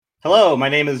Hello, my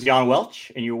name is Jan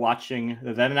Welch, and you're watching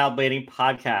the Then and Now Blading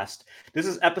podcast. This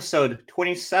is episode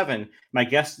 27. My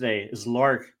guest today is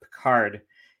Lorik Picard.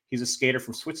 He's a skater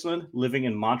from Switzerland living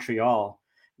in Montreal.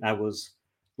 And I was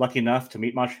lucky enough to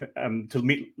meet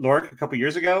Lorik a couple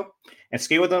years ago and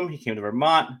skate with him. He came to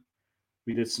Vermont.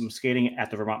 We did some skating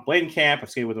at the Vermont Blading Camp. I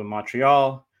skated with him in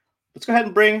Montreal. Let's go ahead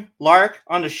and bring Lorik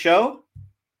on the show.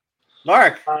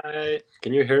 Lorik. Hi,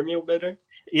 can you hear me better?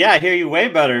 Yeah, I hear you way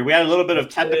better. We had a little bit of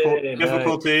technical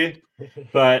difficulty,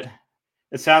 but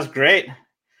it sounds great.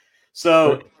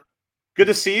 So good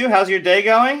to see you. How's your day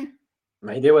going?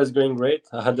 My day was going great.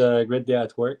 I had a great day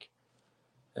at work.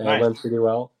 Nice. It went really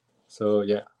well. So,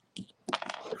 yeah.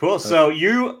 Cool. So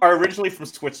you are originally from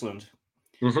Switzerland,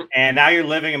 and now you're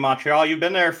living in Montreal. You've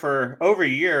been there for over a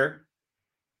year,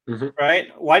 right?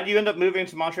 Why did you end up moving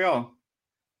to Montreal?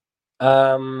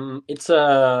 It's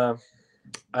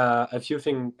a few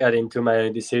things got into my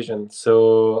decision.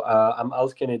 So I'm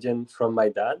half Canadian from my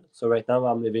dad. So right now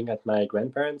I'm living at my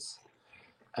grandparents.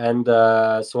 And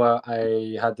so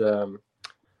I had a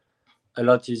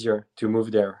lot easier to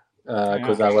move there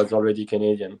because I was already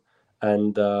Canadian.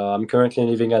 And I'm currently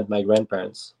living at my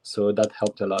grandparents. So that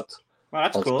helped a lot. Wow,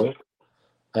 that's also cool.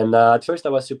 And at first I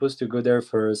was supposed to go there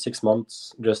for 6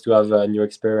 months just to have a new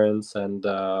experience and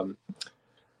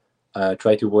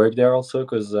try to work there also,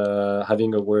 because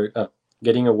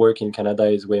getting a work in Canada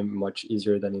is way much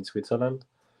easier than in Switzerland.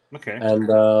 Okay. And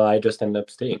I just ended up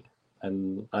staying,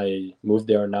 and I moved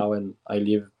there now, and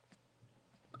I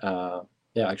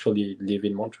actually live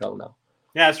in Montreal now.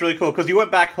 Yeah, it's really cool because you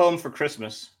went back home for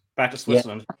Christmas, back to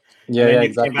Switzerland. Yeah, and then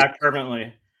exactly. You came back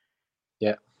permanently.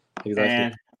 Yeah, exactly.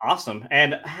 And awesome.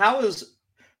 And how is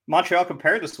Montreal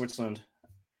compared to Switzerland?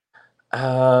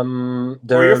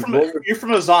 You're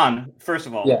from Lausanne, first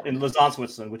of all, in Lausanne,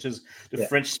 Switzerland, which is the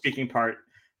French-speaking part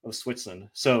of Switzerland.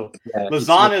 So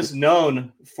Lausanne is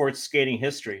known for its skating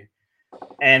history,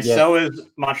 and so is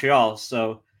Montreal.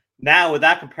 So now, with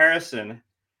that comparison,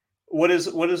 what is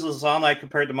Lausanne like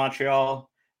compared to Montreal,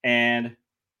 and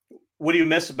what do you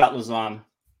miss about Lausanne?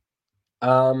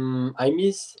 I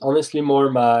miss honestly more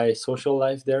my social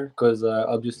life there, because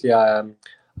obviously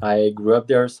I grew up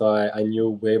there, so I knew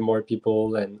way more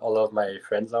people, and all of my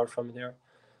friends are from there.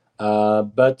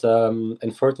 But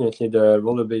unfortunately, the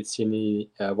rollerblade scene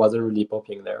wasn't really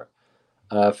popping there.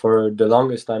 For the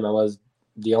longest time, I was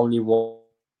the only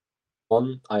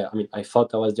one. I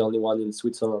thought I was the only one in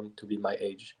Switzerland to be my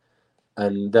age,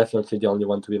 and definitely the only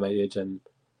one to be my age and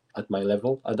at my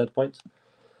level at that point.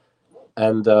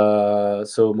 And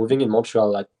so moving in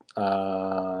Montreal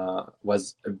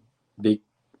was a big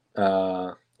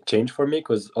change for me,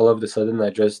 because all of a sudden I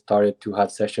just started to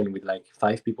have session with like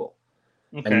 5 people.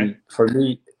 Okay. And for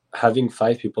me, having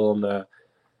 5 people on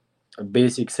a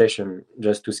basic session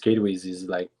just to skate with is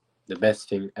like the best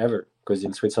thing ever, because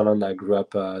in Switzerland I grew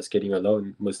up skating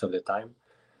alone most of the time,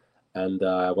 and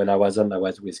when I was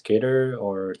with skater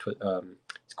or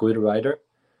scooter rider.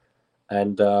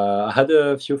 And I had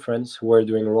a few friends who were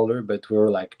doing roller, but we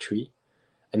were like 3.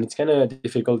 And it's kind of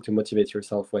difficult to motivate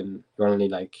yourself when you're only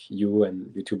like you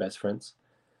and your 2 best friends.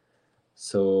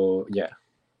 So yeah,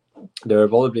 the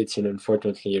rollerblade scene,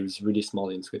 unfortunately, is really small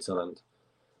in Switzerland.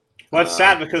 Well, it's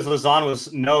sad because Lausanne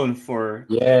was known for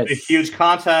the huge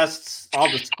contests, all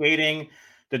the skating,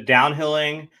 the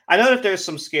downhilling. I know that there's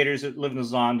some skaters that live in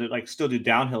Lausanne that like still do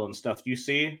downhill and stuff. Do you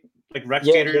see like rec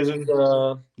skaters?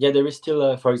 There is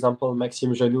still, for example,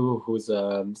 Maxime Genoux, who's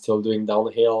still doing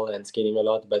downhill and skating a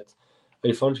lot, but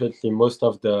unfortunately, most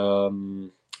of the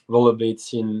rollerblade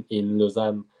scene in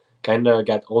Lausanne kind of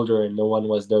got older, and no one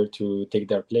was there to take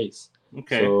their place.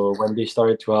 Okay. So when they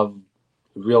started to have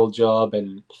real job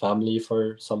and family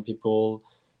for some people,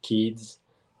 kids,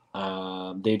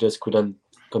 they just couldn't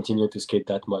continue to skate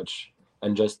that much,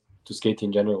 and just to skate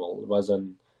in general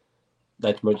wasn't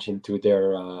that much into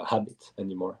their habit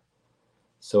anymore.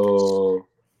 So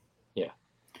yeah.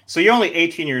 So you're only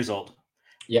 18 years old.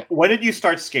 Yeah. When did you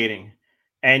start skating?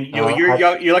 And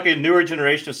you're like a newer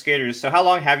generation of skaters. So how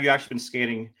long have you actually been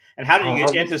skating? And how did you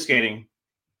get into skating?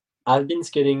 I've been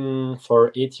skating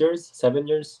for 8 years, 7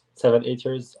 years, 8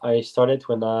 years. I started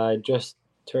when I just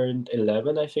turned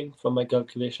 11, I think, from my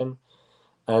calculation.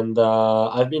 And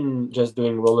I've been just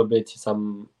doing rollerblades since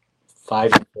I'm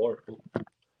 5 or 4,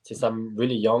 since I'm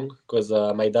really young, because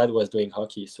my dad was doing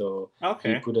hockey, so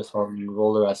he put us on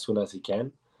roller as soon as he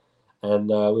can. And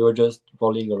we were just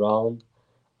rolling around.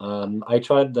 I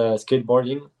tried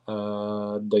skateboarding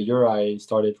the year I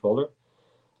started roller,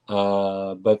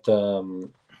 but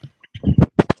I'm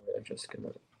just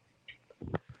gonna.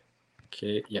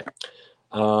 Okay, yeah.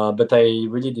 But I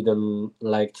really didn't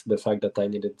like the fact that I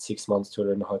needed 6 months to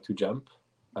learn how to jump,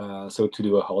 so to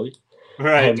do a ollie.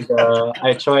 Right. And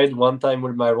I tried one time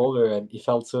with my roller, and it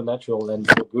felt so natural and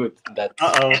so good that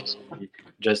Uh-oh. I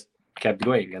just kept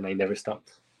going, and I never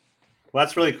stopped. Well,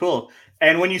 that's really cool.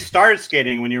 And when you started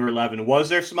skating when you were 11, was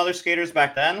there some other skaters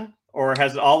back then, or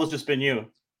has it always just been you?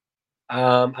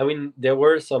 I mean, there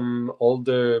were some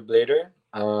older blader,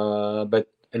 but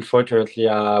unfortunately,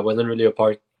 I wasn't really a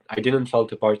part. I didn't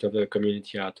felt a part of the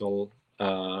community at all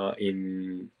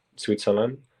in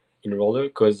Switzerland in roller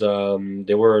because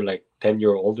they were like 10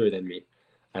 year older than me,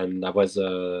 and I was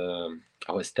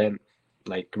 10.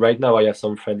 Like right now, I have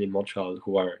some friend in Montreal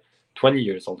who are 20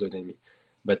 years older than me,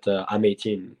 but I'm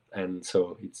 18, and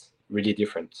so it's really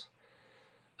different.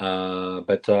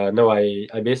 But no, I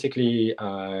basically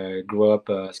grew up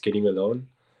skating alone.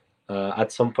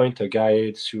 At some point, a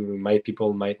guy who my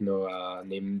people might know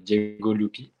named Diego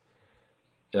Lupi.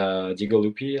 Diego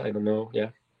Lupi, I don't know.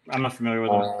 Yeah. I'm not familiar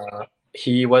with them.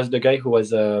 He was the guy who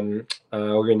was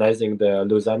organizing the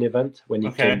Lausanne event when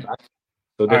it came Okay. back.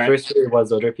 So All the right. first year it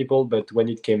was other people, but when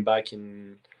it came back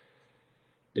in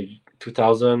the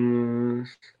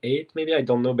 2008, maybe I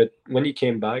don't know. But when he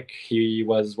came back, he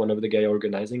was one of the guy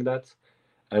organizing that,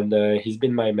 and he's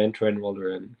been my mentor and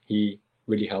roller, and he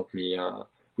really helped me.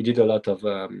 We did a lot of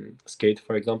skate,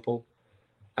 for example,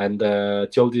 and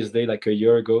till this day, like a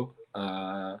year ago,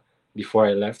 before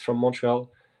I left from Montreal,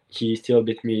 he still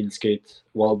beat me in skate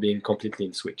while being completely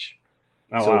in switch.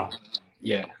 Oh So wow,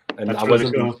 yeah, and that's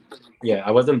really cool.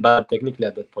 I wasn't bad technically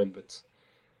at that point, but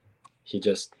he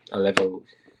just a level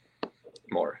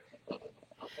more.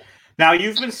 Now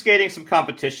you've been skating some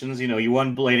competitions. You know, you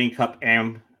won Blading Cup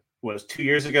Am was 2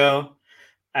 years ago,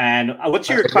 and what's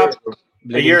your A year ago, a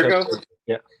Blading year Cup, ago?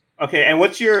 yeah. Okay, and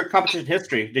what's your competition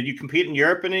history? Did you compete in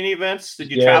Europe in any events?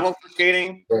 Did you Yes, travel for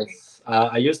skating? yes.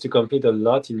 I used to compete a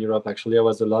lot in Europe. Actually, I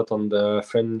was a lot on the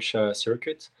French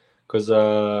circuit because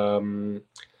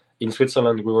in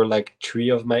Switzerland we were like three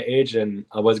of my age, and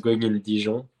I was going in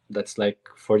Dijon. That's like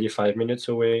 45 minutes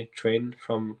away train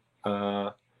from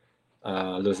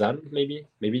Lausanne,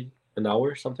 maybe an hour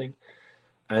or something.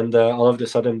 And all of a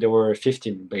sudden there were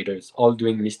 15 bladers, all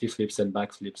doing misty flips and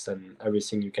backflips and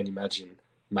everything you can imagine,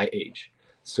 my age.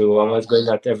 So I Wow. was going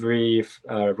at every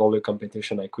roller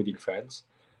competition I could in France,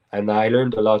 and I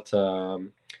learned a lot.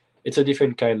 It's a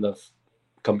different kind of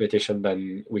competition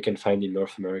than we can find in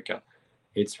North America.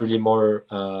 It's really more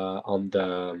on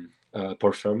the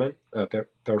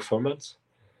performance.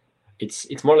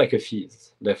 It's more like a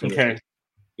feast, Okay.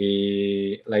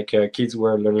 definitely. Like kids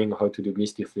were learning how to do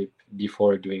misty flip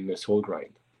before doing a soul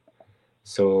grind.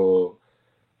 So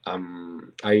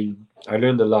I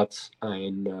learned a lot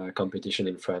in competition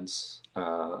in France,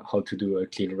 how to do a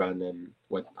clean run and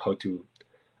how to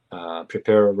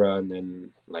prepare a run,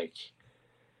 and like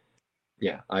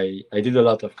yeah, I did a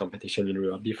lot of competition in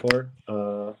Europe before.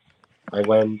 I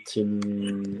went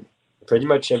in pretty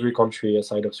much every country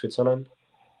aside of Switzerland,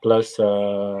 plus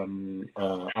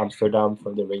Amsterdam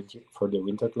for the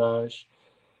Winter Clash.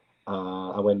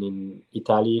 I went in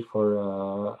Italy for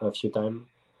a few times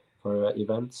for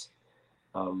events.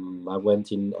 I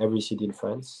went in every city in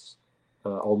France,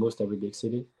 almost every big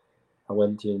city. I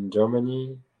went in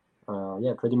Germany.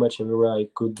 Yeah, pretty much everywhere I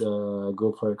could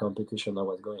go for a competition, I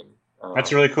was going.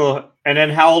 That's really cool. And then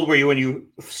how old were you when you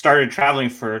started traveling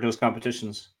for those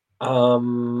competitions?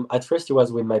 At first it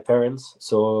was with my parents.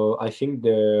 So I think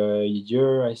the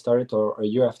year I started, or a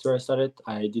year after I started,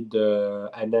 I did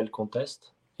the NL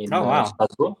contest in Oh wow.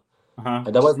 Strasbourg. Uh-huh.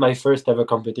 And that was my first ever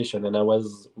competition, and I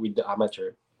was with the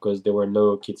amateur because there were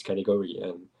no kids category,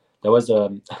 and that was a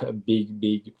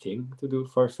big thing to do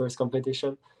for first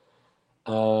competition.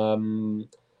 Um,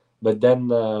 but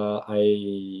then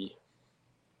I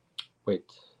wait.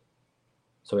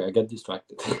 Sorry, I got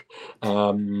distracted.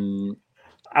 um,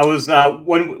 I was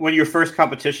when your first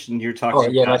competition you're oh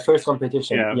talking yeah, my about. first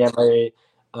competition. Yeah. Yeah, my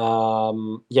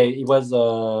yeah, it was.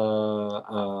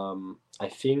 I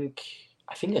think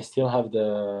I still have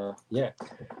the yeah.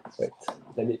 Wait,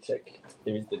 let me check.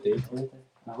 There is the date.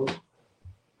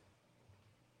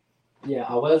 Yeah,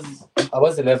 I was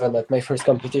 11 at my first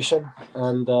competition,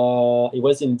 and it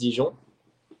was in Dijon,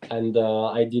 and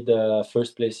I did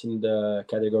first place in the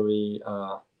category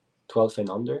 12 and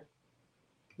under,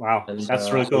 Wow. and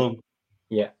That's really cool.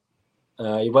 yeah,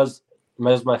 it was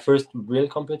my first real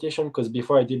competition because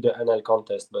before I did the NL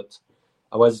contest, but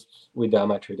I was with the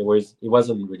amateur. It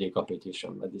wasn't really a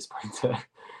competition at this point.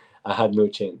 I had no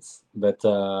chance, but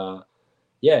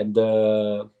yeah,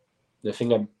 the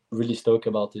thing I'm really stoked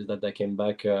about is that I came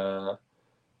back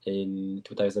in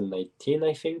 2019,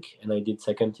 I think, and I did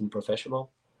second in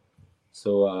professional.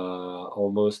 So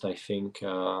almost, I think,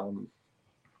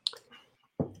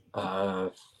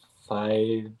 5,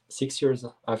 6 years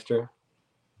after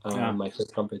Yeah, my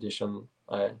first competition,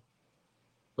 I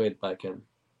went back and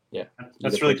did a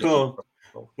that's really project in cool.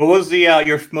 professional. What was the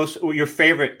your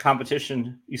favorite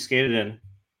competition you skated in?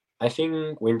 I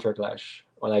think Winter Clash,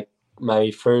 or like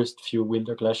my first few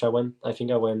Winter Clash, I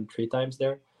think I went 3 times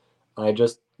there. I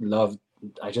just loved,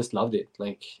 I just loved it.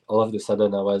 Like all of a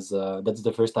sudden, I was. That's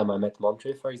the first time I met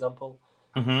Montre, for example,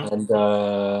 Mm-hmm. and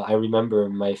I remember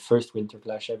my first Winter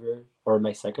Clash ever, or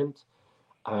my second.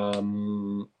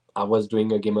 I was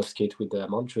doing a game of skate with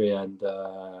Montre and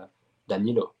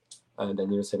Danilo,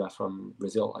 Danilo Sela from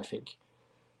Brazil, I think,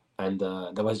 and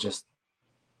that was just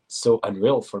so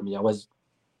unreal for me. I was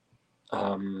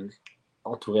um,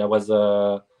 entouré. I was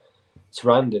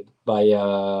surrounded by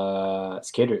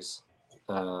skaters,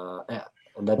 yeah.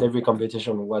 And at every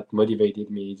competition, what motivated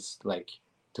me is like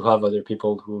to have other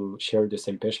people who share the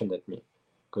same passion as me,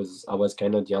 because I was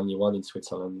kind of the only one in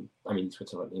Switzerland. I mean,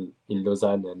 Switzerland in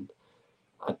Lausanne, and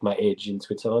at my age in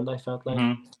Switzerland, I felt like.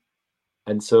 Mm-hmm.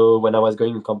 And so when I was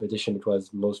going in competition, it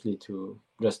was mostly to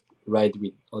just ride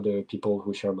with other people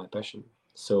who share my passion.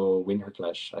 So Winter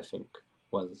Clash, I think,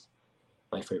 was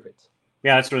my favorite.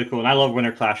 Yeah, that's really cool, and I love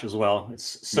Winter Clash as well.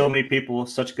 It's so Yeah. many people,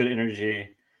 such good energy,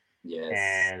 Yes.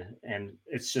 and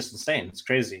it's just insane. It's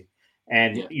crazy,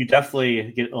 and Yeah. you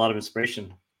definitely get a lot of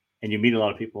inspiration, and you meet a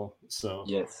lot of people. So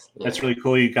Yes. Yeah. that's really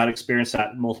cool. You got to experience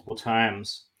that multiple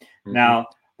times. Mm-hmm. Now,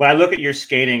 when I look at your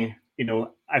skating,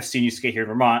 I've seen you skate here in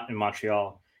Vermont and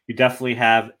Montreal. You definitely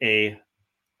have a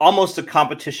almost a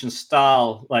competition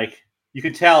style. Like you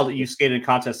could tell that you skated in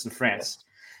contests in Yeah. France,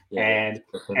 Yeah. Yeah. and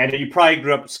Definitely. you probably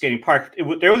grew up skating park.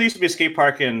 There used to be a skate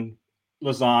park in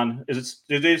Lausanne. Is it?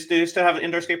 Do they still have an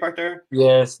indoor skate park there?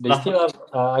 Yes, they La, still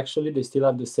have. Actually, they still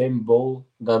have the same ball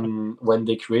than when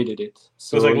they created it. it was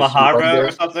So like La if you went Havre or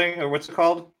there, something, or what's it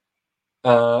called?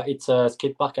 it's a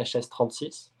skate park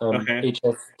HS36, Okay,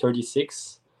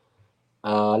 HS36,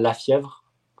 La Fièvre,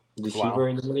 the wow. fever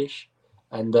in English,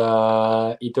 and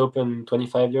it opened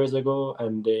 25 years ago,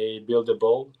 and they built a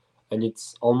ball, and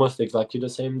it's almost exactly the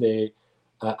same. They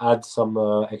add some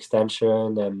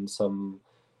extension and some.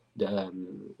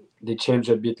 They changed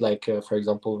a bit. Like for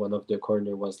example, one of the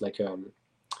corner was like a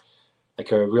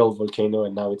real volcano,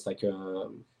 and now it's like a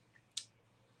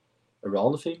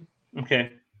round thing.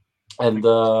 Okay, And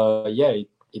yeah,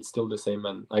 it's still the same.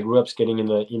 And I grew up skating in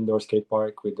an indoor skate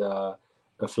park with a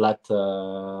flat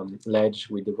ledge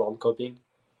with the round coping,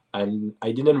 and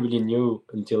I didn't really knew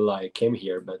until I came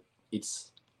here, but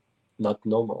it's not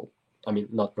normal. I mean,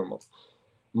 not normal.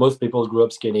 Most people grew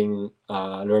up skating,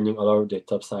 learning all over the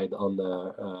top side on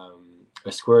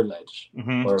a square ledge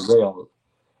hmm or a rail,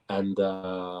 and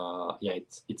yeah,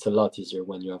 it's a lot easier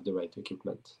when you have the right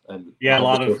equipment and yeah. A have the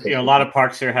lot of perfect a lot equipment. of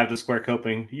parks here have the square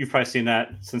coping. You've probably seen that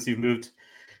since you've moved.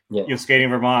 Yeah, Skating in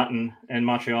Vermont and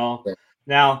Montreal. yeah,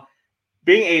 Now,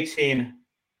 being 18,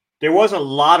 there was a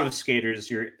lot of skaters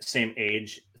your same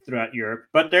age throughout Europe,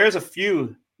 but there's a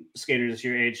few skaters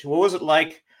your age. What was it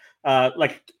like?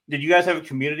 Did you guys have a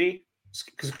community?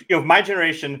 Because my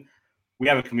generation, we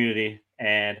have a community,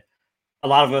 and a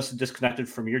lot of us are disconnected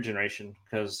from your generation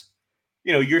because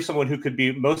you're someone who could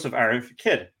be most of our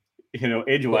kid,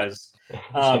 age yeah, wise. yeah,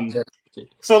 Um, definitely.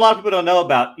 so a lot of people don't know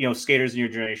about skaters in your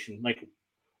generation. Like,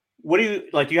 what do you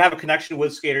like? Do you have a connection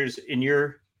with skaters in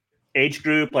your age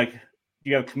group? Like, do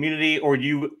you have a community, or do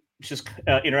you just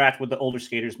interact with the older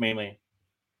skaters mainly?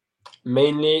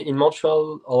 Mainly in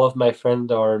Montreal, all of my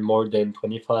friends are more than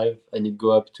 25, and it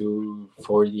go up to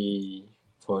 40,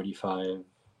 45.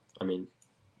 I mean,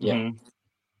 yeah. Mm-hmm.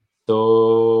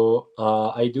 So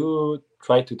I do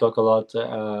try to talk a lot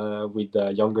with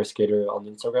the younger skater on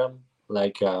Instagram.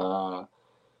 Like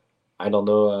I don't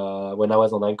know, when I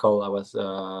was on Ankle, I was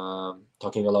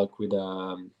talking a lot with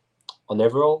on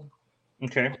Everall.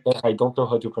 Okay. I don't know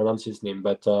how to pronounce his name,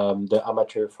 but the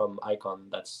amateur from Icon,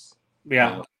 that's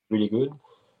Yeah. really good.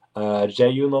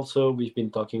 Jayun also, we've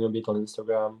been talking a bit on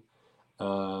Instagram.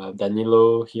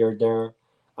 Danilo here there.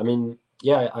 I mean,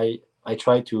 yeah, I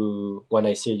try to when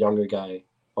I see a younger guy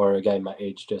or a guy my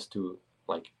age just to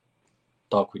like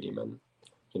talk with him and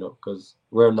because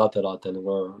we're not a lot and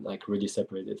we're like really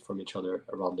separated from each other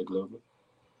around the globe.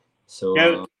 So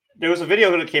Yeah. There was a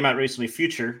video that came out recently,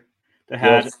 Future, that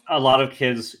had yes, a lot of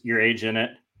kids your age in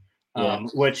it, yeah,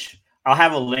 which I'll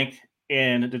have a link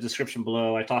in the description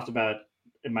below. I talked about it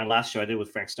in my last show I did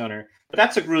with Frank Stoner, but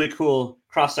that's a really cool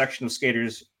cross section of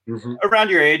skaters hmm, around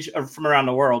your age from around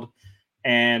the world,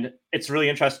 and it's really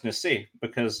interesting to see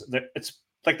because it's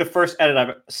like the first edit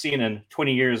I've seen in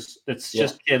 20 years. That's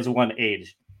just kids one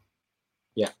age.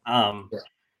 Yeah.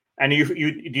 And you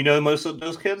do you know most of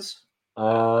those kids?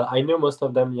 I know most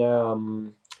of them. Yeah.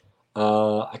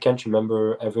 I can't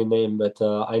remember every name, but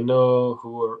I know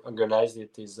who organized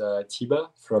it is Tiba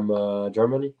from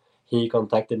Germany. He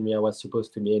contacted me. I was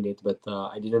supposed to be in it, but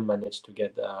I didn't manage to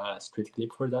get a street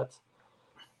clip for that.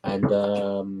 And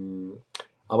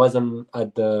I wasn't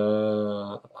at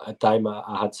the time.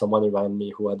 I had someone around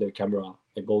me who had a camera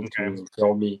able to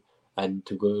film me and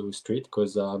to go street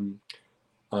because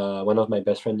one of my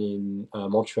best friend in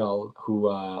Montreal, who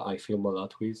I film a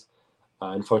lot with,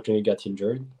 unfortunately got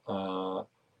injured,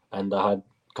 and I had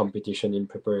competition in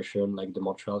preparation, like the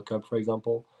Montreal Cup, for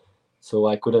example. So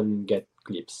I couldn't get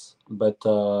clips, but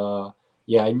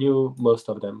yeah, I knew most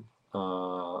of them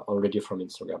already from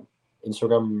Instagram.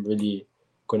 Instagram really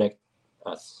connect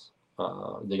us,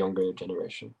 the younger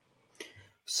generation.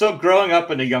 So, growing up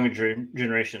in the younger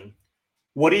generation,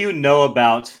 what do you know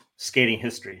about skating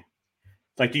history?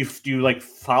 Like, do you like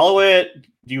follow it?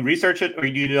 Do you research it, or do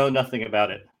you know nothing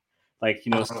about it? Like,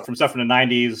 from stuff from the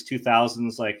 90s,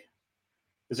 2000s. Like,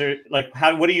 is there like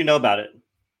how? What do you know about it?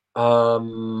 I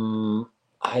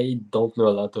don't know a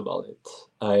lot about it.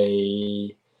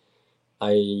 I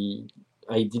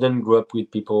I didn't grow up with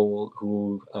people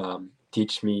who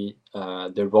teach me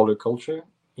the roller culture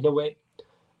in a way,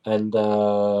 and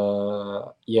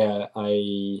yeah,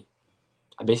 I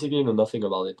basically know nothing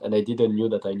about it, and I didn't knew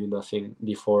that I knew nothing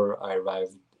before I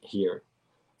arrived here.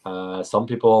 Some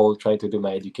people try to do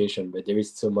my education, but there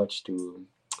is so much to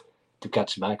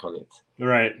catch back on it.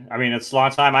 Right. I mean, it's a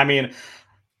long time. I mean,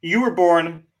 you were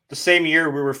born the same year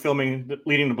we were filming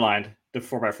Leading the Blind, the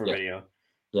 4x4 video.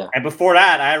 Yeah. And before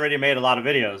that, I already made a lot of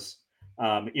videos.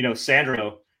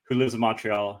 Sandro, who lives in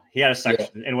Montreal, he had a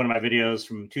section in one of my videos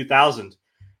from 2000,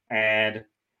 and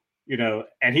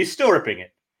and he's still ripping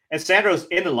it. And Sandro's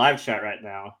in the live chat right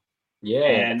now. Yeah.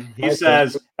 And he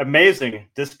says, "Amazing,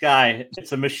 this guy,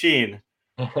 it's a machine."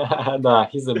 Nah,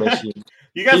 he's a machine.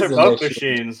 You guys are both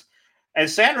machines. And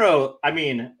Sandro, I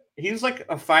mean, he's like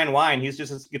a fine wine. He's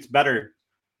just gets better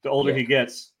the older he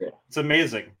gets. Yeah. It's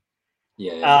amazing.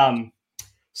 Yeah.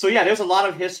 So yeah, there's a lot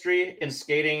of history in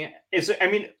skating.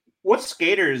 What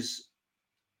skaters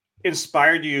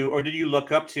inspired you, or did you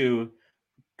look up to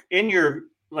in your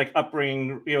like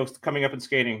upbringing? Coming up in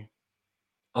skating.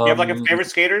 Do you have like a favorite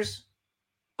skaters?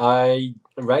 Right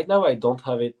now I don't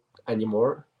have it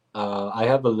anymore. I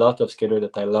have a lot of skater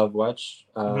that I love watch.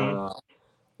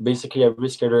 Basically every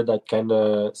skater that kind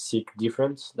of seek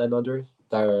difference than others.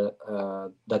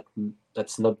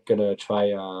 That's not gonna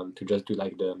try to just do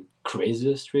like the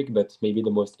craziest trick, but maybe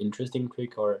the most interesting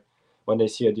trick. Or when I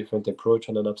see a different approach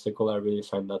on an obstacle, I really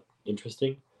find that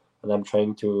interesting, and I'm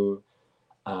trying to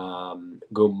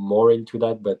go more into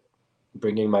that, but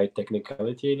bringing my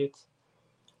technicality in it.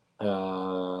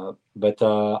 But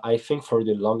I think for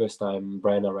the longest time,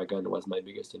 Brian Aragon was my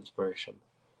biggest inspiration.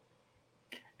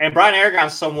 And Brian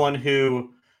Aragon's someone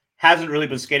who hasn't really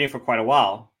been skating for quite a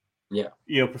while. Yeah.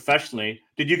 Professionally.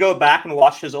 Did you go back and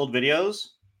watch his old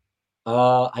videos?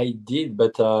 I did,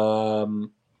 but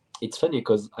it's funny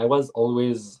because I was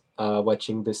always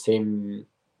watching the same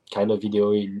kind of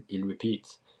video in repeat.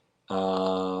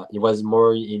 It was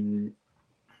more in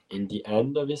the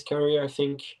end of his career, I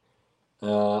think.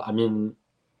 I mean,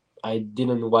 I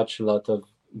didn't watch a lot of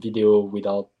video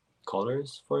without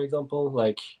colors, for example.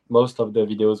 Like most of the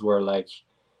videos were like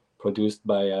produced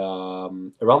by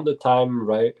around the time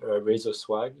Razor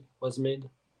Swag was made.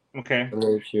 Okay. I don't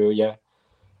know if you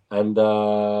and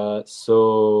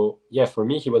so yeah, for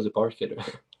me he was a power skater.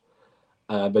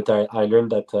 But I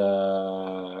learned that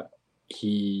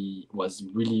he was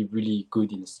really really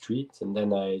good in street, and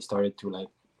then I started to like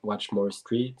watch more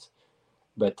street.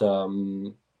 But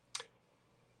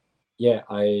yeah,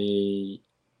 I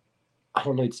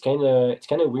don't know. It's kind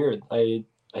of weird. I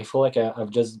feel like I've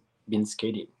just been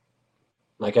skating.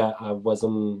 Like I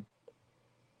wasn't.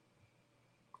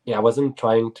 Yeah, I wasn't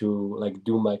trying to like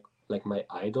do my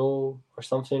idol or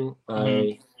something.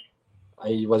 I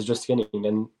was just skating,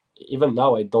 and even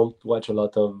now I don't watch a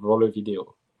lot of roller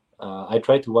video. I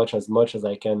try to watch as much as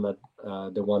I can at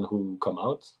the one who come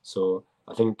out. So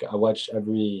I think I watch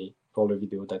every roller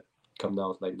video that come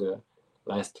out like the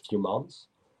last few months.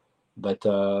 But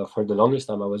for the longest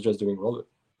time, I was just doing roller,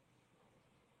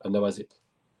 and that was it.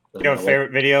 Do you have a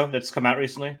favorite video that's come out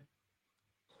recently?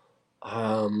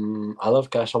 I love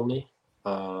Cash Only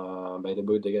by the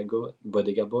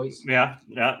Bodega Boys. Yeah,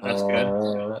 that's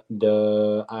good.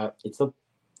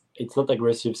 It's not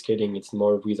aggressive skating; it's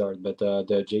more wizard. But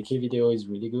the JK video is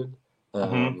really good.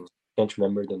 Can't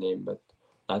remember the name, but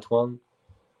that one.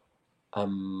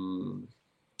 um,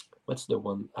 what's the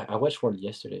one I watched one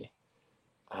yesterday?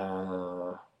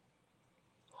 Uh,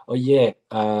 oh yeah,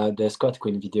 the Scott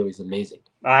Quinn video is amazing.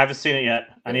 I haven't seen it yet.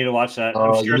 I Yeah. need to watch that.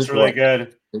 I'm Oh, you sure it's need to really watch.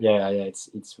 good. Yeah, yeah,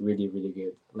 it's really really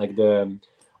good. Like the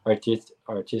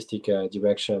artistic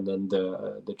direction and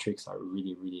the tricks are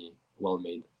really really well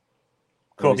made.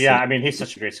 Cool. Yeah, Everything I mean, he's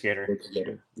such a great skater. put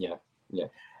together. Yeah, yeah,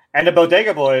 And the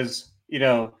Bodega Boys,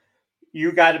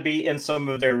 you got to be in some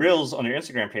of their reels on your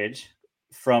Instagram page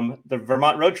from the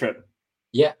Vermont road trip.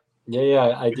 yeah, yeah,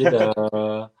 yeah. I did.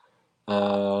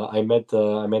 I met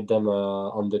them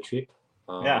on the trip.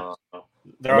 Yeah, Uh,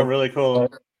 they're I all met really cool.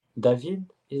 David.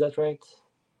 Is that right?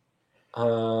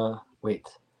 Wait.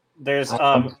 There's I,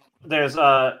 um there's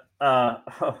I'm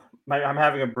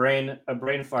having a brain I'm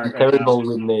fart right now. terrible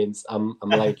with names. I'm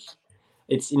like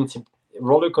it's in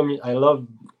roller community. I love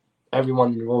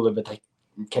everyone in roller, but I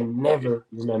can never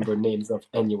remember names of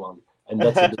anyone, and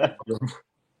that's a big problem.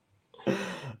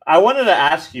 I wanted to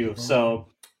ask you. So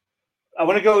I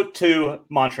want to go to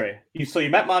Monterey. You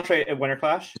met Monterey at Winter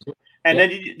Clash, and Yeah,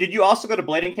 then did you also go to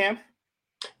blading camp?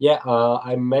 yeah.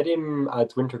 I met him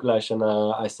at Winter Clash, and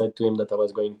I said to him that I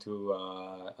was going to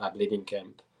a blading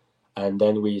camp, and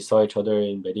then we saw each other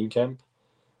in blading camp,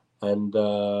 and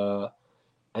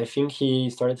I think he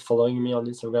started following me on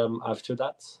Instagram after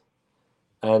that,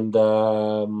 and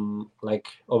like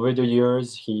over the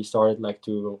years he started like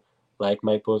to like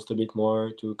my post a bit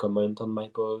more, to comment on my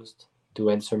post, to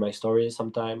answer my stories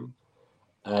sometime,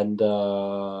 and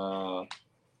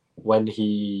when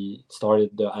he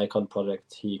started the Icon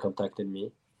project he contacted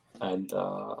me, and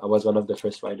I was one of the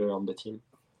first rider on the team.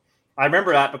 I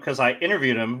remember that because I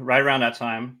interviewed him right around that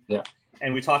time. Yeah.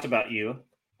 And we talked about you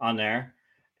on there.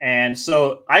 And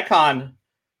so Icon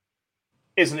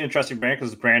is an interesting brand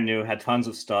because it's brand new, had tons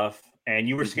of stuff. And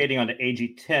you were skating on the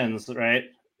AG10s, right?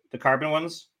 The carbon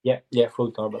ones? Yeah, yeah,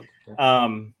 full carbon. Yeah.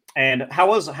 And how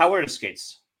were the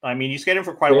skates? I mean, you skated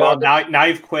for quite a They while. are Now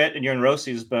you've quit and you're in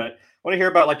Rosie's, but I want to hear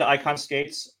about like the Icon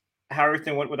skates, how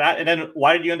everything went with that. And then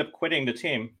why did you end up quitting the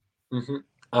team?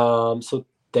 So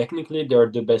technically they're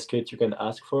the best kit you can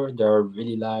ask for. They're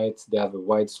really light, they have a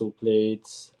wide sole plate,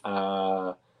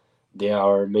 they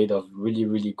are made of really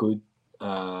really good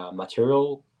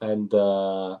material, and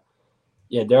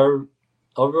yeah, they're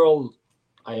overall.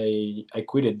 I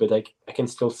quit it, but I can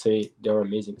still say they're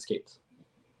amazing skates.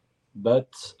 But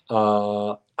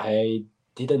I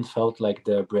didn't felt like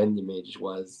the brand image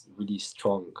was really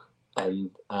strong, and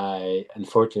I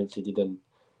unfortunately didn't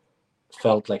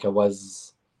felt like I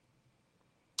was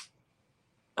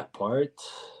a part.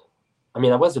 I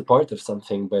mean, I was a part of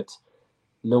something, but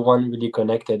no one really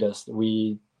connected us.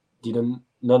 We didn't.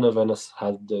 None of us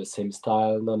had the same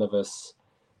style. None of us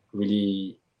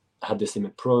really had the same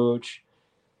approach.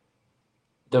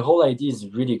 The whole idea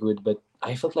is really good, but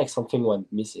I felt like something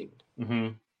went missing, Mm-hmm.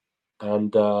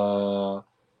 and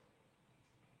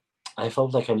I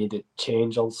felt like I needed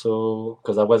change also,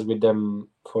 because I was with them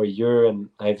for a year and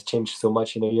I've changed so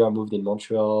much in a year. I moved in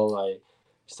Montreal. I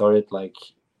started like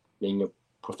being a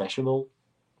professional,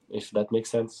 if that makes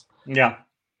sense. Yeah.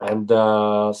 And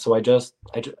so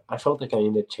I felt like I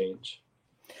needed change.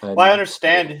 Well, I And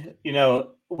understand,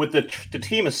 with the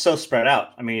team is so spread out.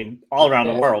 I mean, all around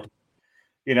the yeah, world.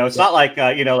 It's yeah, not like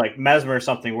like Mesmer or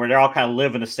something where they all kind of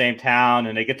live in the same town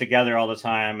and they get together all the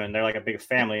time and they're like a big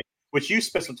family. Which you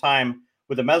spent some time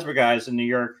with the Mesmer guys in New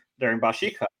York during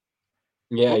Bashika.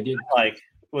 yeah, What I was did. that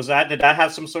like? Did that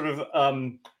have some sort of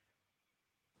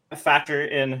a factor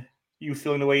in you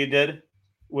feeling the way you did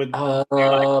with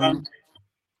Icon?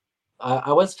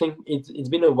 I was thinking it's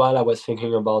been a while. I was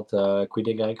thinking about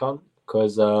quitting Icon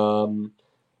because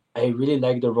I really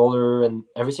liked the roller and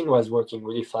everything was working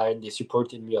really fine. They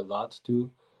supported me a lot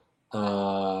too,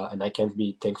 and I can't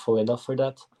be thankful enough for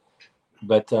that.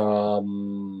 But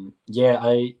yeah,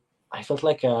 I felt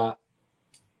like I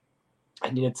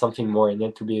needed something more. I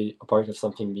needed to be a part of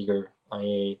something bigger.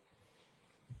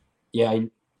 Yeah,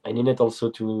 I needed also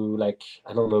to like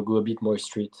I don't know, go a bit more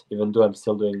street, even though I'm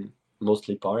still doing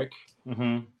mostly park.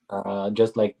 Mm-hmm.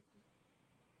 Just like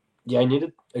yeah, I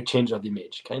needed a change of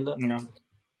image, kind of.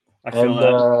 I feel And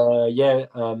that. yeah,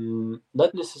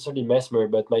 not necessarily Mesmer,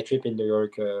 but my trip in New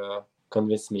York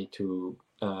convinced me to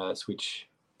switch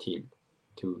team,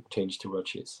 to change to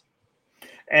Roches.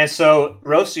 And so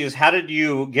Rosie's, how did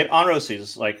you get on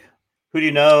Rosie's? Like, who do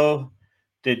you know?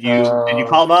 Did you Uh,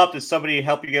 call them up? Did somebody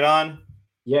help you get on?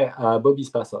 yeah, Bobby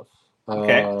Spasov.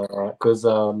 Okay. Because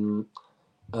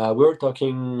we were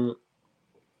talking.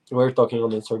 We were talking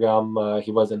on Instagram.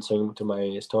 He was answering to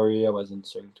my story. I was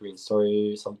answering to his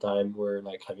story. Sometime we're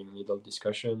like having a little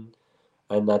discussion,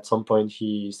 And at some point,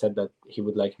 he said that he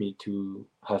would like me to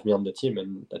have me on the team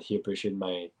and that he appreciated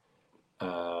my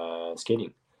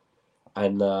skating.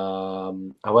 And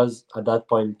I was at that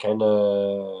point kind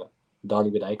of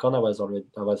done with Icon. I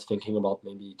was thinking about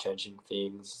maybe changing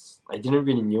things. I didn't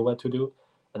really knew what to do,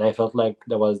 and I felt like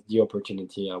that was the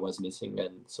opportunity I was missing,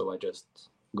 and so I just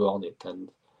go on it.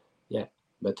 And yeah,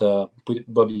 but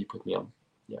Bobby put me on.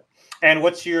 Yeah. And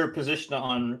what's your position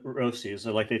on Rossi? Is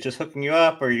it like they just hooking you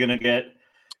up, or are you gonna get?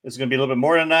 Is it gonna be a little bit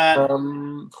more than that?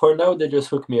 For now, they just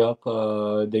hook me up.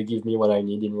 They give me what I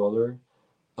need in roller.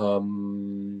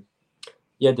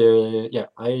 Yeah,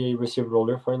 I receive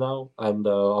roller for now, and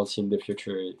I'll see in the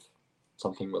future if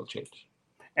something will change.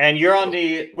 And you're on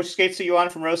which skates are you on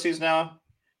from Rossi's now?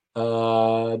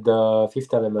 The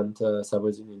Fifth Element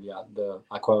Sabozin India, the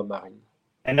Aquamarine.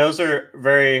 And those are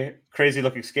very crazy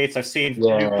looking skates. I've seen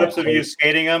new clips of you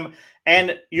skating them,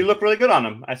 and you look really good on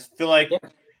them. I feel like,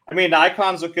 I mean, the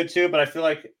icons look good too, but I feel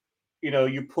like,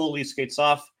 you pull these skates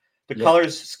off. The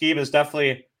colors scheme is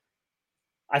definitely,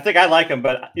 I think I like them,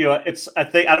 but I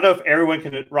don't know if everyone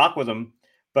can rock with them,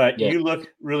 but you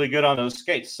look really good on those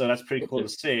skates. So that's pretty cool to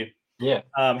see. Yeah.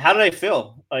 How do they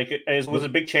feel? Like, was it a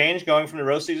big change going from the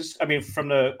Rossi's? I mean, from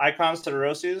the icons to the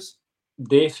Rossi's?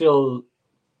 They feel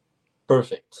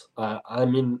perfect. I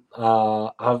mean,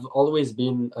 I've always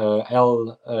been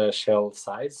L shell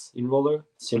size in roller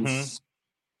since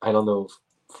I don't know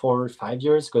 4 or 5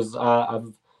 years because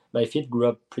my feet grew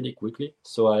up pretty quickly,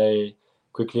 so I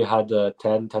quickly had a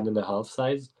 10 and a half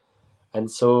size. And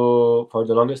so for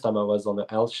the longest time, I was on the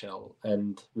L shell.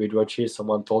 And with Rochi,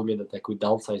 someone told me that I could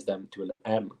downsize them to an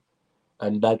M.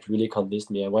 And that really convinced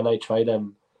me. And when I tried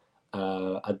them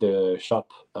at the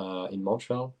shop in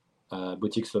Montreal,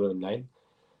 Boutique Solo 9,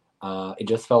 it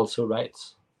just felt so right.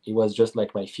 It was just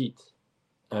like my feet.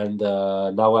 And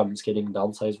now I'm skating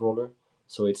downsized roller.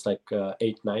 So it's like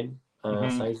 8-9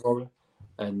 size roller.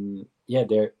 And yeah,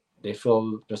 they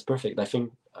feel just perfect. I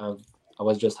think I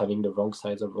was just having the wrong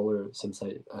size of roller since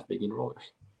I've begun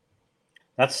rollers.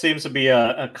 That seems to be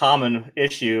a common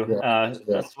issue.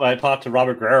 That's what I talked to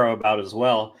Robert Guerrero about as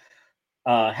well.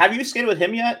 Have you skated with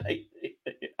him yet?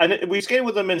 We skated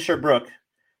with him in Sherbrooke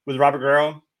with Robert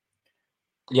Guerrero.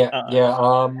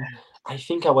 I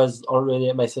think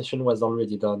my session was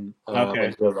already done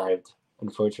when he arrived,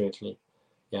 unfortunately.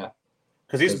 Yeah.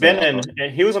 Because he's been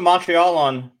he was in Montreal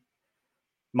on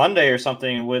Monday or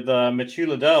something with Mathieu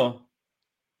Ledoux.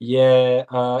 Yeah,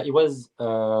 it was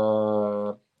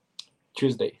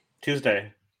Tuesday.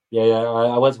 Yeah,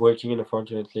 I was working,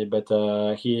 unfortunately, but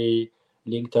he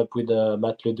linked up with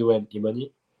Matt Ledoux and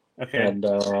Imoni. Okay. And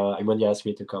Imoni asked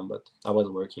me to come, but I was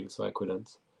working, so I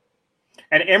couldn't.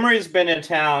 And Emery's been in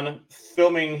town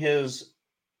filming his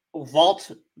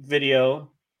vault video,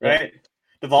 right?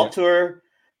 The vault tour.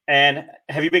 And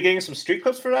have you been getting some street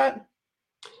clips for that?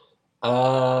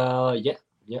 Yeah.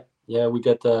 We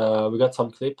got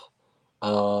some clip.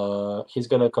 He's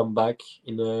gonna come back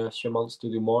in a few months to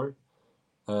do more.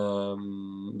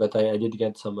 But I did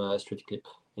get some street clip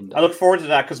in there. I look forward to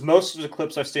that because most of the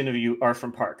clips I've seen of you are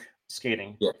from park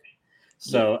skating. Yeah.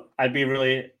 So I'd be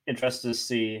really interested to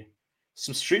see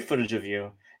some street footage of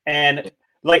you. And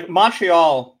like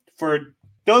Montreal, for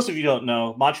those of you who don't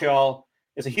know, Montreal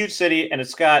is a huge city and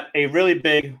it's got a really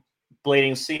big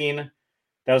blading scene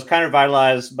that was kind of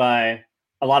revitalized by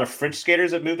a lot of French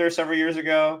skaters that moved there several years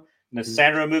ago. And then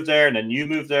Sandro moved there, and then you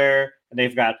moved there, and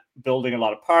they've got building a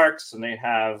lot of parks, and they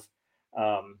have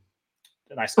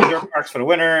nice indoor parks for the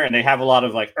winter, and they have a lot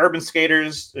of like urban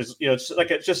skaters. There's,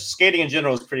 just skating in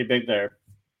general is pretty big there.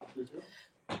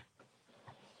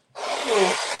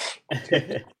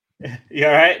 You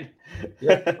all right?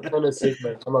 Yeah, I'm gonna sit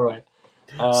there. I'm all right.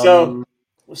 So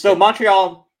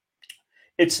Montreal,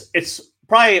 it's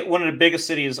probably one of the biggest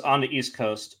cities on the East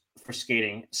Coast for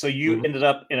skating. So you ended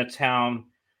up in a town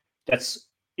that's,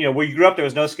 where you grew up, there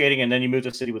was no skating, and then you moved to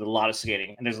a city with a lot of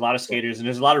skating, and there's a lot of skaters, and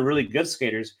there's a lot of really good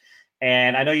skaters.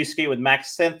 And I know you skate with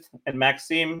Max Synth and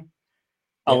Maxime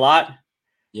a lot.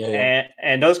 Yeah.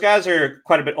 And those guys are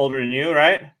quite a bit older than you,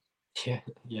 right? Yeah.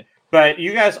 But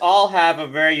you guys all have a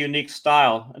very unique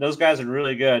style. And those guys are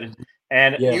really good.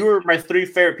 And you were my 3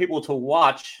 favorite people to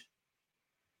watch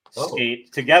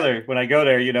skate together when I go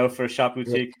there, for Shop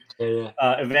Boutique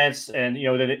events. And,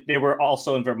 they were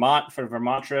also in Vermont for the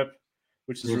Vermont trip,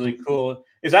 which is really cool.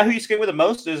 Is that who you skate with the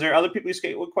most? Is there other people you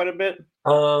skate with quite a bit?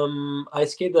 I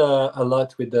skate a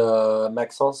lot with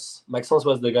Maxence. Maxence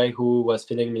was the guy who was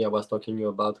filming me. I was talking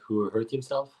about who hurt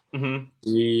himself. Mm-hmm.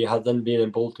 He hasn't been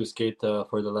able to skate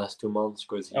for the last 2 months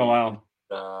because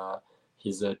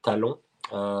his talon,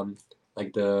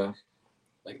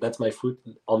 that's my foot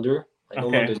under, I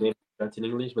don't know the name of that in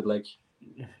English, but like.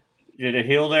 Did it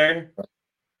heal there?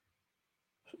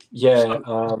 Yeah,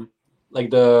 like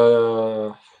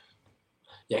the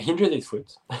 100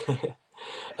 foot.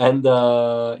 And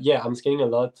yeah, I'm skating a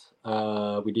lot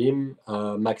with him,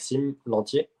 Maxime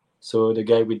Lantier, so the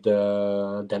guy with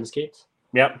the dam skate.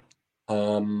 Yep.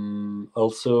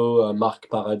 Also Marc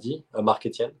Paradis, Marc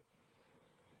Etienne.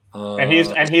 And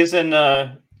he's in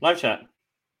live chat.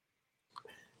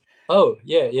 Oh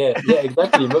yeah,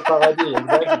 exactly. Marc Paradis,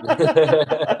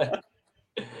 exactly.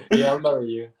 Yeah, I'll marry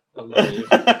you.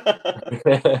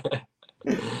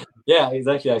 Yeah,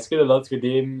 exactly. I skate a lot with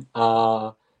him.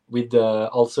 With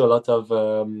also a lot of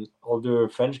older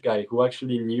French guy who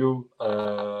actually knew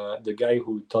the guy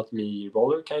who taught me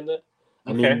roller, kind of.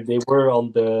 I mean, they were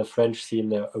on the French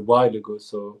scene a while ago,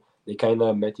 so they kind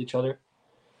of met each other.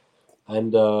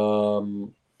 And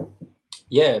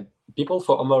yeah, people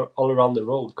from all around the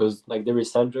world, because like there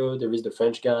is Sandro, there is the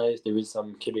French guys, there is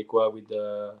some Québécois with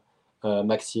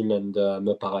Maxime and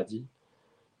Me Paradis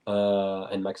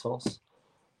and Maxence.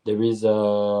 There is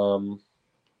who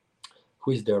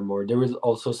is there more? There is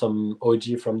also some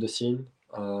OG from the scene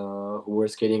who were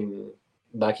skating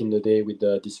back in the day with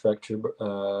the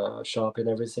Distractor shop and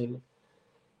everything.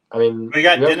 I mean, we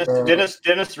got Dennis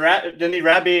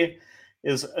Rabbi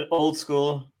is an old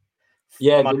school.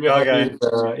 Yeah, Dennis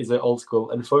Rabbi is an old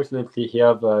school. Unfortunately, he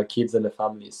have kids and a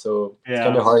family, so it's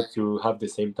kind of hard to have the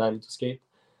same time to skate.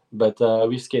 But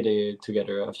we've skated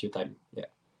together a few times. Yeah.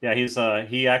 Yeah,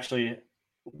 he actually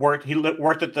worked. He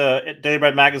worked at the Daily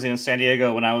Bread magazine in San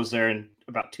Diego when I was there in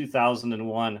about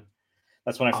 2001.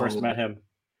 That's when I first met him.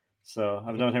 So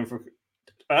I've known him for,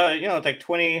 like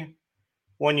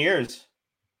 21 years.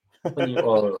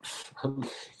 Oh,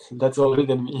 that's older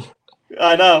than me.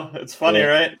 I know. It's funny,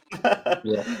 right?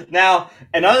 Yeah. Now,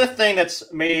 another thing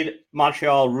that's made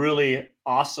Montreal really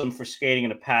awesome for skating in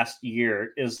the past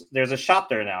year is there's a shop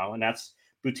there now, and that's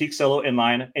Boutique Solo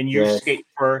Inline, and you skate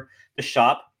for the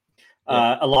shop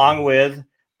along with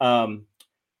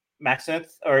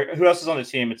Maxence, or who else is on the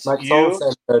team? It's Maxence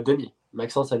and Denny.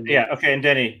 Maxence and Denny. Yeah, okay, and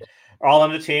Denny are all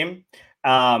on the team.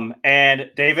 And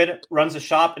David runs the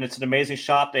shop, and it's an amazing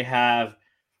shop. They have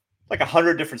like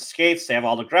 100 different skates. They have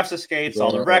all the Gressa skates,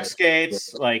 all the Rex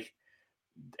skates. Like,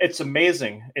 it's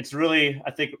amazing. It's really,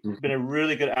 I think, been a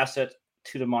really good asset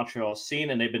to the Montreal scene,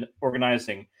 and they've been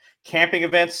organizing camping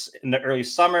events in the early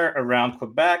summer around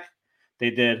Quebec.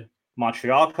 They did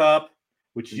Montreal Cup,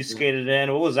 which you skated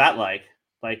in. What was that like?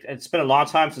 Like, it's been a long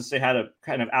time since they had a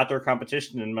kind of outdoor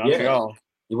competition in Montreal.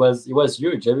 Yeah. It was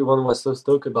huge. Everyone was so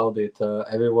stoked about it.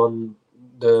 Everyone,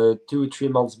 the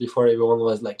 2-3 months before, everyone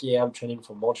was like, yeah, I'm training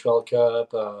for Montreal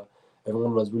Cup.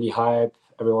 Everyone was really hyped.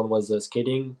 Everyone was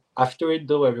skating. After it,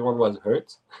 though, everyone was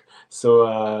hurt.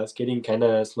 So skating kind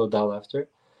of slowed down after.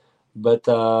 But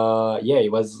yeah,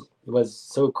 it was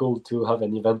so cool to have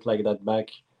an event like that back,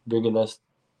 bringing us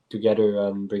together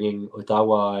and bringing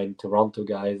Ottawa and Toronto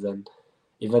guys, and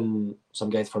even some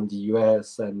guys from the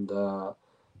US and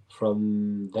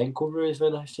from Vancouver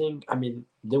even, I think. I mean,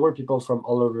 there were people from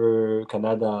all over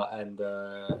Canada and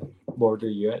border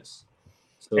US.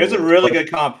 So it was a really good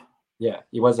comp. Yeah,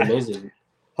 it was amazing.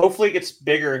 Hopefully it gets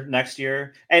bigger next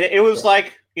year. And it was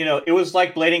like, it was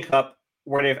like Blading Cup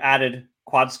where they've added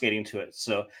quad skating to it.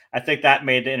 So I think that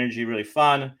made the energy really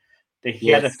fun.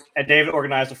 David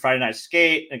organized a Friday night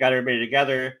skate and got everybody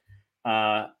together.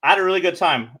 I had a really good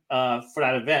time for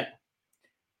that event.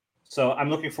 So I'm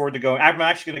looking forward to going. I'm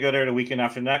actually going to go there the weekend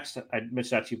after next. I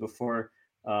mentioned that to you before.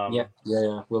 Yeah.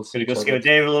 We'll see. Going to go skate with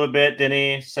David a little bit.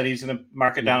 Denny said he's going to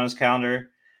mark it down on his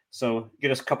calendar. So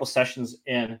get us a couple sessions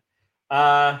in.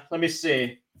 Let me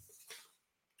see.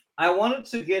 I wanted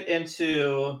to get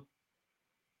into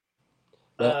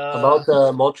about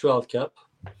the Montreal Cup.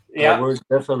 Yeah, we're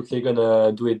definitely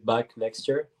gonna do it back next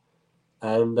year,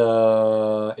 and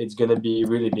it's gonna be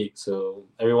really big. So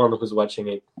everyone who's watching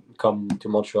it, come to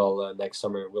Montreal next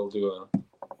summer. We'll do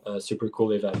a super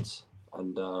cool event,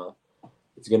 and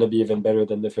it's gonna be even better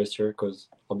than the first year, because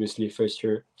obviously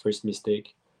first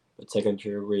mistake, but second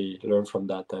year we learn from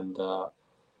that, and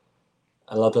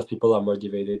a lot of people are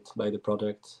motivated by the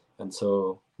product, and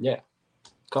so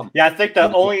come. Yeah, I think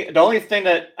the only thing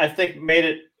that I think made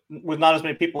it with not as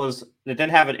many people is they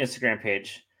didn't have an Instagram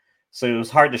page, so it was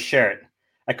hard to share it.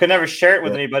 I could never share it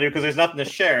with anybody because there's nothing to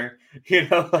share,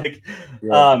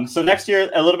 So next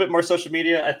year, a little bit more social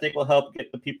media, I think, will help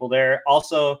get the people there.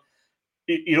 Also,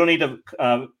 you don't need to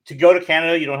go to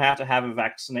Canada. You don't have to have a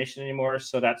vaccination anymore,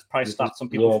 so that's probably stopped some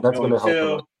people from going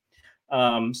too.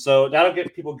 So that'll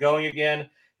get people going again.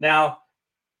 Now,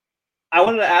 I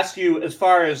wanted to ask you, as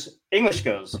far as English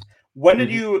goes, When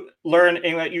did you learn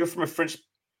English? You're from a French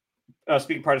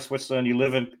speaking part of Switzerland. You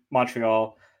live in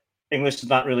Montreal. English is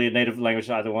not really a native language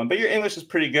to either one, but your English is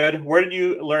pretty good. Where did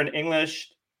you learn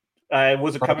English?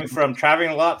 Was it coming from traveling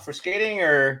a lot for skating,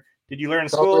 or did you learn in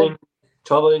school?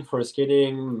 Traveling for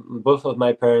skating. Both of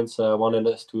my parents wanted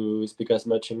us to speak as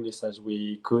much English as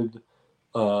we could.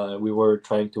 We were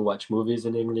trying to watch movies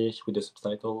in English with the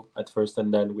subtitle at first,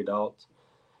 and then without.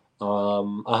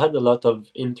 I had a lot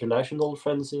of international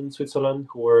friends in Switzerland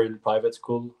who were in private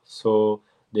school, so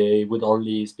they would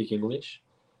only speak English.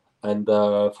 And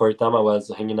for a time, I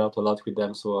was hanging out a lot with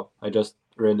them, so I just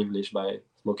learned English by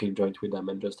smoking joint with them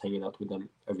and just hanging out with them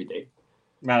every day.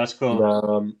 Wow, that's cool.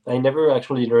 And, I never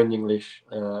actually learned English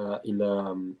in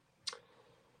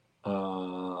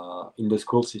the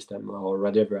school system or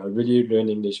whatever. I really learned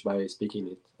English by speaking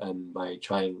it and by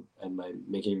trying and by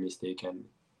making mistake, and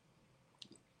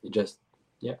it just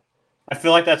I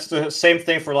feel like that's the same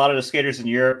thing for a lot of the skaters in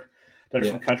Europe that are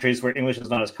from countries where English is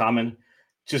not as common.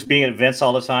 Just being at events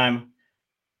all the time,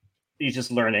 you just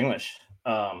learn English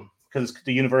because it's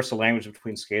the universal language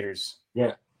between skaters.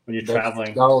 Yeah, when you're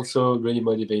traveling. That also really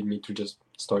motivated me to just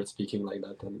start speaking like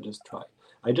that and just try.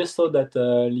 I just saw that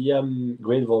Liam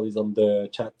Gradeville is on the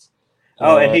chat.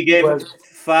 Oh, and he gave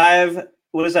 5.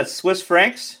 What is that? Swiss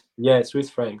francs? Yeah, Swiss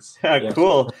francs.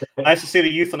 Cool. Nice to see the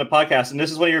youth on the podcast. And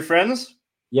this is one of your friends?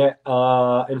 Yeah.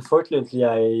 Unfortunately,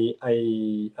 I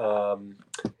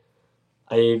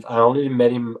only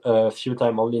met him a few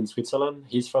times only in Switzerland.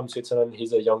 He's from Switzerland.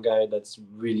 He's a young guy that's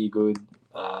really good.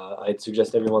 I'd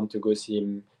suggest everyone to go see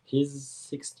him. He's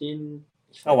 16.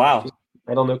 Oh, wow.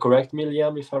 I don't know. Correct me,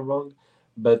 Liam, if I'm wrong.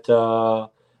 But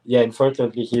yeah,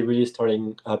 unfortunately, he really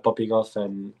started popping off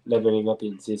and leveling up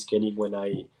in his skating when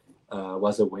I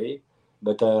was away.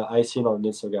 But I see him on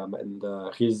Instagram, and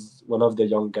he's one of the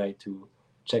young guys to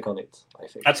check on it, I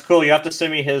think. That's cool. You have to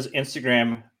send me his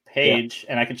Instagram page,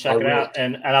 and I can check it out.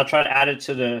 And I'll try to add it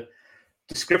to the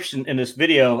description in this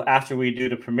video after we do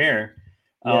the premiere.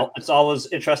 It's always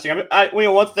interesting.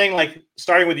 One thing, like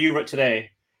starting with you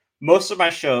today, most of my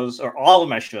shows, or all of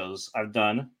my shows I've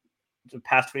done, the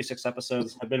past 26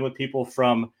 episodes, have been with people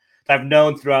that I've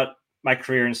known throughout my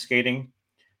career in skating.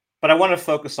 But I want to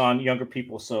focus on younger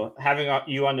people. So having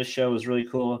you on the show is really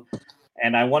cool.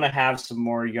 And I want to have some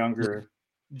more younger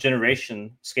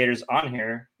generation skaters on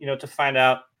here, to find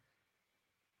out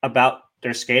about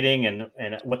their skating and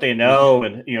what they know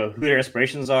and, who their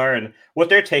inspirations are and what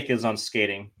their take is on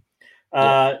skating.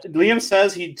 Liam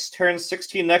says he turns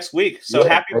 16 next week. So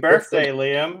happy birthday,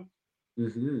 Liam.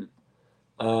 Mm-hmm.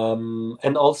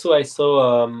 And also I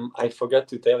saw, I forgot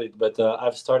to tell it, but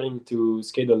I'm starting to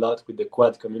skate a lot with the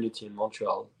quad community in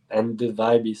Montreal, and the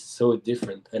vibe is so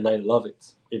different and I love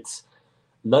it. It's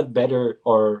not better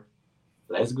or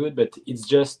less good, but it's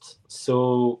just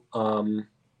so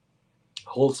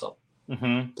wholesome.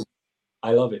 Mm-hmm.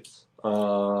 I love it.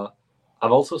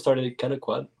 I've also started kind of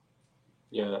quad.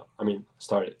 Yeah,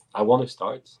 started. I want to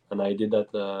start, and I did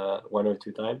that 1 or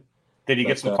 2 times. Did you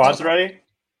get some quads already?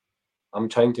 I'm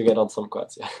trying to get on some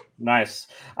quads. Yeah. Nice.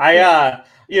 The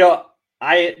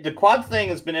quad thing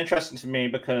has been interesting to me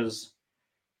because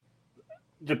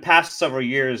the past several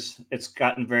years it's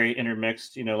gotten very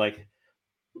intermixed. A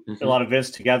lot of events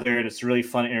together, and it's really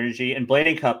fun energy. And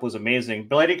Blading Cup was amazing.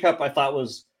 Blading Cup I thought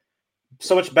was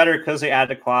so much better because they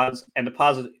added the quads and the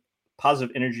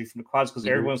positive energy from the quads, because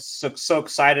everyone's so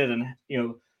excited and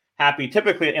happy.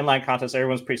 Typically at inline contests,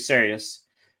 everyone's pretty serious,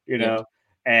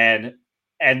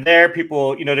 and there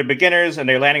people, they're beginners and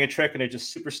they're landing a trick and they're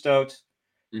just super stoked.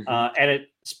 And it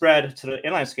spread to the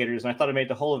inline skaters, and I thought it made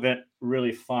the whole event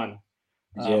really fun.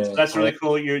 So that's really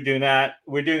cool. You're doing that.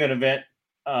 We're doing an event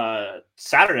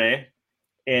Saturday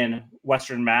in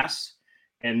Western Mass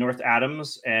in North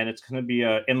Adams, and it's going to be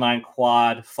an inline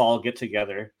quad fall get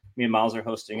together. Me and Miles are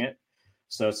hosting it,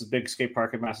 so it's a big skate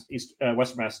park in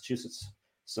Western Massachusetts.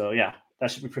 So yeah,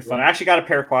 that should be pretty fun. I actually got a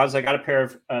pair of quads. I got a pair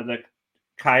of the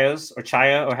Kayas or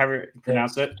Chaya, or however you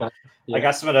pronounce it. I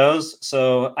got some of those,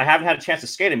 so I haven't had a chance to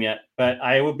skate them yet, but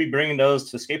I will be bringing those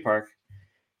to the skate park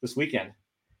this weekend.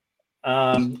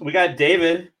 We got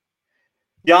David.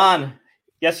 Jan.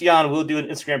 Yes, Jan, we'll do an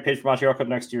Instagram page for Montreal Cup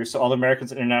next year, so all the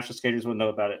Americans and international skaters will know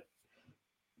about it.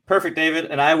 Perfect, David,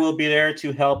 and I will be there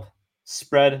to help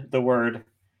spread the word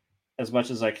as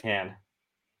much as I can.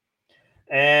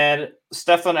 And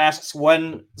Stefan asks,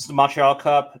 when is the Montreal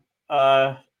Cup?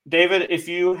 David, if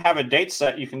you have a date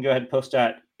set, you can go ahead and post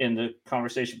that in the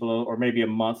conversation below, or maybe a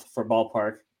month for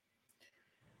ballpark.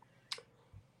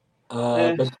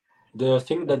 But the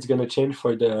thing that's going to change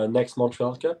for the next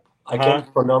Montreal Cup, I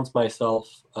can't pronounce myself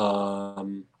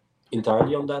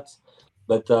entirely on that,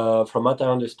 But from what I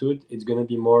understood, it's gonna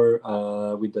be more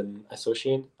with an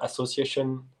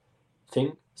association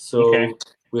thing. So Okay.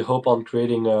 we hope on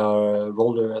creating a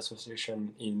roller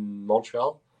association in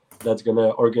Montreal that's gonna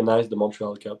organize the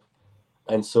Montreal Cup,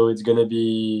 and so it's gonna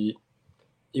be.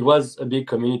 It was a big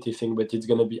community thing, but it's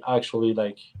gonna be actually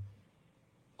like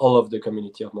all of the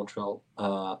community of Montreal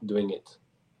doing it,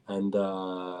 and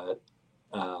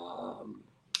um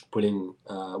putting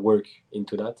work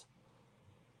into that.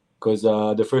 Because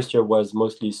the first year was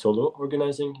mostly solo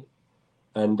organizing,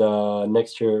 and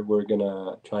next year we're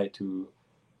gonna try to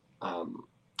um,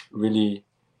 really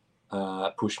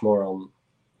push more on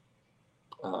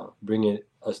bringing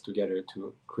us together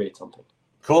to create something.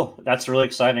 Cool. That's really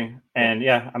exciting. Yeah. And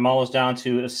yeah, I'm always down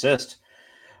to assist.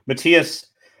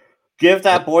 Matthias, give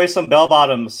that boy some bell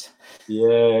bottoms.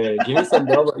 Yeah, give me some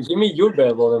bell. Give me your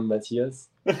bell bottom, Matthias.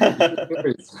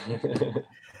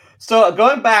 So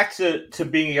going back to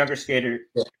being a younger skater,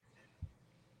 Yeah.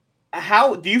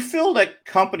 how do you feel that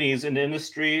companies in the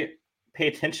industry pay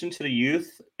attention to the youth?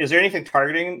 Is there anything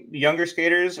targeting younger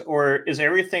skaters, or is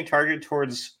everything targeted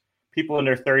towards people in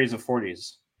their 30s and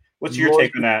 40s? What's your More,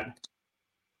 take on that?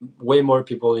 way more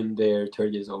people in their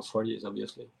 30s or 40s,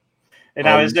 obviously. And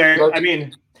now, is there? Not, I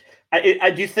mean, I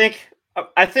do think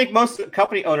I think most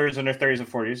company owners in their 30s and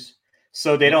 40s,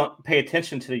 so they don't pay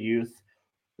attention to the youth.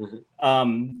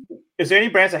 Is there any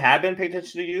brands that have been paying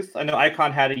attention to youth? I know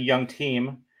Icon had a young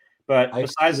team, but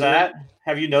besides that,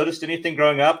 have you noticed anything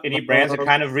growing up? Any brands that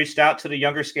kind of reached out to the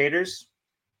younger skaters?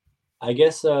 I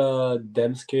guess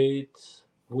Demskate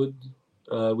would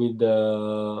with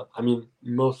I mean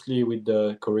mostly with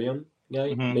the Korean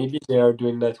guy. Maybe they are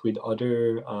doing that with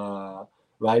other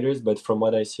riders, but from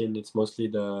what I've seen, it's mostly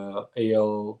the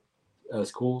AL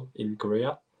school in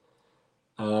Korea.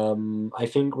 I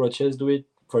think Roches do it,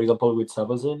 for example, with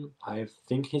Savozin. I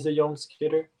think he's a young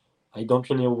skater. I don't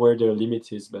really know where their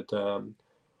limit is, but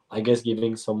I guess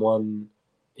giving someone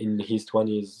in his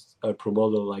 20s a pro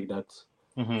model like that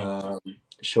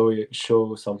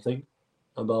show something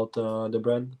about the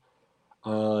brand.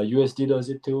 USD does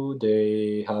it too.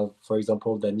 They have, for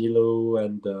example, Danilo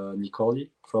and Nicoli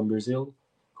from Brazil,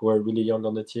 who are really young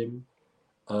on the team.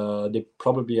 They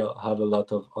probably have a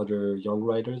lot of other young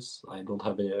riders. I don't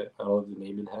have all of the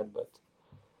name in head, but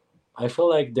I feel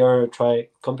like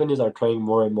companies are trying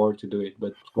more and more to do it.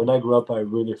 But when I grew up, I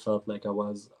really felt like I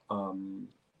was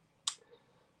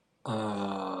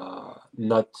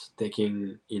not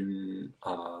taking in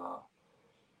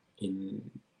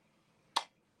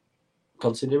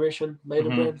consideration by the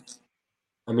brand.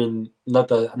 I mean,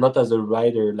 not as a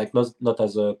rider, like not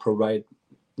as a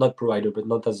not provider, but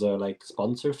not as a like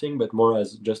sponsor thing, but more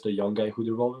as just a young guy who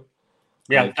do roller.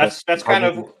 Yeah, like that's kind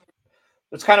of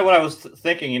what I was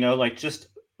thinking. You know, like just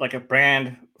like a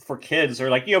brand for kids,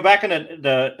 or like back in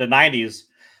the 90s,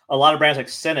 a lot of brands like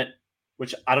Senate,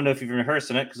 which I don't know if you've even heard of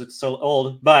Senate because it's so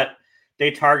old, but they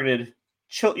targeted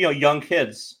young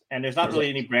kids, and there's not really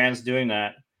any brands doing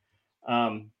that.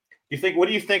 What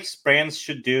do you think brands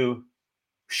should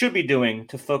be doing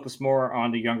to focus more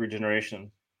on the younger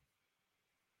generation?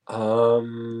 Oh,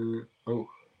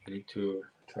 I need to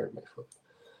charge my phone.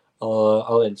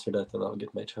 I'll answer that and I'll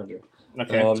get my charger.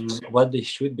 Okay. What they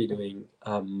should be doing.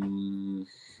 I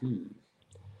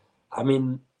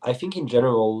mean, I think in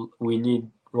general we need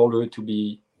roller to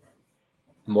be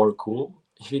more cool,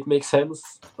 if it makes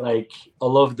sense. Like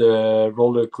all of the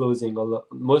roller clothing,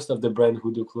 most of the brand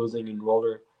who do clothing in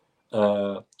roller,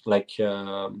 like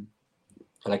a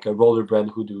roller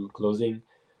brand who do clothing,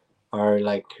 are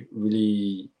like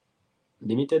really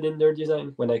limited in their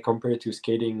design when I compare to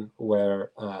skating,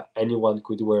 where anyone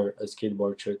could wear a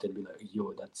skateboard shirt and be like,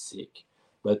 "Yo, that's sick."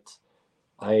 But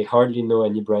I hardly know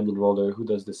any brand in roller who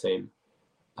does the same,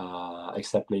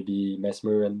 except maybe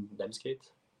Mesmer and Demskate.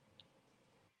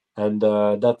 And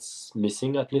that's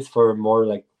missing, at least for more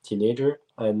like teenager.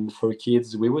 And for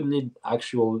kids, we would need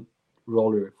actual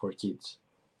roller for kids,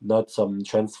 not some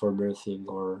transformer thing,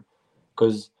 or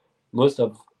because most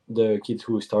of the kids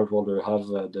who start roller have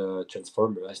the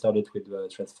transformer. I started with the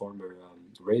transformer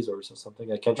razors or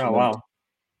something, I can't remember. Wow.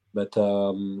 But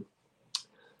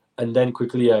and then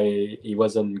quickly it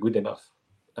wasn't good enough,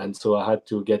 and so I had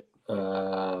to get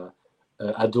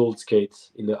adult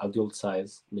skate in the adult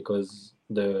size because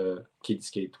the kid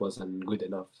skate wasn't good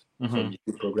enough for me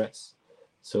to progress.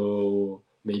 So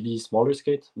maybe smaller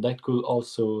skate that could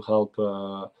also help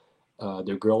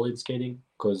the girl in skating,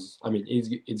 because I mean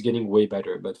it's getting way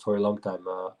better, but for a long time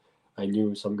I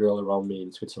knew some girl around me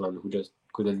in Switzerland who just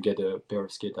couldn't get a pair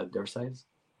of skate at their size.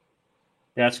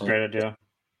 Yeah, that's a great idea.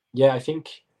 Yeah, I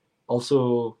think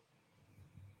also,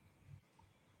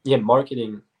 yeah,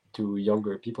 marketing to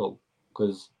younger people,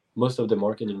 because most of the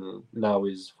marketing now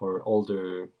is for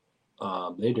older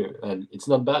later, and it's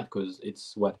not bad because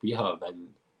it's what we have, and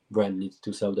brand needs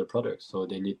to sell their products, so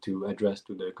they need to address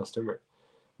to the customer.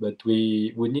 But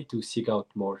we need to seek out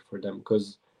more for them,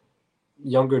 because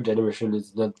younger generation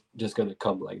is not just going to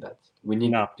come like that. We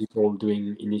need No. people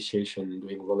doing initiation,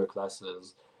 doing roller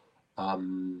classes,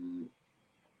 um,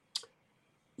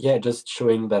 yeah, just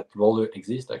showing that roller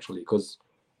exists actually, because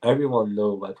everyone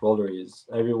know what roller is.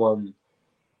 Everyone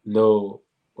know,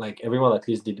 like everyone at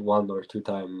least did 1 or 2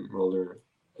 time roller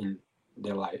in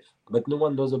their life, but no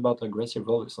one knows about aggressive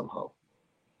roller somehow.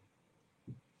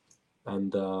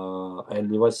 And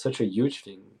it was such a huge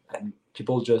thing, and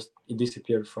people just it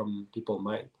disappeared from people's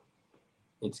mind.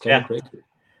 It's kind of Yeah, crazy.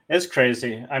 it's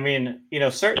crazy. I mean,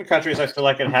 certain countries I feel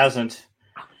like it hasn't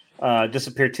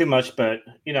disappeared too much, but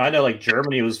I know like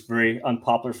Germany was very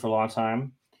unpopular for a long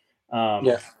time.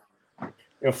 Yeah.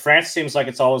 Um, France seems like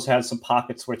it's always had some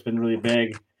pockets where it's been really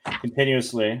big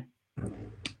continuously.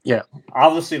 Yeah.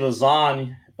 Obviously,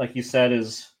 Lausanne, like you said,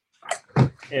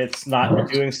 it's not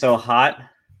doing so hot.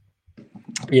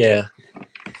 Yeah.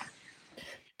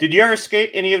 Did you ever skate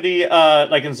any of the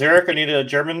like in Zurich, any of the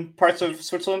German parts of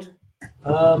Switzerland?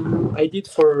 I did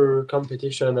for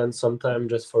competition and sometimes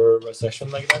just for a session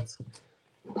like that.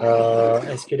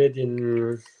 I skated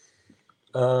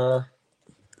uh,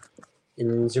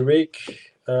 in Zurich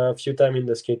a few times in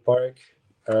the skate park,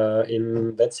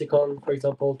 in Wetzikon, for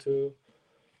example, too,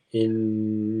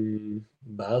 in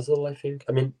Basel, I think.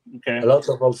 I mean, Okay. a lot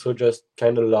of also just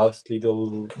kind of lost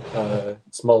little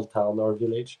small town or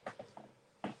village.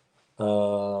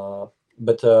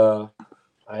 But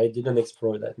I didn't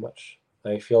explore that much.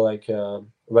 I feel like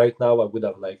right now I would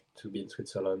have liked to be in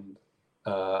Switzerland,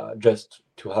 just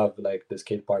to have like the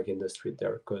skate park in the street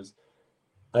there, because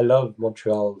I love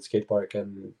Montreal skate park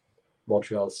and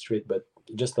Montreal street, but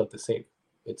it's just not the same.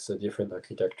 It's a different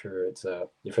architecture. It's a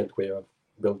different way of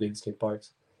building skate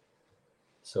parks.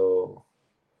 So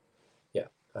yeah,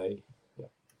 I yeah.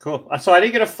 Cool. So I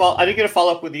didn't get a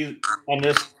follow up with you on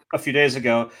this a few days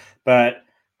ago, but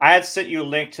I had sent you a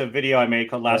link to a video I made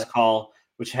called Yeah. Last Call,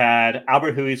 which had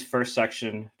Albert Huey's first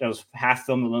section that was half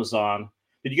filmed in Lausanne.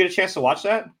 Did you get a chance to watch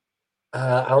that?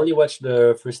 I only watched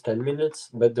the first 10 minutes,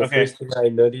 but the Okay. first thing I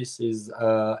noticed is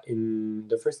in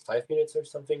the first 5 minutes or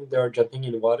something, they are jumping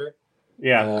in water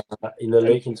Yeah. in a And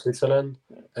lake in Switzerland,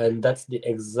 and that's the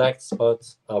exact spot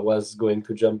I was going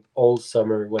to jump all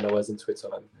summer when I was in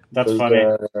Switzerland. that's Because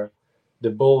funny. the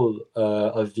bowl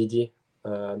of Vidi,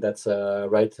 that's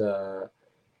right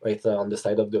on the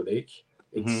side of the lake.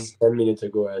 Hmm. It's 10 minutes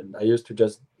ago, and I used to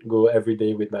just go every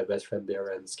day with my best friend there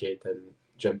and skate and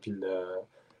jump in the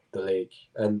lake.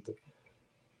 And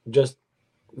just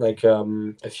like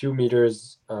a few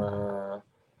meters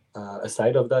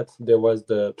aside of that, there was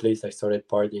the place I started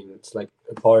partying. It's like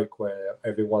a park where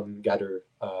everyone gather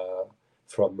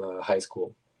from high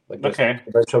school, like just Okay.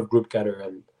 a bunch of group gather,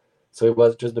 and so it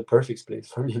was just the perfect place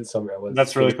for me in summer. I was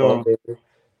That's really skating all cool. day,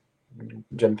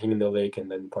 jumping in the lake, and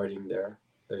then partying there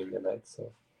during the night.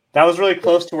 So That was really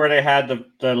close to where they had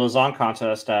the Lausanne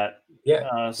contest at. yeah,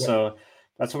 yeah, So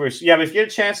that's what we're. Yeah, but if you get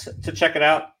a chance to check it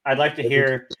out, I'd like to maybe,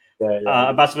 hear yeah, I will.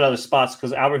 about some other spots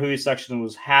because Albert Huey's section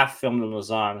was half filmed in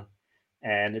Lausanne,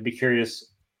 and I'd be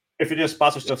curious if your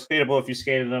spots are still skatable, if you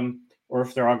skated them, or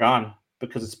if they're all gone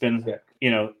because it's been, Yeah.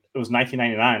 it was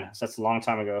 1999, so that's a long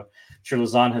time ago. I'm sure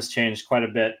Lausanne has changed quite a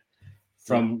bit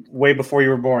from way before you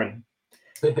were born.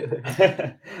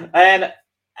 And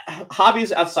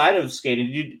hobbies outside of skating,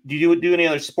 did you do any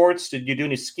other sports? Did you do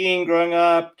any skiing growing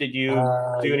up? Did you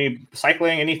do Yeah. any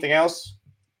cycling? Anything else?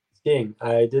 Skiing.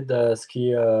 I did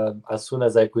ski as soon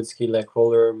as I could ski like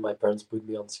roller. My parents put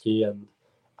me on ski, and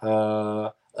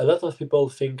a lot of people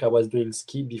think I was doing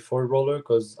ski before roller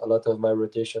because a lot of my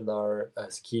rotation are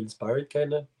ski inspired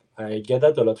kind of. I get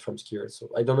that a lot from skiers, so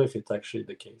I don't know if it's actually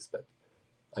the case, but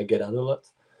I get that a lot.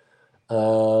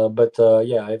 But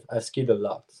yeah, I've skied a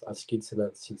lot. I've skied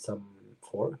since I'm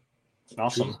 4, 3.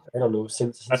 Awesome. I don't know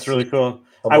That's really since cool.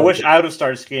 I someone wish could. I would have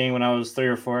started skiing when I was 3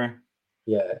 or 4.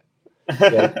 Yeah,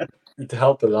 yeah, it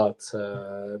helped a lot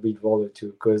with roller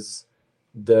too, because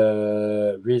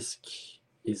the risk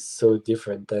is so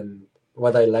different. And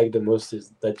what I like the most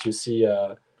is that you see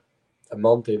a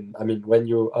mountain. I mean, when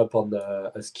you're up on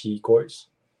a ski course,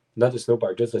 not a snow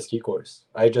park, just a ski course.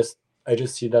 I just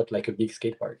see that like a big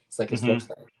skate park. It's like a Hmm.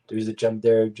 slopestyle. There is a jump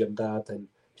there, jump that, and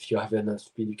if you have enough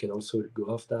speed, you can also go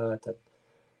off that. And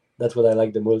that's what I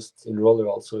like the most in roller.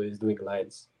 Also, is doing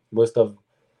lines. Most of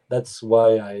That's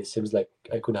why I seems like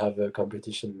I could have a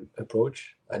competition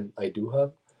approach, and I do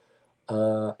have.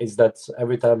 is that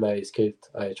every time I skate,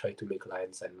 I try to make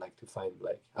lines and like to find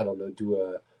like I don't know, do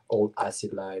a old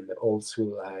acid line, old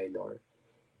school line, or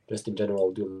just in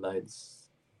general do lines.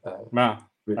 Wow,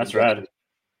 Really that's get rad. me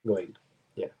going.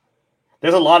 Yeah,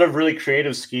 There's a lot of really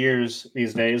creative skiers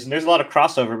these days, and there's a lot of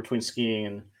crossover between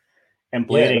skiing and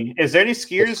yeah, blading. Is there any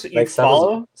skiers that you like Savoni.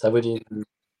 follow? Savoni.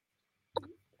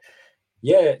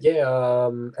 Yeah, yeah.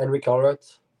 Henrik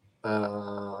Horvath.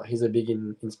 He's a big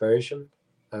inspiration.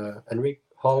 Henrik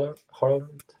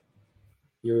Horvath.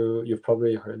 You've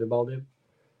probably heard about him.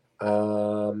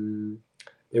 Um,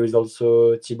 there is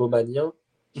also Thibaut Magnan.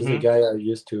 He's a Hmm. guy I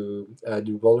used to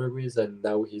do roller with, and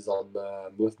now he's on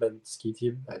the movement ski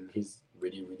team, and he's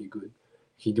really really good.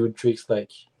 He do tricks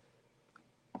like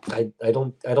I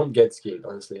don't get skiing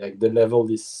honestly. Like the level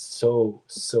is so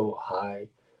high,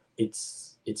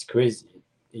 it's crazy.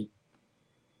 It,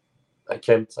 I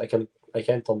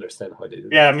can't understand how they do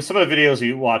Yeah, I that. mean, some of the videos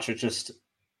you watch are just,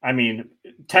 I mean,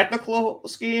 technical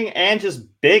skiing and just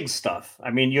big stuff. I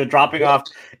mean, you're dropping Yeah, off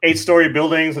 8-story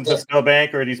buildings into yeah.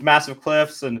 snowbank or these massive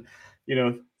cliffs and, you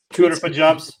know, Street 200-foot skiing,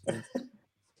 jumps.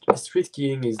 street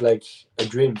skiing is like a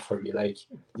dream for me. Like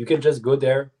you can just go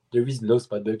there. There is no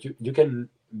spot, but you can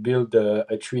build a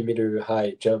 3 meter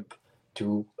high jump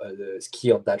to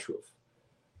ski on that roof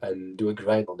and do a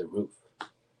grind on the roof.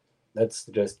 That's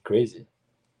just crazy.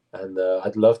 And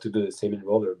I'd love to do the same in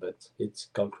roller, but it's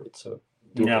concrete, so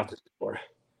do have Yeah. to do more.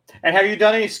 And have you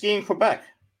done any skiing in Quebec?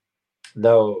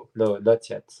 No, no, not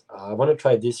yet. I want to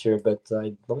try this year, but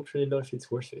I don't really know if it's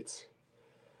worth it.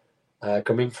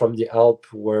 Coming from the Alp,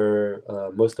 where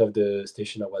most of the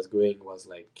station I was going was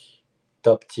like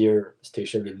top tier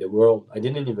station in the world. I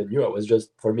didn't even knew. I was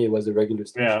just for me it was a regular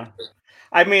station. Yeah.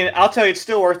 I mean, I'll tell you, it's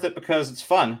still worth it because it's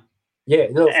fun. Yeah,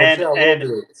 no, for And sure I will and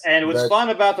do it. and what's But fun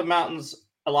about the mountains,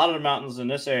 a lot of the mountains in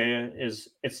this area is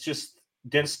it's just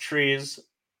dense trees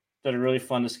that are really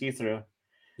fun to ski through.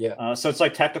 yeah, So it's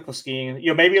like technical skiing. You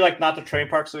know, maybe like not the train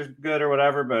parks are good or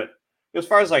whatever, but as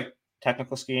far as like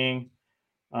technical skiing,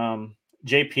 um,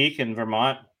 Jay Peak in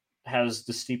Vermont has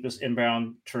the steepest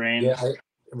inbound yeah.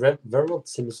 terrain. Vermont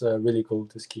seems really cool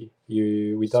to ski.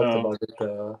 We talked So about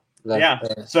it last.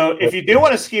 yeah. So if you do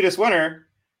want to ski this winter,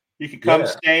 you could come Yeah,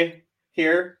 stay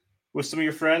here with some of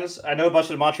your friends. I know a bunch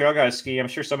of the Montreal guys ski. I'm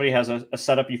sure somebody has a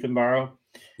setup you can borrow.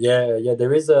 yeah, yeah.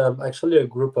 There is actually a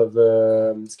group of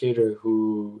skater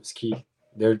who ski.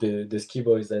 They're the ski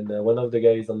boys, and one of the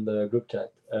guys on the group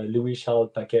chat, Louis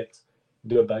Charles Paquette,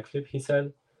 do a backflip. He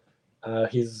said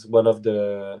he's one of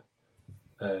the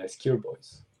skier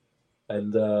boys,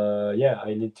 and yeah,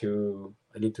 I need to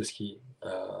ski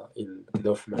in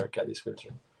North America this winter.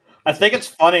 I think it's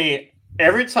funny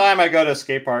every time I go to a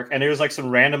skate park and there's like some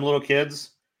random little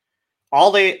kids.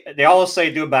 They always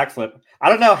say do a backflip. I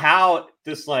don't know how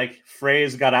this like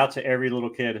phrase got out to every little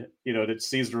kid, you know, that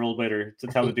sees the rollerblader to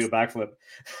tell them to do a backflip.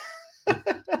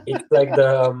 It's like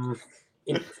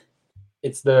it,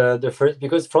 it's the first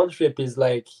because front flip is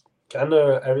like kind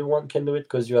of everyone can do it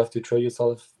because you have to throw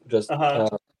yourself just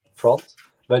Uh-huh. front,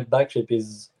 but backflip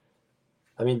is,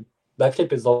 I mean,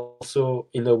 backflip is also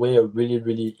in a way a really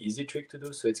really easy trick to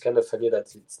do. So it's kind of funny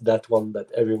that it's that one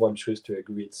that everyone chooses to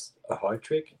agree it's a hard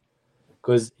trick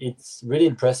because it's really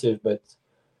impressive, but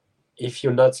if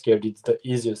you're not scared, it's the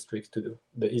easiest trick to do,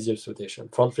 the easiest rotation.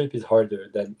 Front flip is harder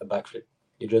than a backflip.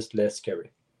 It's just less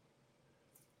scary.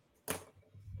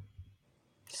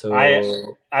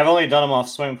 So I've only done them off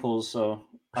swimming pools, so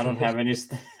I don't have any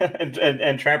and you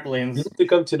trampolines. need to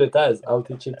come to the Taz. I'll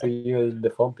teach it to you in the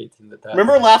foam pit in the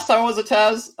Remember Taz. last time I was at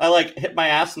Taz? I like hit my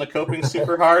ass in the coping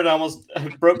super hard. I almost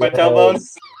broke my tailbone.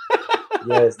 Yes,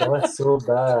 yes, that was so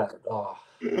bad. Oh,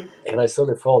 and I saw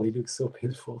the fall. It looks so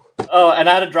painful. Oh, and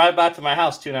I had to drive back to my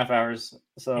house 2.5 hours.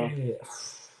 So Yeah.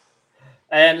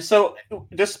 and so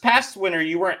this past winter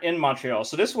you weren't in Montreal.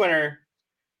 So this winter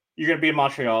you're gonna be in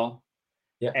Montreal.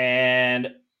 Yeah.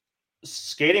 And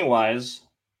skating wise,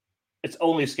 it's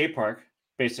only skate park,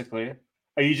 basically.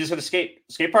 Are you just gonna skate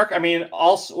park? I mean,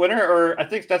 all winter, or I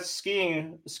think that's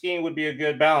skiing. Skiing would be a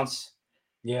good balance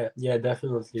Yeah, yeah,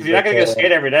 definitely. because you're not But gonna get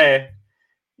skate every day.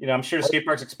 You know, I'm sure skate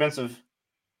park's expensive.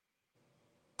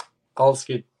 I'll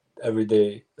skate every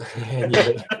day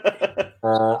anyway.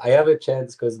 I have a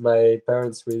chance because my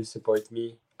parents really support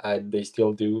me, and they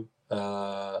still do.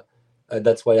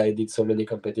 That's why I did so many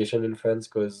competition in France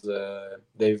because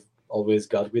they've always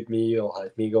got with me or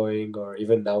had me going, or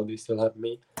even now they still have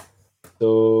me.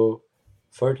 So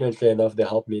fortunately enough, they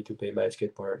helped me to pay my Okay,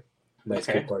 skate park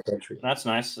entry. that's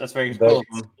nice. That's very But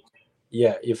cool.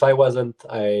 yeah, if I wasn't,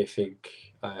 I think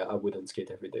I wouldn't skate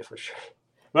every day for sure.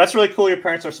 Well, that's really cool. Your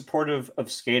parents are supportive of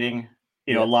skating.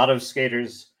 You know, Yeah, a lot of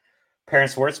skaters'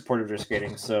 parents weren't supportive of their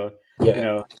skating. So,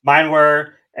 Yeah. mine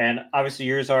were, and obviously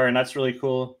yours are, and that's really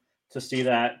cool to see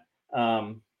that.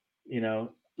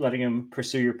 Letting them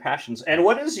pursue your passions. And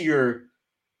what is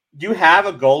do you have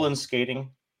a goal in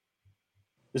skating?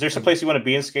 Is there some place you want to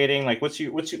be in skating? Like, would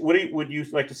you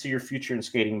like to see your future in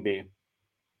skating be?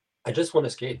 I just want to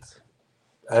skate,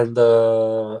 and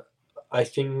I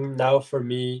think now for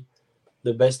me,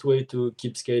 the best way to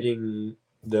keep skating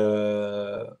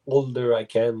the older I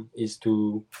can is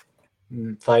to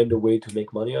find a way to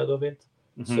make money out of it.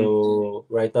 Mm-hmm. So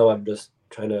right now I'm just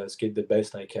trying to skate the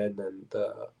best I can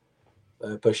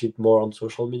and push it more on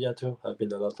social media too. I've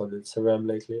been a lot on Instagram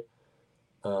lately.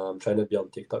 I'm trying to be on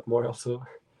TikTok more also.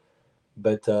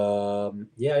 But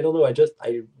yeah, I don't know.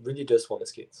 I really just want to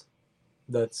skate.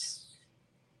 That's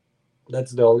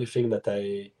the only thing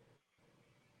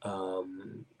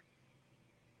um,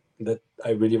 that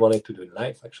I really wanted to do in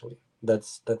life. Actually, that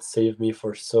saved me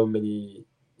for so many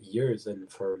years and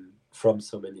from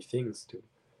so many things too.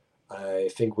 I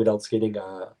think without skating,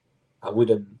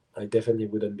 I definitely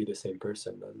wouldn't be the same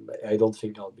person, and I don't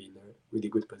think I'll be in a really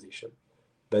good position.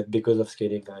 But because of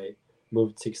skating, I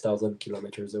moved 6,000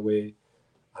 kilometers away.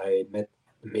 I met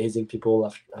amazing people.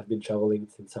 I've been traveling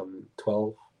since I'm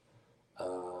 12.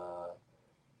 Uh,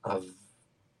 I've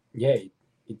yeah,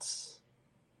 it's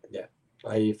yeah.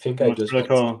 I think I That's just really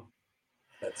want to skate. cool.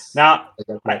 That's Now,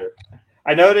 that I matter.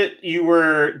 I know that you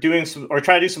were doing some or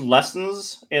trying to do some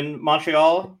lessons in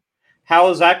Montreal. How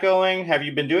is that going? Have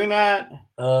you been doing that?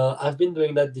 I've been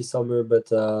doing that this summer,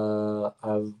 but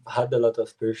I've had a lot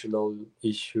of personal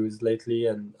issues lately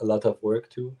and a lot of work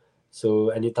too. So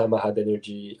anytime I had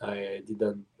energy, I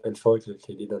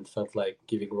unfortunately, didn't felt like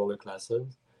giving roller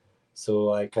classes.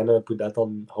 So I kind of put that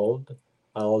on hold.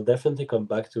 I'll definitely come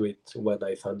back to it when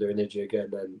I find the energy again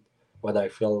and when I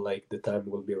feel like the time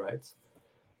will be right.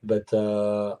 But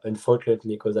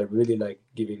unfortunately, because I really like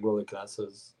giving roller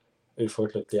classes,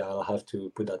 unfortunately, I'll have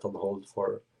to put that on hold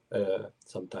for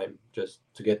some time just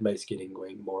to get my skating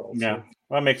going more Yeah, also.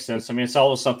 well, that makes sense. I mean, it's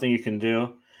always something you can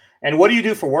do. And what do you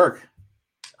do for work?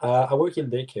 I work in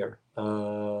daycare.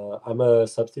 I'm a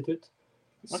substitute.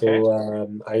 Okay.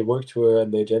 So I work through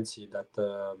an agency that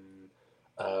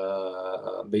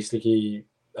basically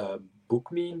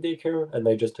book me in daycare, and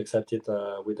I just accept it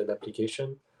with an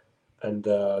application, and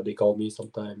they call me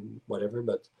sometime, whatever.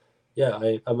 But yeah,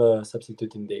 I'm a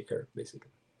substitute in daycare,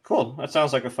 basically. Cool. That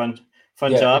sounds like a fun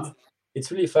Yeah, job.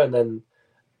 it's really fun,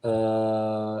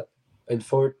 uh, and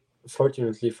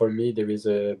fortunately for me, there is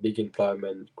a big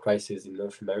employment crisis in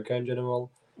North America in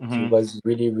general. So it Hmm. was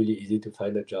really, really easy to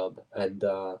find a job, and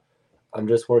I'm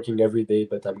just working every day,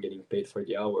 but I'm getting paid for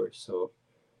the hours. So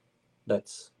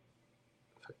that's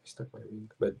I stuck my ring.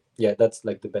 But yeah, that's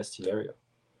like the best scenario.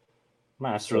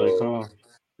 That's really So cool.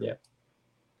 yeah.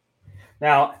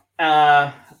 Now,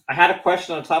 I had a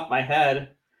question on the top of my head,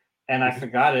 and I Mhm.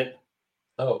 forgot it.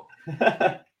 Oh,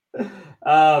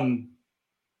 um.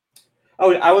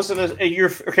 Oh, I was gonna.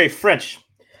 You're okay. French,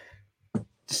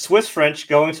 Swiss French,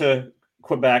 going to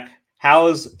Quebec. How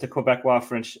is the Quebecois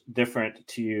French different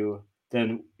to you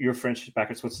than your French back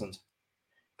in Switzerland?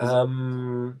 Is it?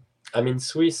 um, I mean,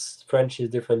 Swiss French is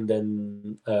different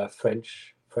than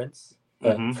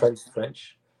Mm-hmm.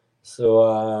 French.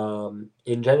 So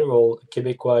in general,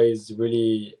 Quebecois is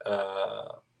really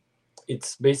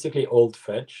it's basically old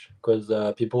French because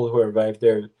people who arrived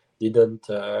there didn't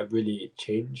really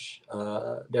change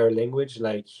their language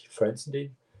like France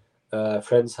did.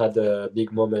 France had a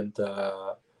big moment.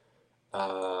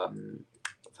 Um,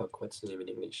 fuck, what's the name in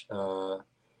English?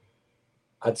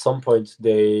 At some point,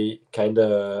 they kind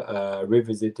of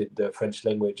revisited the French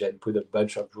language and put a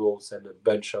bunch of rules and a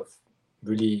bunch of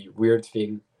really weird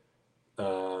things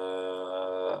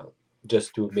uh,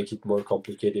 just to make it more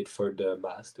complicated for the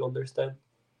mass to understand.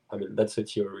 I mean, that's a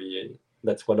theory.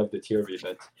 That's one of the theory,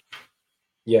 but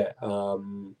yeah,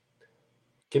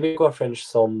 Québécois French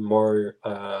sound more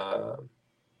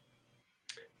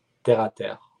terre à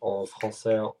terre. En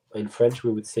français, in French,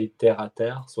 we would say terre à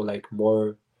terre, so like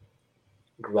more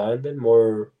grounded,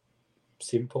 more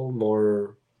simple,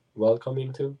 more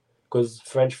welcoming too. Because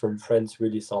French from France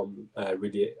really sound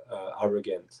really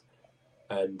arrogant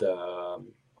and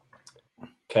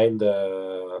kind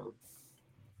of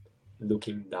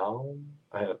looking down.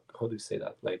 How do you say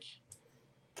that? Like,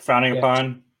 Frowning yeah,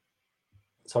 upon,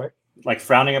 sorry. like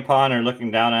frowning upon or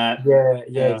looking down at. Yeah,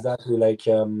 Yeah. exactly. Like,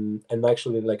 and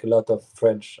actually, like a lot of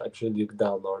French actually look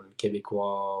down on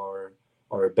Québécois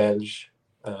or Belge.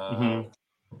 Uh,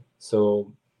 Mm-hmm.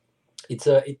 so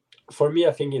for me.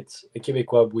 I think it's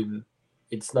Québécois will.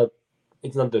 It's not.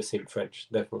 It's not the same French,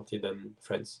 definitely, than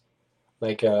France.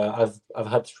 Like I've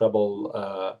had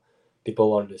trouble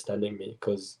people understanding me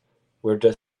because we're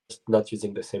just not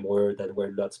using the same word and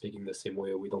we're not speaking the same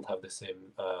way. We don't have the same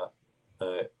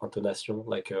intonation,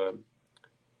 like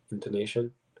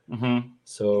intonation. Mm-hmm.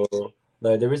 So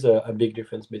no, there is a big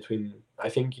difference between. I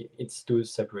think it's two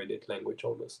separated language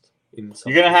almost in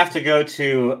some You're gonna have cases. to go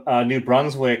to New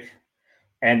Brunswick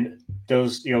and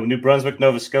those, New Brunswick,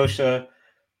 Nova Scotia,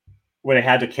 where they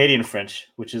had Acadian French,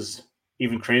 which is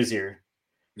even crazier.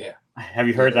 Yeah. Have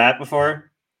you heard The that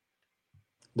before?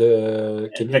 the The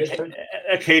Canadian French,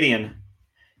 Acadian,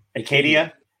 Acadian.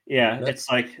 Acadia. Yeah, No? it's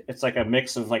like a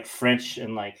mix of like French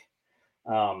and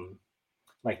um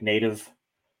like native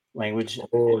language.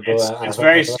 Oh no, It's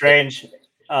very strange.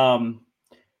 Um,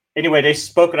 anyway, they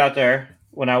spoke it out there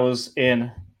when I was in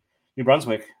New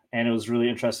Brunswick, and it was really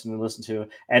interesting to listen to.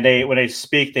 And they, when they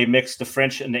speak, they mix the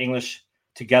French and the English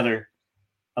together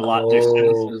a lot. Their Oh,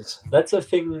 sentences. that's a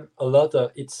thing. A lot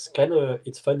of it's kind of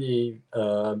it's funny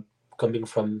coming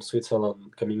from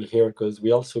Switzerland, coming here because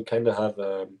we also kind of have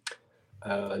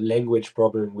a language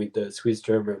problem with the Swiss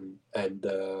German and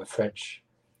French,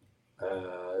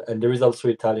 and there is also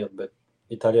Italian, but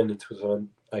Italian in Switzerland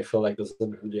I feel like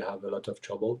doesn't really have a lot of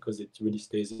trouble because it really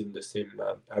stays in the same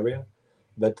area.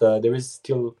 But there is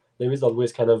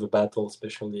always kind of a battle,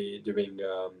 especially during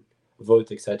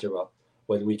vote, etc.,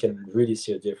 when we can really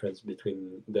see a difference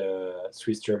between the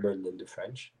Swiss German and the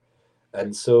French.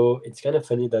 And so it's kind of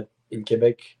funny that in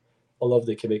Quebec, all of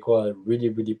the Quebecois are really,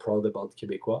 really proud about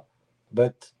Quebecois,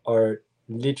 but are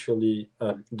literally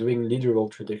doing literal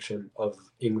traduction of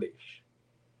English.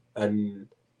 And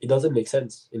it doesn't make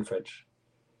sense in French,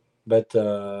 but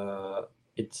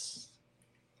it's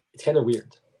kind of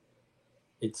weird.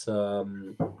 It's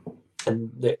and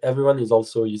everyone is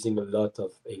also using a lot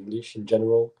of English in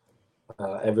general.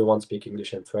 Everyone speak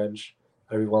English and French.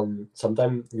 Everyone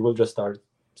sometimes you will just start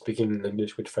speaking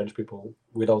English with French people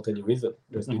without any reason,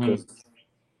 just Mm-hmm. because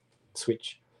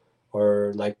switch,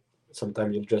 or like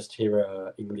sometimes you'll just hear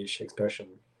a English expression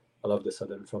all of a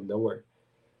sudden from nowhere.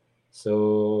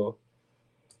 So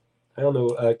I don't know.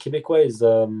 Quebecois is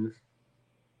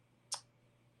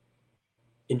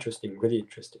interesting, really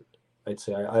interesting. I'd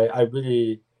say I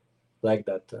really like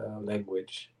that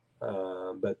language,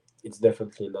 but it's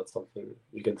definitely not something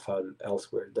you can find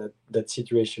elsewhere. That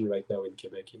situation right now in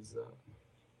Quebec is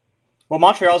Well,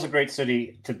 Montreal is a great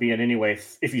city to be in anyway,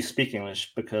 if you speak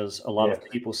English, because a lot yeah, of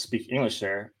people speak English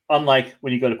there. Unlike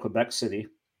when you go to Quebec City,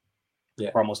 yeah,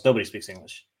 where almost nobody speaks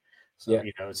English. So yeah.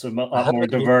 it's a I lot more haven't been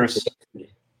to diverse. Quebec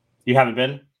City. You haven't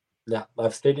been? Yeah,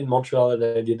 I've stayed in Montreal and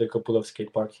I did a couple of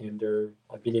skate parks here and there.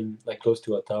 I've been in like close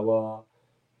to Ottawa,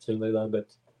 something like that, but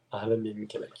I haven't been in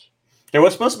Quebec. There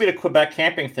was supposed to be the Quebec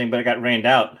camping thing, but it got rained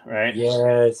out, right?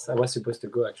 Yes, I was supposed to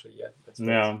go actually. Yeah, that's nice.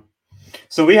 No.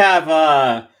 So we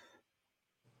have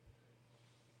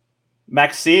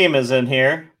Maxime is in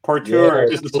here. Pourtour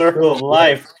Yes, is the circle of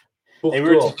life. Hey,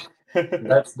 Pourtour.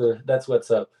 That's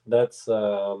what's up. That's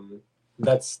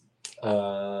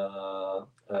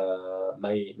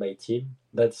my team.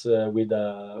 That's with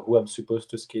who I'm supposed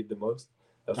to skate the most.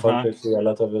 Unfortunately, a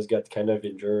lot of us got kind of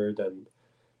injured and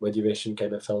motivation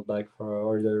kind of fell back for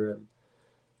order.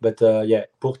 But yeah,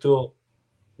 Pourtour,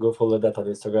 go follow that on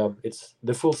Instagram. It's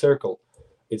the full circle.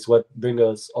 It's what brings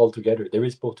us all together. There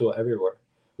is Pourtour everywhere.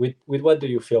 With what do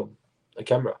you film? A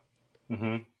camera.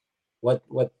 Mm-hmm.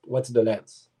 What's the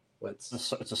lens? What's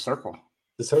It's a circle.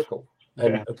 the circle? Yeah.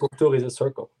 And a pourtour is a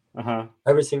circle. Uh-huh.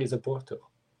 Everything is a pourtour.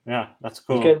 Yeah, that's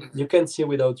cool. You can see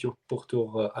without your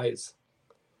pourtour eyes.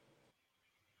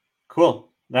 Cool.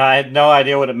 No, I had no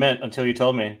idea what it meant until you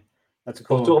told me. That's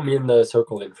cool. Pourtour means a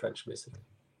circle in French, basically.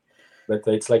 But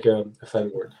it's like a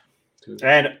fun word.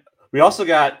 And we also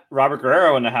got Robert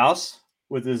Guerrero in the house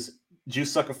with his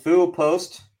Juice Sucker Fool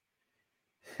post.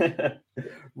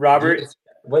 Robert,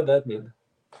 what that mean?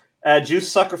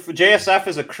 Juice Sucker Fool. JSF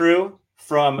is a crew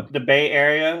from the Bay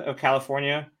Area of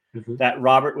California that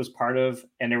Robert was part of,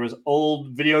 and there was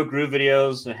old Video Groove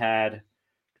videos that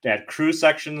had crew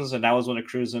sections, and that was one of the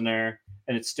crews in there,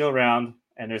 and it's still around,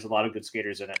 and there's a lot of good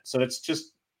skaters in it. So it's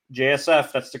just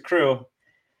JSF. That's the crew,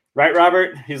 right,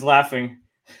 Robert? He's laughing.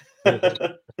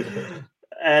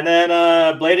 And then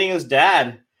blading his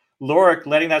dad, Lorik,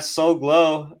 letting that soul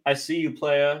glow. I see you,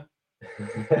 playa.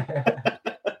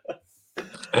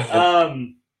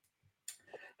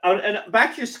 And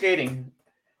back to your skating.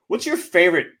 What's your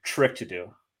favorite trick to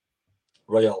do?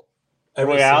 Royale.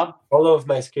 Royale? All of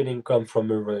my skating come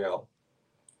from a Royale.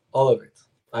 All of it.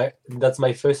 That's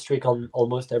my first trick on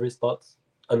almost every spot.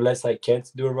 Unless I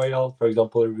can't do a Royale. For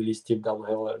example, a really steep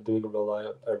downhill, doing a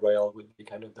Royale would be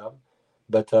kind of dumb.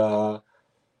 But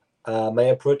My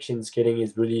approach in skating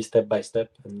is really step by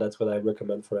step, and that's what I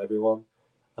recommend for everyone.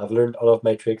 I've learned all of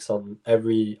my tricks on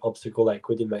every obstacle I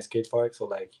could in my skate park. So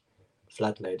like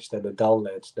flat ledge, then a down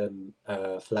ledge, then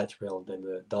a flat rail, then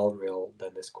a down rail,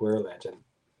 then a square ledge, and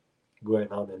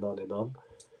going on and on and on.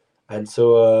 And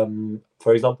so,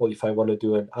 for example, if I want to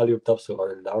do an alley-oop topsoil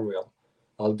on a down rail,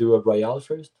 I'll do a royale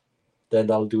first,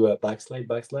 then I'll do a backslide.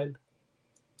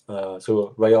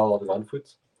 So royale on one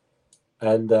foot,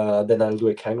 and then I'll do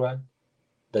a kangran,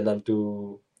 then I'll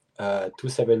do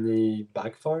 270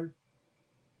 backfire,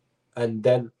 and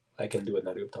then I can do an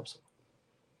alley-oop topsoil.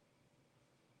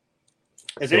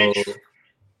 Is there So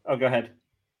oh, go ahead.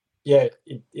 yeah,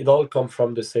 it all comes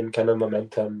from the same kind of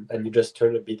momentum, and you just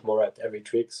turn a bit more at every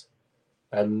tricks.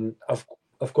 And of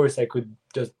course, I could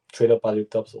just trade up alley-oop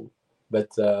topsoil, but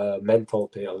mental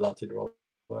play a lot in roller,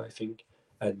 I think,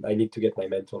 and I need to get my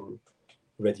mental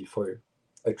ready for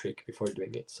a trick before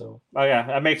doing it. So Oh yeah,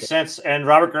 that makes sense. And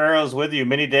Robert Guerrero is with you.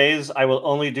 Many days I will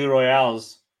only do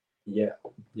royales. yeah.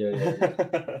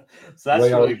 So that's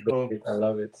Royale really is cool. great. I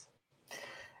love it.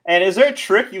 And is there a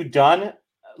trick you've done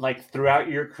like throughout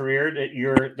your career that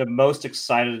you're the most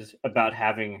excited about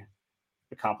having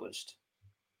accomplished?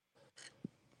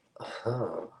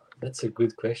 That's a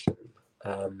good question.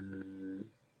 I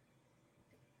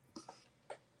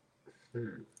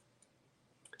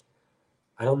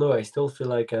don't know. I still feel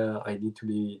like I need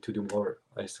to do more.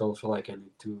 I still feel like I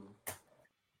need to.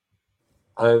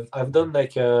 I've done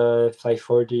like a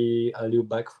 540 alley-oop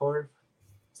backfire.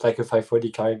 It's like a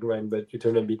 540 carry grind, but you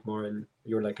turn a bit more and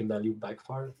you're like an alley-oop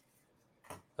backfire,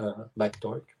 back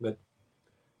torque. But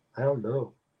I don't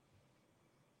know.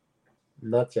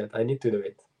 Not yet. I need to do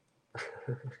it.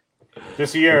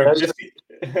 This year. I've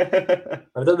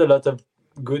done a lot of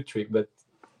good trick, but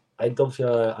I don't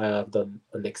feel I have done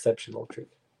an exceptional trick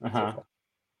so far.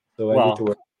 So I need to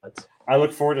work on that. I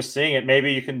look forward to seeing it.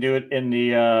 Maybe you can do it in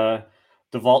the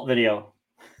vault video.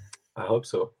 I hope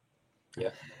so. Yeah.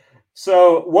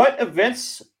 So, what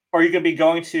events are you going to be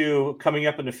going to coming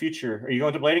up in the future? Are you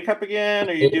going to Blading Cup again?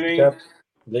 Are you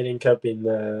Blading Cup in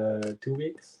 2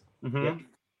 weeks? Mm-hmm. Yeah.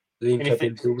 Blading Cup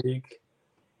in 2 weeks.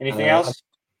 Anything else?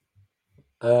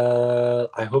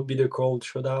 I hope Bitter Cold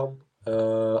Showdown.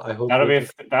 I hope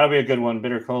that'll be a good one.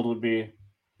 Bitter Cold would be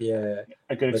a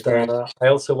good experience. I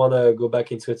also want to go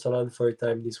back in Switzerland for a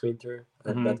time this winter,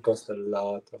 and that costs a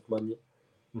lot of money.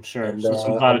 I'm sure. And,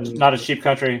 not a cheap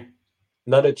country.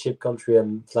 Not a cheap country,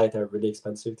 and flights are really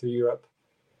expensive to Europe.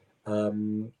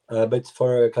 But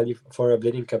for a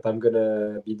Blading Cup, I'm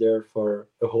gonna be there for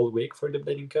a whole week for the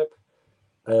Blading Cup,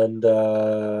 and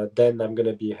then I'm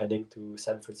gonna be heading to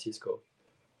San Francisco.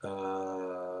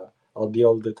 I'll be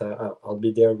all the time. I'll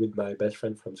be there with my best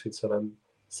friend from Switzerland,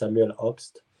 Samuel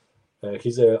Obst.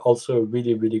 He's also a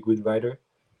really, really good rider.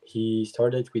 He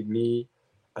started with me,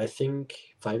 I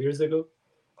think, 5 years ago.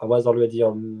 I was already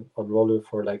on roller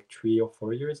for like 3 or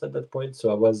 4 years at that point, so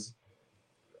I was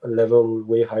a level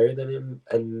way higher than him,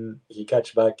 and he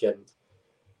catch back. And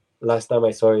last time I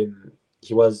saw him,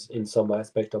 he was in some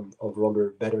aspect of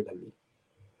roller better than me.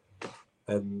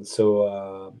 And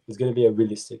so it's gonna be a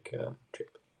realistic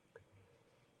trip.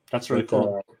 That's really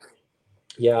cool.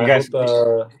 Yeah, I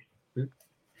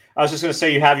was just gonna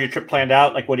say, you have your trip planned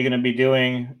out. Like, what are you gonna be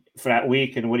doing for that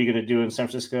week, and what are you gonna do in San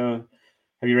Francisco?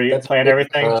 Have you already planned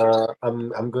everything?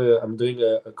 I'm good. I'm doing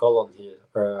a call on here.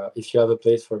 If you have a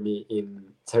place for me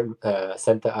in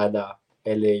Santa Ana,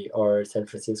 LA, or San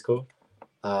Francisco,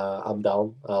 I'm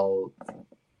down. I'll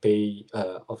pay,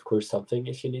 of course, something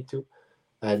if you need to.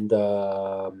 And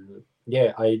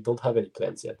yeah, I don't have any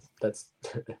plans yet. That's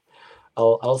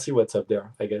I'll see what's up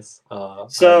there, I guess.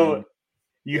 So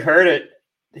you heard it.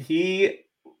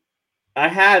 I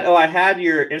had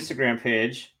your Instagram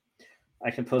page. I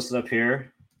can post it up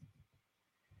here.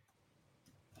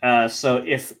 So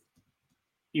if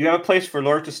you have a place for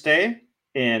Laura to stay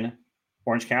in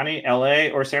Orange County, LA,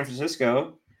 or San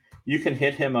Francisco, you can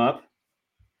hit him up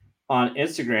on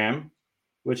Instagram,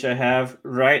 which I have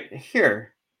right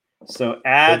here. So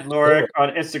add Lorik on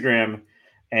Instagram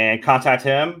and contact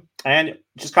him, and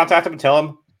just contact him and tell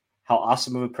him how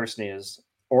awesome of a person he is,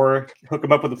 or hook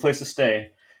him up with a place to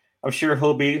stay. I'm sure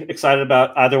he'll be excited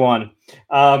about either one.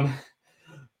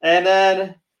 And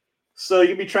then, so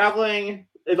you'll be traveling.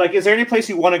 Like, is there any place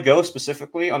you want to go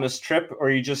specifically on this trip, or are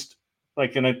you just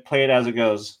like gonna play it as it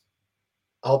goes?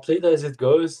 I'll play it as it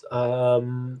goes.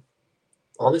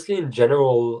 Honestly, in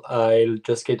general, I'll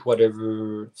just skate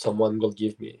whatever someone will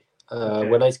give me.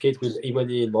 When I skate with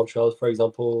Imani in Montreal, for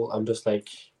example, I'm just like,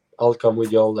 I'll come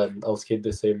with y'all and I'll skate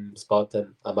the same spot,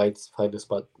 and I might find a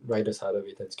spot right aside of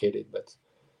it and skate it. But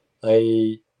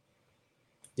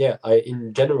yeah,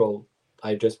 in general,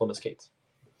 I just want to skate.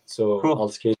 So Cool. I'll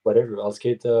skate whatever. I'll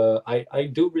skate. I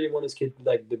do really want to skate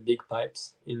like the big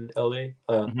pipes in LA.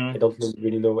 Hmm. I don't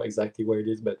really know exactly where it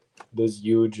is, but those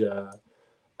huge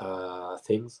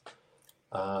things.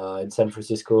 In San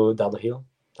Francisco, downhill.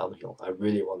 Downhill. I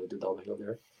really want to do downhill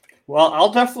there. Well,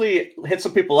 I'll definitely hit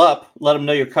some people up, let them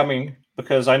know you're coming,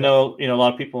 because I Yeah, know a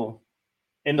lot of people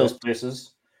in yeah. those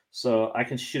places. So I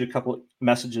can shoot a couple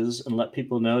messages and let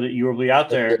people know that you will be out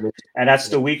That'd be there. amazing. And that's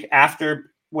Yeah. the week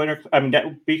after winter. I mean,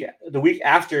 the week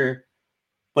after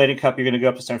Blading Cup, you're going to go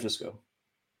up to San Francisco.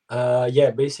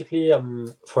 Yeah, basically,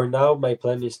 for now, my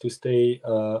plan is to stay,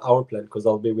 our plan, because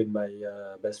I'll be with my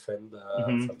best friend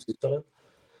Hmm. from Switzerland.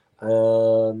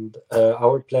 And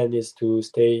our plan is to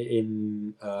stay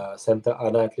in Santa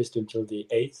Ana at least until the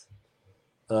 8th.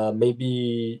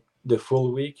 Maybe the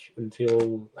full week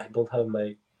until I don't have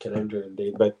my calendar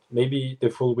date, but maybe the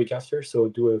full week after. So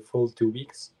do a full 2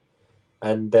 weeks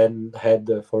and then head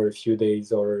for a few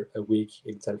days or a week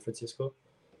in San Francisco.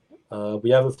 We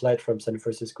have a flight from San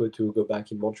Francisco to go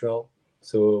back in Montreal,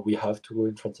 so we have to go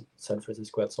in San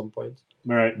Francisco at some point.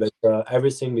 All right. But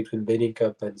everything between Blading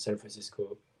Cup and San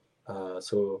Francisco,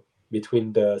 so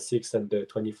between the 6th and the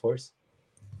 24th,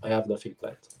 I have nothing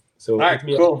planned. So All right. hit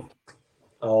me up.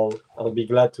 Cool. I'll be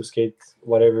glad to skate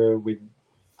whatever with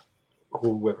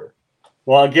whoever.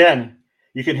 Well, again,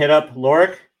 you can hit up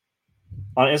Lorik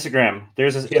on Instagram.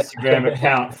 There's his Yeah. Instagram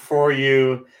account for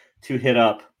you to hit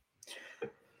up.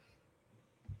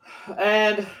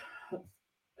 And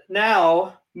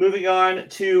now, moving on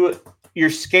to your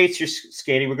skates, you're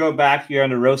skating. We're going back here on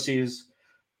the Rossi's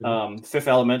Fifth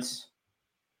Elements,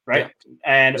 right? Yeah.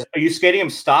 And Yeah. are you skating them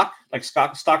stock, like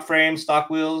stock frames, stock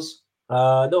wheels?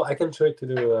 No, I can try to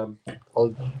do.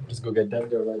 I'll just go get them.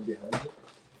 They're right behind me.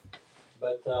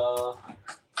 But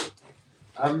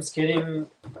I'm skating.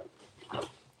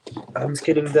 I'm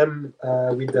skating them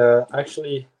with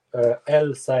actually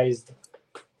L-sized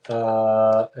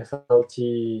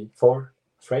FLT4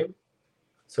 frame.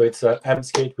 So it's a M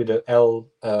skate with an L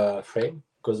frame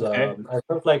because Okay. I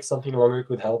felt like something longer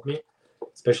could help me,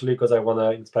 especially because I want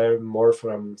to inspire more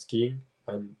from skiing,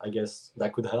 and I guess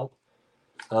that could help.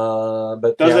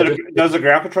 But Does the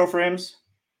ground control frames?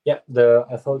 yeah, the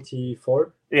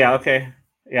FLT4. Yeah. Okay.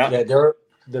 Yeah. Yeah, they're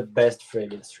the best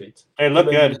frame in street. They look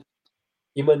good.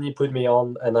 Imani put me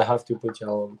on, and I have to put you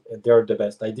on. They're the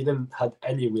best. I didn't had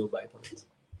any wheel bite on it.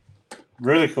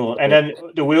 Really cool. And then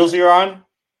the wheels you're on?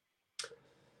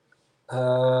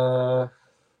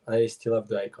 I still have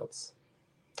the icons.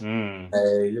 Mm.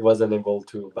 I wasn't able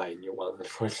to buy a new one,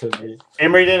 unfortunately.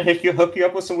 Emery didn't hook you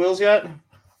up with some wheels yet?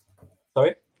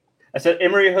 Sorry? I said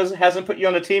Emery hasn't put you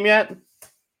on the team yet?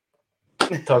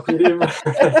 Talk with him.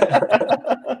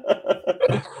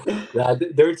 Nah,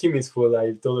 their team is full.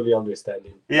 I totally understand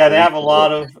it. Yeah, they have a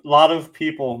lot of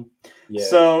people. Yeah.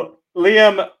 So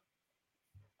Liam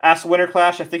asked Winter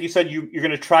Clash. I think you said you're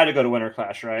going to try to go to Winter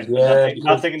Clash, right? Yeah.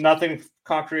 Nothing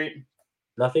concrete.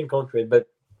 Nothing concrete, but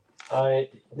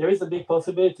there is a big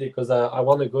possibility because I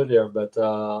want to go there. But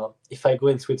if I go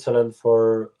in Switzerland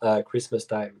for Christmas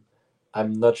time,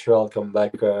 I'm not sure I'll come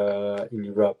back in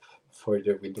Europe for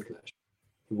the Winter Clash.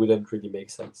 It wouldn't really make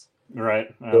sense.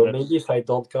 Right. So maybe if I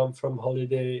don't come from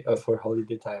holiday for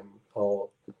holiday time,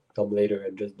 I'll come later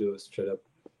and just do straight up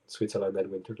Switzerland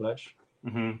and Winter Clash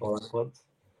all at once.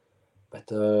 But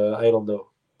I don't know.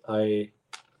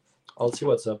 I'll see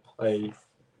what's up. I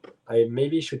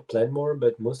maybe should plan more,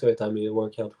 but most of the time it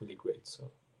work out really great. So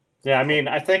yeah, I mean,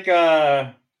 I think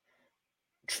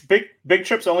big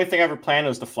trips. The only thing I ever plan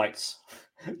is the flights.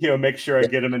 Make sure I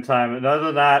get them in time. And other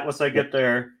than that, once I get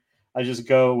there, I just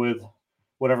go with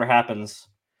whatever happens.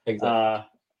 exactly.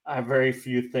 I have very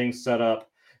few things set up.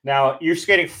 Now, you're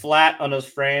skating flat on those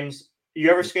frames. You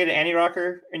ever skated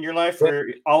anti-rocker in your life, or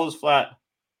always flat?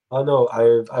 Oh no,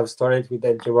 I've started with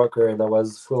anti-rocker and I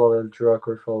was full on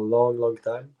anti-rocker for a long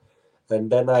time,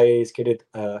 and then I skated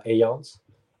Aeons.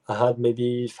 I had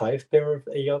maybe 5 pair of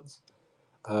Aeons.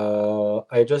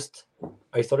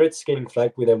 I started skating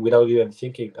flat with them without even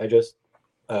thinking. I just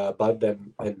bought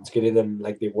them and skated them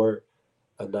like they were,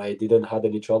 and I didn't have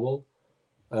any trouble.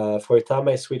 For a time,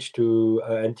 I switched to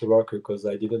anti-rocker because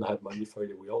I didn't have money for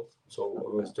the wheel, so I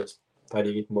was just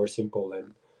finding it more simple.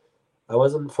 And I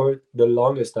wasn't for the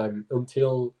longest time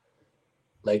until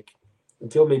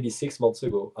maybe 6 months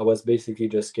ago. I was basically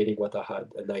just skating what I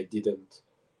had, and I didn't.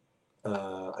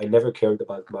 I never cared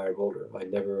about my roller. I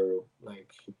never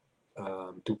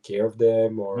took care of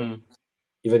them or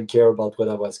even care about what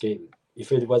I was skating.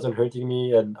 If it wasn't hurting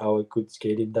me and I could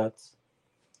skate in that,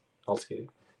 I'll skate it.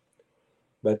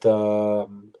 But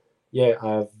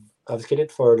yeah, I've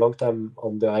skated for a long time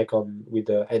on the Icon with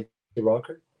the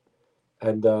anti-rocker,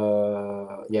 and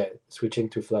yeah, switching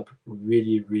to flap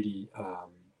really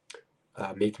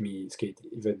make me skate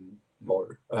even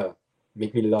more.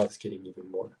 Make me love skating even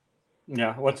more.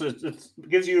 Yeah, it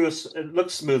gives you it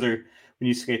looks smoother when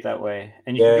you skate that way,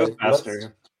 and you can Yeah, go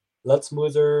faster. lots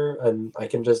smoother, and I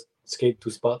can just skate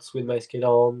two spots with my skate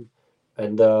on.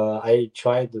 And I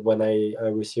tried when I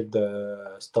received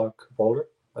the stock roller,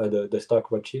 the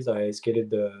stock watches. I skated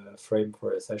the frame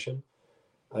for a session,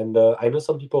 and I know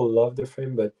some people love the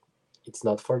frame, but it's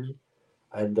not for me.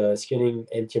 And skating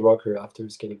anti-rocker after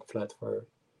skating flat for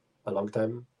a long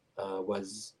time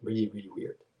was really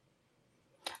weird.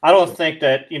 I don't Yeah, think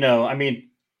that I mean,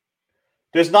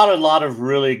 there's not a lot of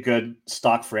really good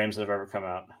stock frames that have ever come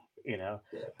out. You know,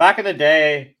 yeah, back in the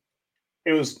day,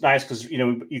 it was nice because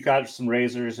you got some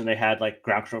razors and they had like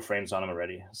ground control frames on them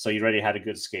already, so you already had a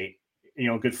good skate,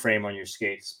 good frame on your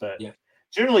skates. But yeah.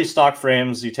 generally, stock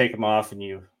frames you take them off and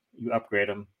you upgrade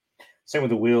them. Same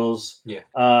with the wheels. Yeah.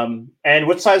 And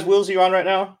what size wheels are you on right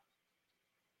now?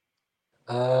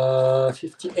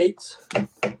 58.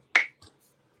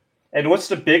 And what's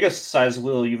the biggest size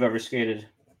wheel you've ever skated?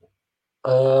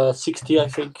 60, I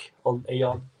think, on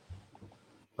Aeon.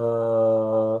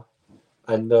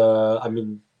 And I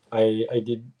mean, I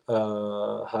did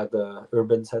had a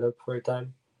urban setup for a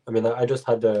time. I mean, I just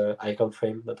had the icon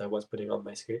frame that I was putting on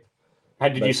my skate. How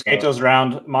did you But skate those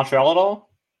around Montreal at all?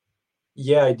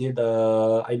 yeah, I did.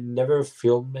 I never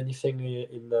filmed anything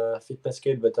in the fitness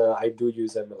skate, but I do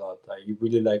use them a lot. I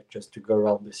really like just to go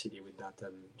around the city with that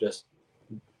and just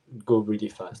go really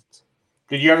fast.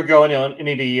 Did you ever go on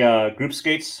any of the group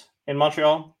skates in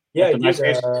Montreal? Yeah, Like the nice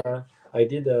skates? I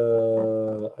did.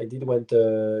 I did went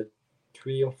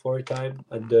 3 or 4 times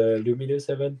at the Luminous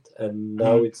event, and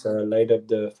now Mhm. it's light up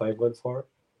the 514.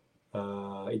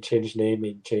 It changed name,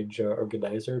 it changed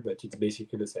organizer, but it's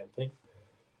basically the same thing.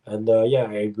 And yeah,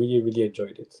 I really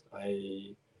enjoyed it.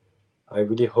 I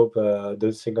really hope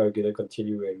those things are gonna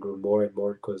continue and grow more and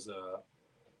more because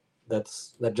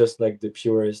that's just like the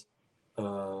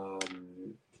um,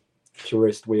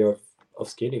 purest way of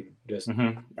skating. Just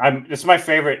It's my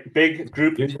favorite. Big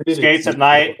group you need it. skates at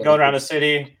night, going around the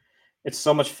city. It's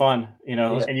so much fun,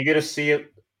 Yeah, and you get to see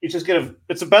it. You just get a.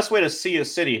 It's the best way to see a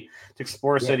city, to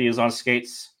explore a yeah, city, is on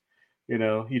skates.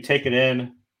 You take it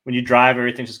in. When you drive,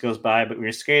 everything just goes by. But when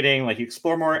you're skating, like you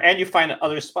explore more, and you find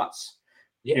other spots.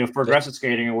 yeah. For aggressive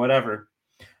skating or whatever.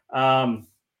 Um,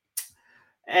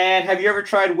 and have you ever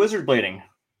tried wizard blading?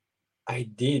 I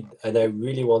did, and I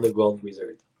really want to go on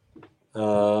Wizard.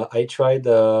 I tried.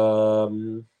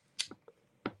 Oh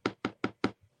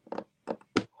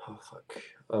fuck.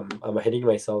 I'm hating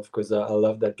myself because I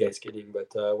love that guy skating. But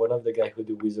one of the guy who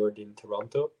do Wizard in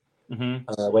Toronto,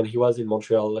 Mm-hmm. when he was in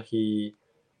Montreal, he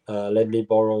let me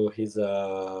borrow his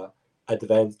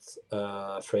advanced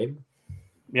frame,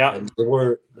 Yeah. and they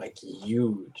were like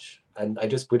huge. And I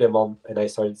just put them on, and I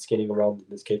started skating around in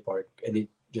the skate park, and it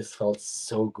just felt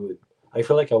so good. I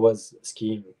feel like I was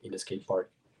skiing in a skate park.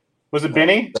 Was it Uh,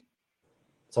 Benny?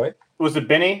 Sorry. Was it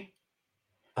Benny?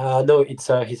 No, it's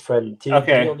his friend TG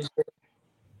Okay. on his.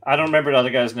 I don't remember the other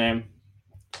guy's name.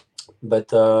 But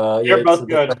yeah, They're it's both the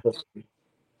good. friend of,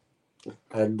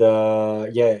 and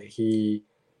yeah, he.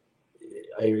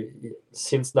 I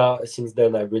since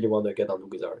then I really want to get on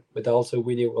Wizard, but I also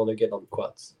really want to get on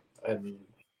quads, and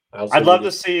I also I'd love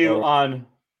really. to see you on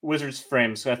Wizards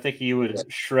frames. So I think you Yeah.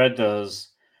 would shred those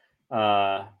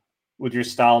uh, with your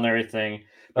style and everything. Be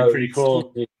Oh, pretty it's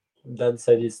cool. TG. Dan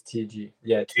said it's TG.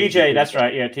 Yeah, TG. TJ, that's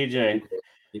right. Yeah, TJ.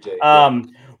 TJ. Yeah.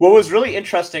 What was really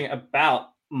interesting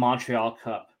about Montreal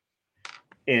Cup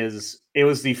is it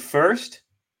was the first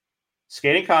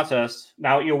skating contest.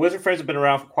 Now, Wizard Frames have been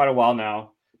around for quite a while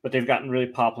now, but they've gotten really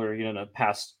popular, in the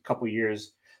past couple of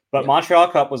years. But Yeah. Montreal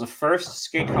Cup was the first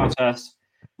skate contest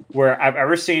where I've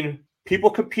ever seen people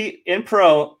compete in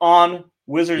pro on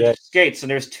Wizard Yeah. skates, and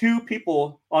there's two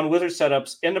people on Wizard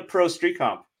setups in the pro street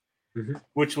comp, Hmm.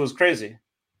 which was crazy.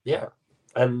 Yeah.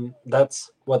 And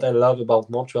that's what I love about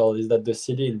Montreal is that the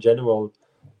city in general,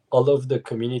 all of the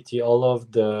community, all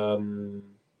of the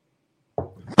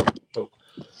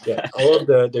yeah, all of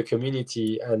the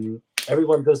community and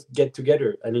everyone just get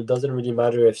together, and it doesn't really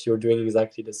matter if you're doing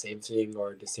exactly the same thing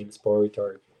or the same sport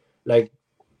or like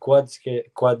quad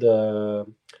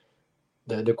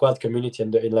the quad community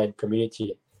and the inline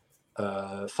community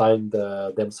find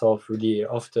themselves really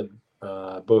often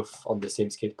both on the same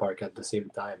skate park at the same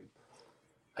time,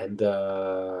 and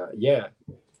yeah,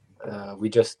 we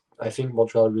just I think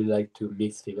Montreal really like to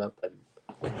mix things up, and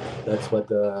that's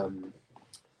what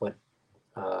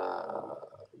uh,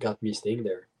 got me staying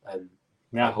there. And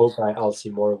I Yeah. hope I'll see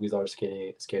more wizard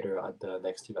skater at the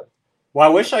next event. Well,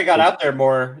 I wish I got out there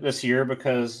more this year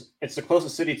because it's the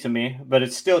closest city to me, but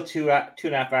it's still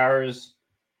 2.5 hours.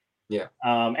 Yeah.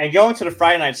 And going to the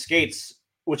Friday night skates,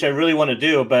 which I really want to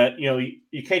do, but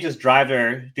you can't just drive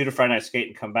there, do the Friday night skate,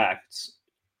 and come back. It's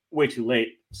way too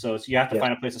late. So you have to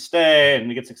find a place to stay,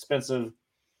 and it gets expensive.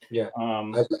 Yeah.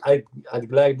 I'd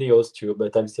gladly host you,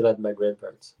 but I'm still at my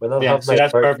grandparents. When I'll have my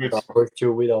that's parents, perfect. I'll host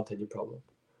you without any problem.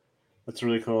 That's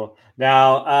really cool.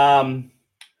 Now,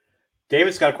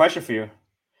 David's got a question for you.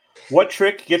 What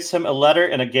trick gets him a letter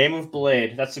in a game of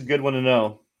Blade? That's a good one to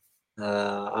know.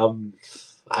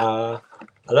 I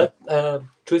like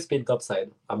true spin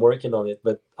topside. I'm working on it,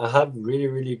 but I have really,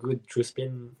 really good true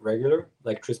spin regular,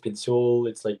 like true spin soul.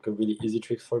 It's like a really easy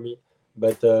trick for me.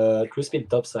 But true spin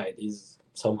topside is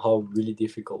somehow really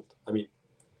difficult. I mean,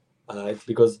 it's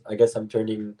because I guess I'm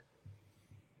turning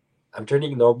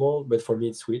normal, but for me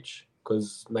it's switch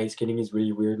because my skating is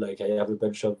really weird. Like I have a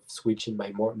bunch of switch in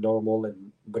my more normal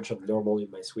and a bunch of normal in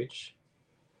my switch.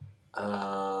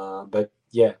 But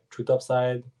yeah, true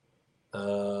topside,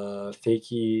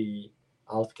 fakey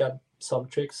half cab, some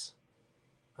tricks.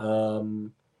 I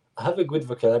have a good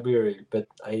vocabulary, but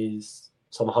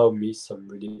somehow miss some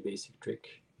really basic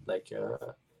trick. Like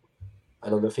I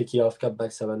don't know, fakey half cab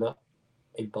back savannah,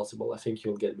 impossible. I think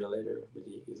you'll get me later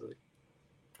really easily.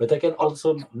 But I can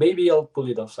also maybe I'll pull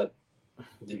it off at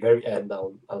the very end.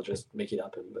 I'll just make it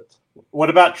happen. But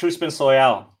what about True Spin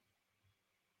Soleil?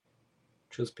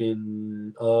 True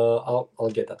spin,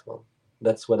 I'll get that one.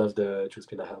 That's one of the true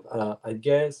spin I have. I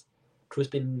guess true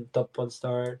spin top one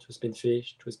star, true spin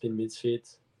fish, true spin misfit,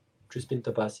 true spin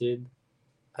top acid,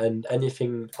 and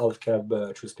anything half cab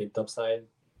true spin top side.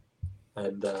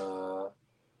 And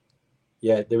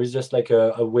yeah, there is just like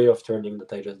a way of turning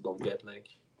that I just don't get. Like,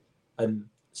 and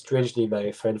strangely,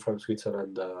 my friend from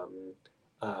Switzerland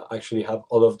actually have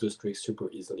all of those tricks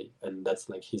super easily, and that's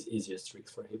like his easiest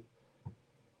tricks for him.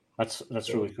 That's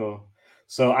really cool.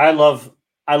 So I love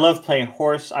playing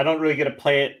horse. I don't really get to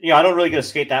play it. I don't really get to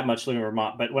skate that much living in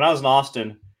Vermont. But when I was in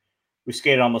Austin, we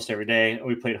skated almost every day, and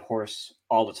we played horse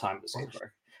all the time at the skate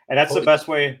park. And that's the best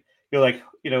way. You're like,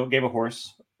 game of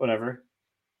horse, whatever.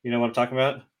 You know what I'm talking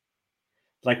about?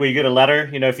 Like when you get a letter,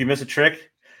 if you miss a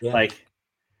trick, like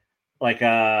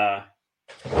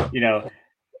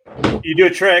you do a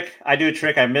trick, I do a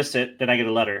trick, I missed it, then I get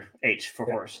a letter, H for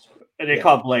horse. And they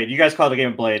call it Blade. You guys call it the game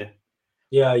of Blade.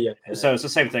 Yeah. So it's the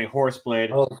same thing, horse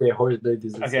blade. Oh, okay, horse blade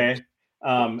is the okay.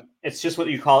 It's just what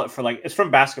you call it for, like, it's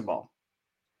from basketball.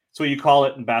 It's what you call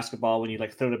it in basketball when you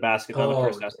like throw the basket, the other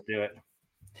person has to do it.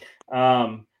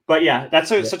 But yeah, that's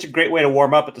such a great way to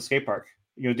warm up at the skate park.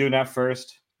 Doing that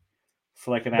first for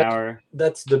like an hour.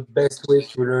 That's the best way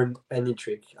to learn any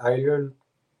trick. I learn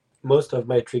most of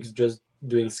my tricks just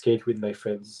doing skate with my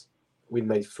friends, with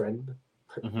my friend,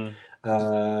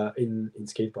 in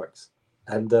skate parks.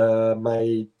 And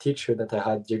my teacher that I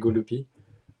had, Diego Lupi,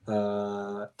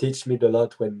 teach me the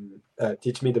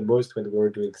most when we were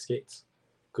doing skates,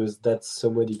 because that's so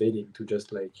motivating to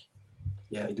just like,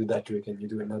 yeah, I do that trick and you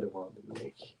do another one. And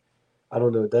like, I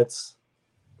don't know. That's,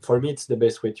 for me, it's the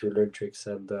best way to learn tricks.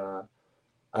 And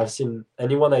I've seen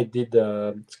anyone I did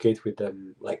skate with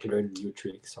them like learn new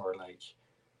tricks or like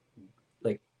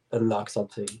unlock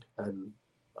something, and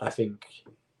I think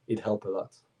it helped a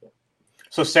lot. Yeah.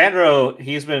 So Sandro,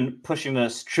 he's been pushing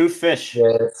this True Fish.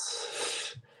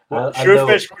 Yes. True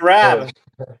Fish grab.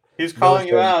 He's calling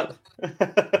you out.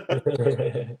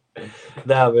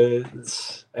 No,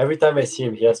 but every time I see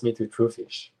him, he asks me to True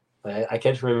Fish. I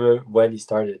can't remember when he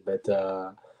started, but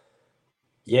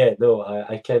yeah, no,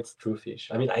 I can't True Fish.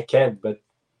 I mean, I can, but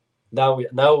now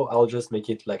I'll just make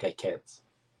it like I can't.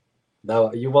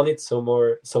 Now you want it so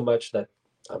much that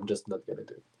I'm just not gonna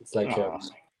do it. It's like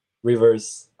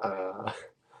reverse,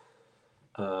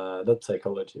 not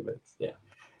psychology, but yeah.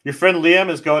 Your friend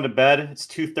Liam is going to bed. It's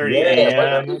 2:30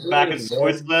 a.m. back in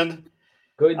Switzerland.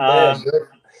 Go in bed.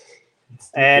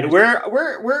 And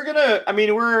we're gonna. I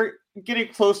mean, we're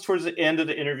getting close towards the end of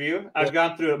the interview. I've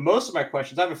gone through most of my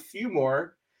questions. I have a few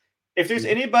more. If there's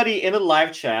anybody in the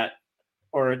live chat,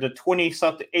 or the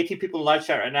 20-something, 18 people in the live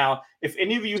chat right now, if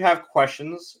any of you have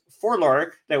questions for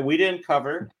Lorik that we didn't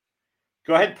cover,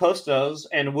 go ahead and post those,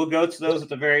 and we'll go to those at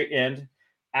the very end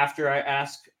after I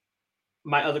ask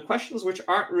my other questions, which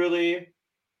aren't really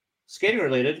skating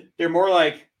related. They're more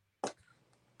like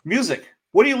music.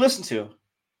 What do you listen to?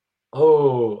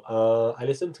 I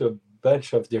listen to a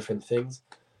bunch of different things.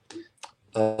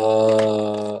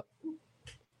 I'm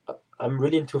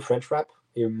really into French rap.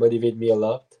 It motivates me a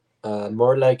lot.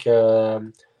 More like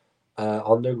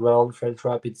underground French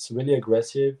rap. It's really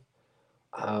aggressive.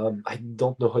 I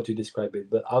don't know how to describe it,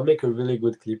 but I'll make a really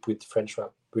good clip with French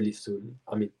rap really soon.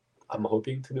 I mean, I'm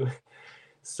hoping to do it.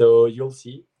 So you'll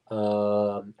see.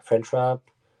 French rap,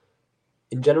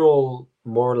 in general,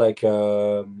 more like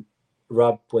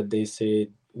rap when they say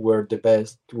we're the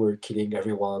best, we're killing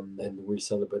everyone, and we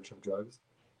sell a bunch of drugs.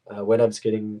 When I'm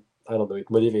skating, I don't know, it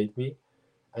motivates me.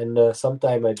 And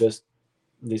sometimes I just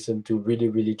listen to really,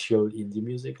 really chill indie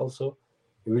music also.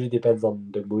 It really depends on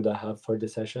the mood I have for the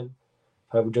session.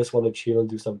 If I would just want to chill,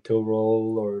 do some toe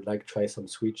roll or like try some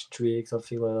switch trick,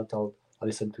 something like that, I'll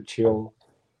listen to chill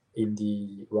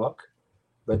indie rock.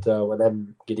 But when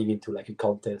I'm getting into like a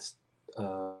contest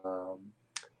vibe,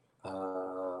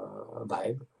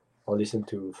 I'll listen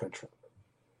to French rap.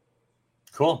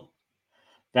 Cool.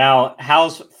 Now,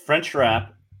 how's French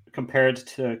rap compared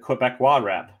to Quebecois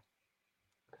rap?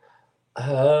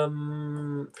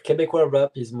 Quebecois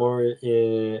rap is more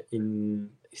in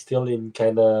still in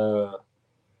kind of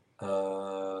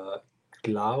uh,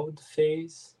 cloud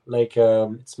phase. Like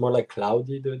it's more like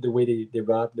cloudy the way they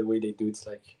rap, the way they do. It's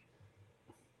like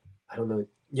I don't know.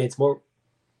 Yeah, it's more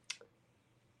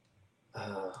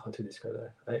how to describe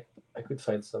that. I could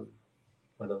find some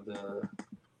one of the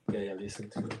I listen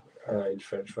to in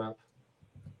French rap.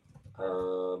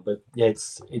 But yeah,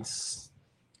 it's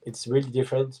really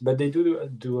different. But they do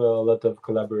a lot of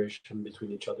collaboration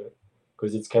between each other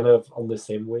because it's kind of on the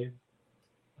same wave.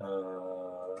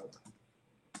 Uh,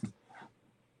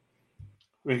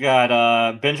 We've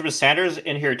got Benjamin Sanders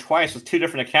in here twice with two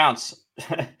different accounts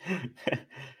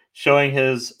showing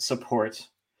his support.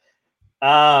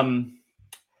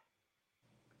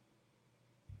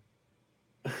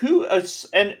 Who is,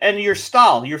 and your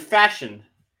style, your fashion.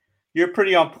 You're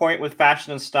pretty on point with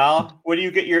fashion and style. Where do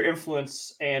you get your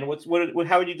influence, and what?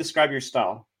 How would you describe your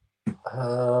style?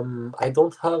 I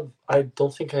don't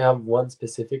think I have one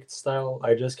specific style.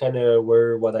 I just kind of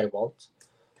wear what I want.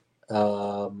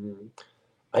 Um,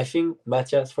 I think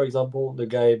Matthias, for example, the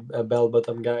guy, a bell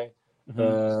bottom guy, Mm-hmm.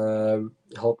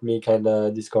 uh, helped me kind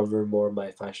of discover more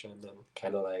my fashion and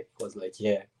kind of like was like,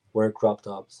 yeah, wear crop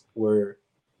tops, wear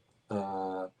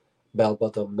uh, bell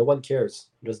bottom. No one cares.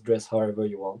 Just dress however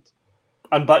you want.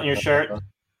 Unbutton your shirt.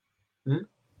 Hmm?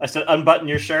 I said unbutton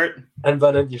your shirt.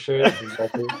 Unbutton your shirt,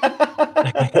 exactly.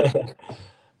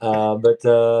 But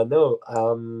no,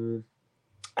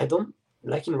 I don't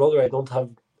like in roller. I don't have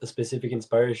a specific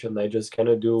inspiration. I just kind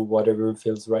of do whatever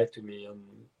feels right to me. And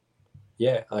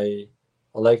yeah, I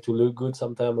like to look good.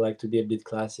 Sometimes I like to be a bit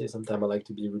classy. Sometimes I like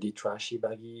to be really trashy,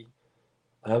 baggy.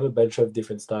 I have a bunch of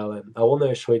different style, and I want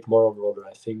to show it more on roller.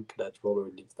 I think that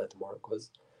roller needs that more because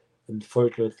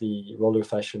unfortunately, roller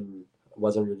fashion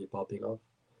wasn't really popping off.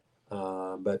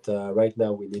 But right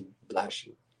now we need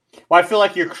blashy. Well, I feel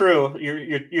like your crew,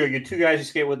 your two guys you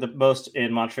skate with the most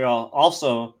in Montreal,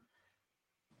 also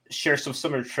share some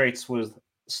similar traits with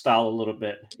style a little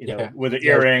bit. You know, Yeah, with the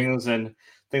yeah, earrings and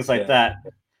things like yeah, that.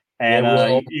 yeah. And We're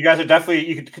all you guys are definitely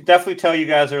you could definitely tell you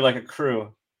guys are like a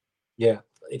crew. yeah.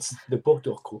 It's the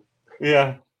Porto crew.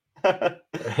 Yeah,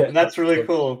 and that's really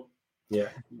cool. Yeah.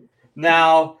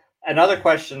 Now, another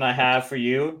question I have for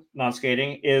you, non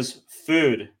skating, is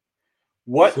food.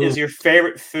 What is Food. your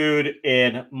favorite food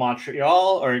in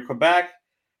Montreal or in Quebec?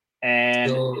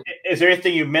 And So is there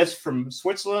anything you miss from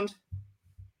Switzerland?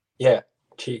 yeah,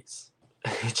 cheese.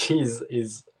 Cheese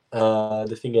is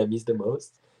the thing I miss the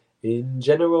most. In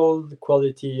general, the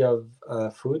quality of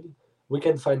food, we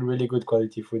can find really good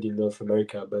quality food in North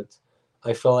America, but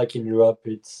I feel like in Europe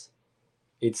it's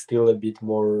still a bit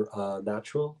more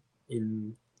natural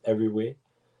in every way.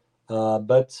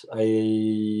 But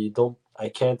I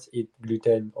can't eat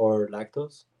gluten or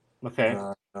lactose. Okay.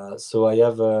 So I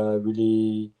have a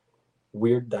really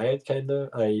weird diet kinda.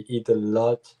 I eat a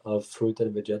lot of fruit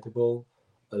and vegetable,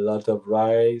 a lot of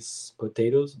rice,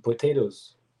 potatoes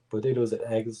and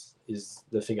eggs is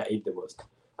the thing I eat the most.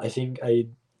 I think I eat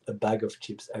a bag of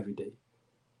chips every day,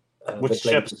 Which but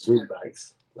like the chips? big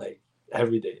bags, like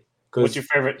every day, What's your because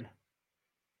favorite?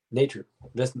 nature.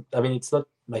 That's I mean it's not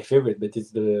my favorite, but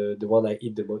it's the one I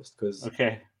eat the most because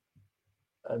Okay.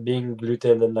 being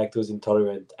gluten and lactose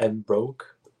intolerant and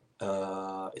broke,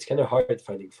 it's kind of hard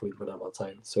finding food when I'm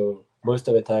outside. So most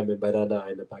of the time, a banana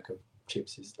and a pack of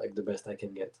chips is like the best I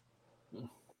can get.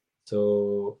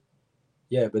 So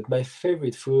yeah, but my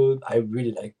favorite food, I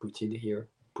really like poutine here.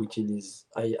 Poutine is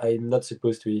I'm not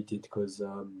supposed to eat it because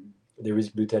there is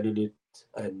gluten in it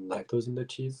and lactose in the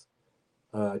cheese.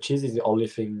 Cheese is the only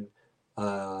thing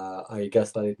I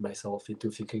gaslighted myself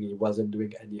into thinking it wasn't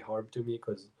doing any harm to me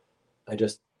because I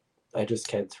just I just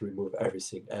can't remove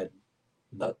everything and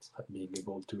not being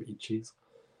able to eat cheese.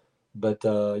 But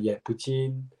yeah,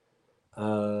 poutine,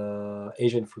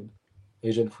 Asian food.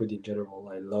 Asian food in general,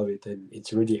 I love it, and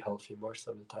it's really healthy most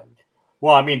of the time.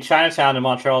 Well, I mean, Chinatown in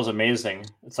Montreal is amazing.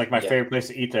 It's like my Yeah, favorite place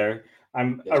to eat there.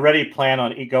 I'm yeah. already plan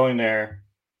on going there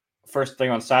first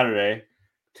thing on Saturday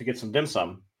to get some dim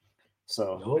sum.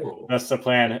 So No, that's the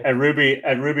plan. At Ruby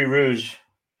Rouge.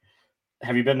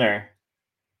 Have you been there?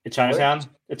 In where? Chinatown?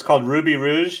 It's called Ruby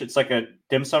Rouge. It's like a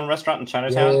dim sum restaurant in Yeah,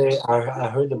 Chinatown. yeah, yeah, I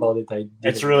heard about it. I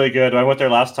It's didn't go. really good. I went there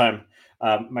last time.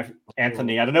 My Oh,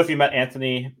 Anthony. I don't know if you met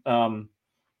Anthony,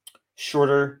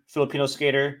 shorter Filipino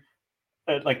skater,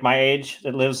 like my age,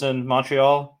 that lives in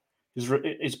Montreal. He's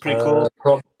pretty cool.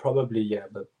 probably yeah,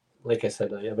 but like I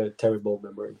said, I have a terrible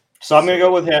memory. So I'm gonna So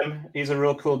go with him. He's a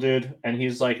real cool dude, and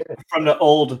he's like from the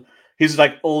old. He's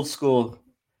like old school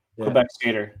yeah, Quebec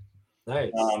skater,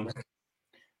 nice. um,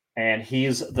 and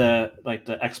he's the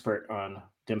expert on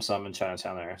dim sum in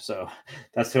Chinatown there. So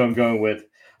that's who I'm going with.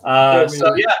 Yeah,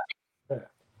 So yeah, yeah.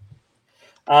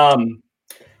 um,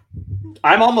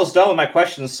 I'm almost done with my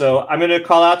questions. So I'm going to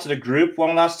call out to the group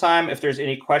one last time. If there's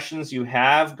any questions you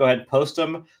have, go ahead and post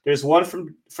them. There's one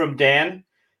from Dan,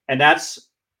 and that's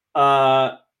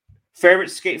favorite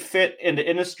skate fit in the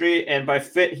industry, and by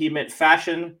fit he meant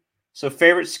fashion. So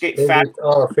favorite skate fashion.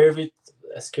 Favorite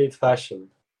skate fashion.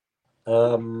 I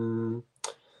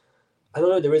don't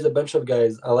know. There is a bunch of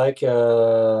guys. I like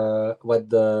what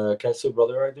the Kelso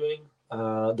brother are doing.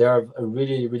 They are a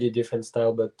really different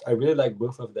style, but I really like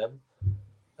both of them.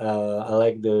 I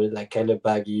like the like kind of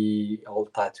baggy, all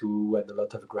tattoo and a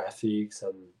lot of graphics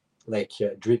and like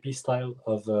drippy style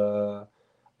of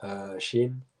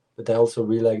Sheen. But I also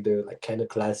really like the like kind of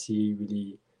classy,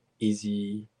 really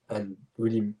easy and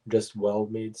really just well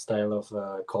made style of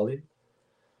Colin.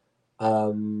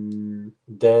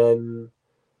 Then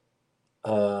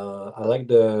I like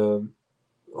the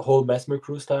whole Mesmer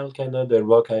Crew style, kind of the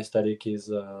rock aesthetic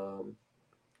is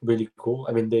really cool.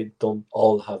 I mean, they don't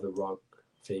all have a rock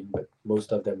thing, but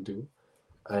most of them do.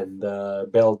 And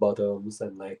bell bottoms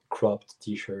and like cropped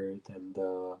T-shirt and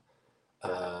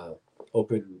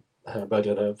open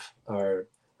button up are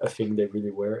a thing they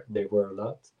really wear. They wear a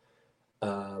lot.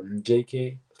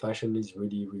 JK fashion is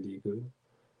really good.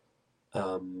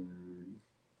 Um,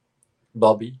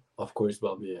 Bobby, of course,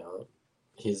 Bobby.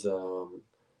 His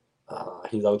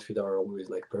his outfit are always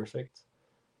like perfect.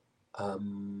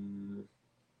 Um,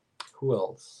 who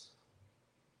else?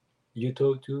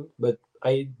 Yuto too, but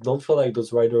I don't feel like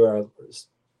those riders are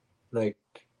like.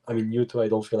 I mean, Yuto, I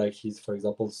don't feel like he's, for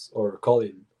example, or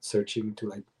Colin searching to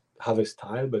like have a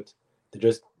style, but they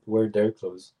just wear their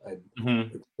clothes and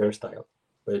Mhm. it's their style,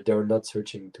 but they're not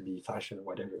searching to be fashion or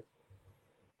whatever.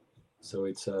 So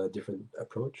it's a different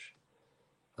approach.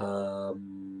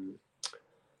 Um,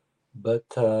 but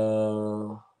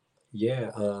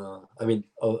yeah, I mean,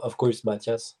 of course,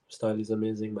 Matthias style is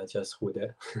amazing. Matthias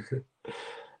Rude.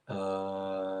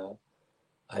 uh,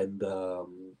 and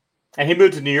And he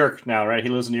moved to New York now, right? He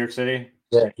lives in New York City.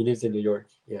 yeah, he lives in New York.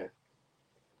 Yeah,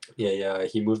 yeah.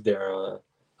 He moved there.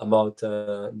 I'm out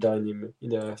down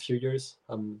in a few years.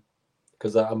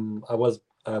 Because I was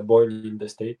born in the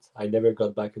States. I never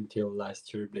got back until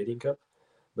last year Blading Cup,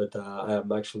 but I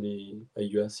am actually a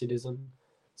U.S. citizen,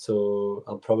 so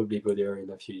I'll probably go there in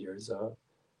a few years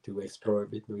to explore a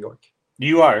bit New York.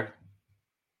 You are.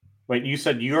 Wait, you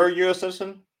said you're a U.S.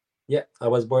 citizen? Yeah, I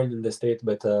was born in the States,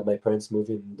 but my parents moved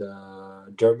in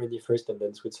Germany first and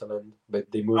then Switzerland. But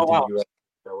they Oh moved in wow. US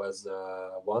when I was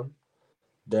one.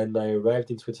 Then I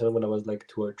arrived in Switzerland when I was like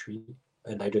 2 or 3,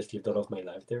 and I just lived all of my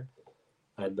life there.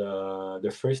 And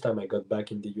the first time I got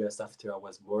back in the US after I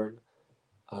was born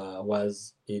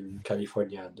was in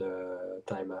California. The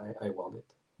time I won it,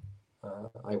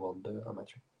 I won the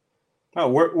amateur. Oh,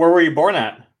 where were you born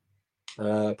at?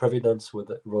 Providence, with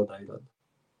Rhode Island.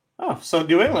 Oh, so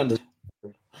New England.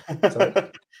 Sorry.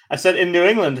 I said in New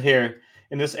England here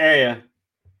in this area.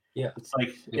 Yeah, It's like,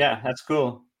 yeah, yeah, that's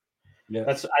cool. yeah,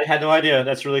 I had no idea.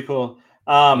 That's really cool.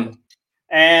 yeah.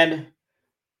 And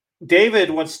David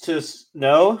wants to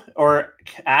know or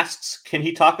asks, can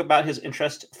he talk about his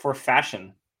interest for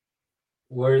fashion?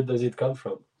 Where does it come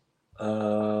from?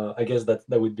 I guess that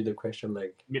would be the question.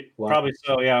 Like, why? Probably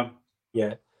so, yeah.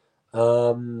 Yeah.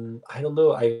 I don't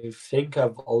know. I think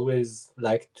I've always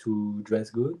liked to dress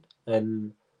good,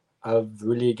 and I've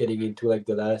really getting into like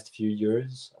the last few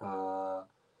years.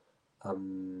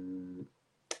 Um,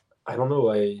 I don't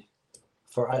know.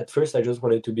 For at first I just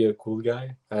wanted to be a cool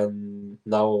guy, and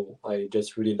now I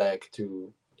just really like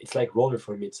to. It's like roller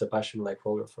for me. It's a passion like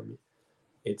roller for me.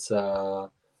 It's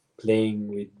playing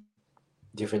with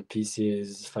different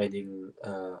pieces, finding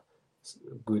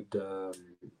good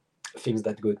things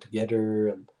that go together,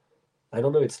 and I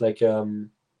don't know. It's like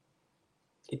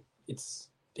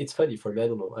it's funny for me. I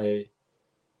don't know.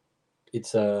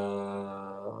 It's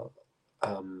um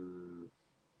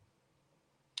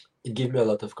it gave me a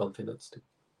lot of confidence too.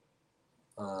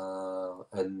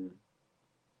 And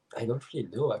I don't really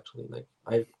know actually. Like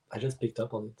I just picked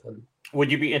up on it, and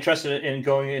Would you be interested in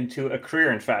going into a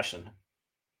career in fashion?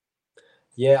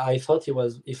 yeah, I thought it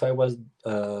was if I was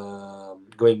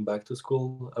going back to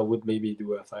school, I would maybe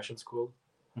do a fashion school.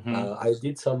 Hmm. I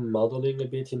did some modeling a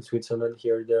bit in Switzerland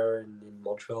here, there, and in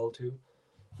Montreal too,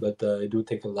 but it do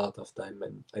take a lot of time,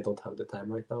 and I don't have the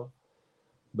time right now.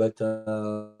 But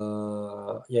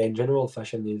yeah, in general,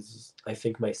 fashion is I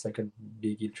think my second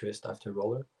big interest after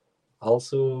roller. I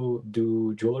also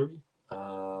do jewelry.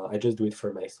 I just do it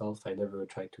for myself. I never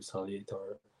try to sell it,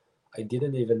 or I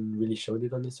didn't even really show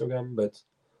it on Instagram. But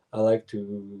I like to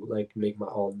like make my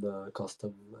own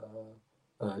custom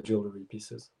jewelry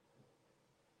pieces.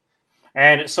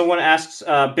 And someone asks,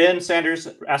 Ben Sanders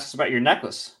asks about your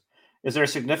necklace. Is there a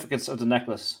significance of the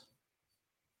necklace?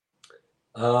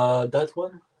 That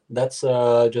one, that's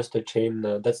just a chain.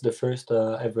 That's the first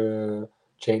ever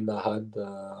chain I had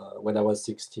when I was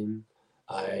 16.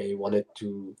 I wanted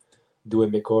to do a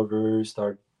makeover,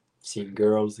 start seeing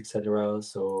girls, etc.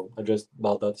 So I just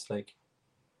bought that. It's like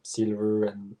silver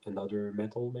and another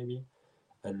metal maybe.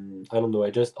 And I don't know.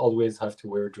 I just always have to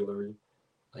wear jewelry.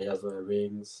 I have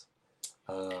rings.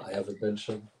 I have a bunch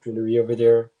of jewelry over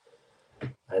there,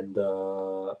 and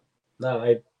no,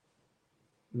 I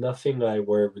nothing I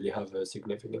wear really have a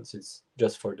significance. It's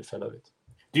just for the fun of it.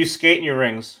 Do you skate in your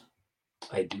rings?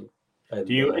 I do,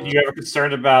 Do and you ever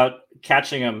concerned about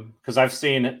catching them? Because I've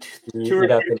seen two or it three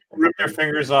happened people one rip their time.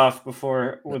 fingers off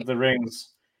before with the rings.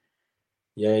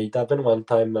 Yeah, it happened one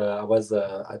time. I was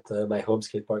at my home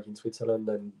skate park in Switzerland,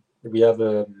 and we have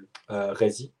a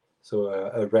resi, so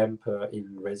a ramp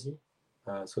in resi,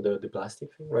 so the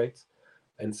plastic thing, right?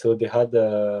 And so they had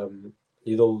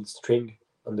little string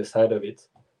on the side of it,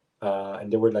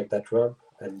 and they were like that ramp,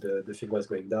 and the thing was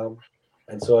going down,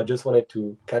 and so I just wanted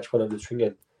to catch one of the string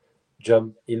and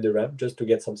jump in the ramp just to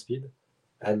get some speed,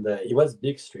 and it was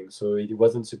big string, so it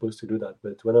wasn't supposed to do that,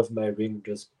 but one of my ring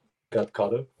just got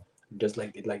caught up, just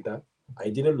like did like that. I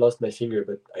didn't lost my finger,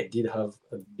 but I did have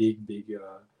a big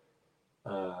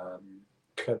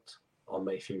cut on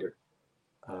my finger,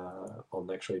 on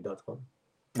actually that one,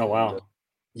 Oh and wow!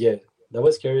 yeah, that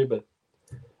was scary, but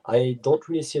I don't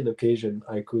really see an occasion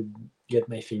I could get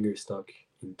my finger stuck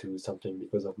into something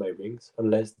because of my rings,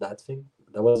 unless that thing.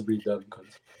 That was really dumb. Cause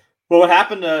Well, what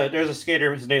happened? There's a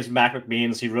skater. His name's Mac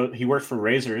McMeans. He worked for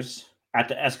Razors at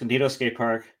the Escondido skate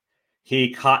park.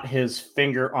 He caught his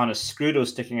finger on a screw that was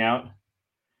sticking out,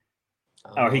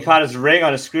 or he uh, caught his ring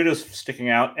on a screw that was sticking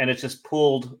out, and it just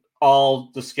pulled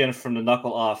all the skin from the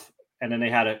knuckle off. And then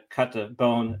they had to cut the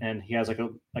bone, and he has like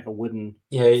a wooden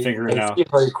yeah, finger I now. see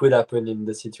how it could happen in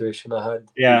the situation I had.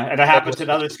 Yeah, and that That happened was to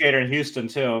another skater in Houston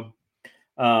too.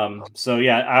 So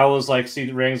yeah, I always like see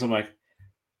the rings. I'm like,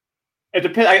 it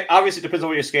depends. Obviously, it depends on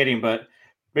what you're skating, but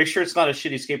make sure it's not a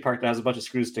shitty skate park that has a bunch of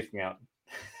screws sticking out.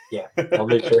 yeah, I'll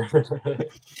make sure.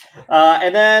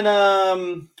 And then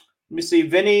let me see.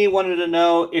 Vinny wanted to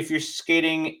know if you're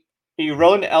skating. Are you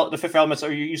rolling the fifth elements?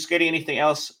 Are you skating anything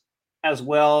else as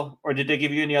well, or did they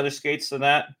give you any other skates than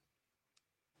that?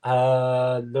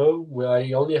 No, well,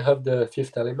 I only have the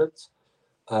fifth element.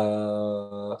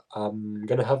 I'm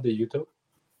gonna have the Yuto.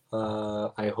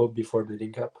 I hope before the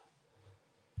link up.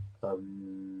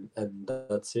 And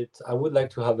that's it. I would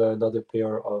like to have another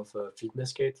pair of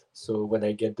fitness skate. So when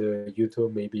I get the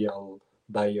Yuto, maybe I'll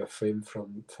buy a frame for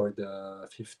the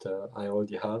fifth I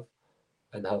already have,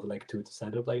 and have like two to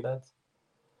set up like that.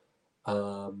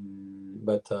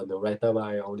 But no, right now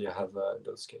I only have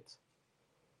those skates.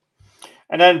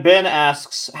 And then Ben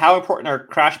asks, how important are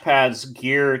crash pads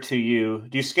gear to you?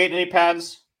 Do you skate any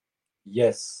pads?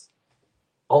 Yes,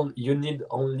 you need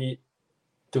only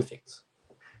two things: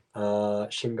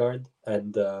 shin guard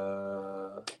and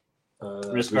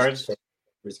Wrist wrist guards?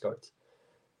 wrist guard.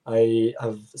 I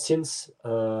have since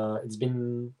it's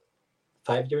been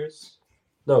 5 years.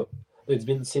 No, it's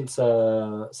been since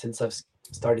I've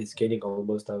started skating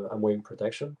almost. I'm wearing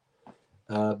protection.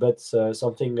 But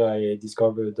something I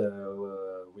discovered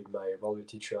with my roller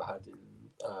teacher I had in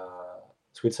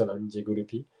Switzerland, Diego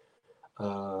Lupi.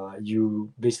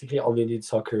 You basically only need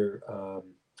soccer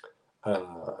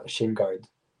shin guard,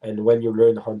 and when you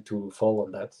learn how to fall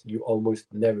on that, you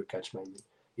almost never catch my knee.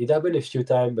 It happened a few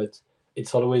times, but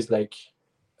it's always like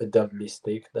a dumb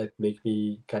mistake that make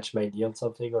me catch my knee on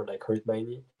something or like hurt my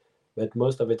knee. But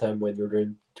most of the time, when you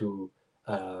learn to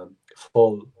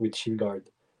fall with shin guard,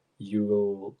 you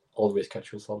will always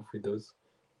catch yourself with those.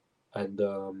 And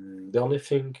the only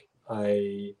thing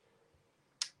I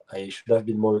should have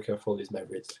been more careful with my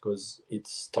wrist because it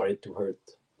started to hurt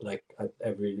like at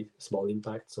every small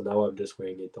impact. So now I'm just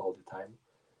wearing it all the time.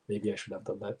 Maybe I should have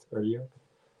done that earlier.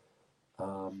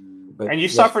 But And you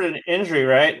yeah, suffered an injury,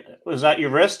 right? Was that your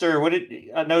wrist, or what did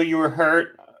I know you were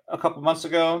hurt a couple months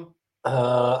ago?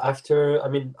 after I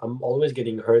mean I'm always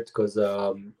getting hurt because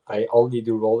I only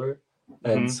do roller,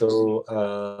 and Hmm. so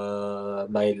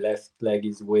my left leg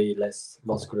is way less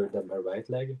muscular than my right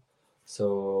leg.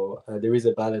 So there is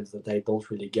a balance that I don't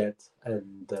really get,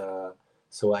 and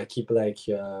so I keep like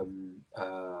uh,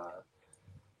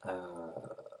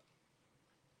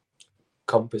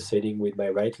 compensating with my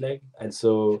right leg, and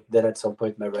so then at some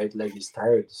point my right leg is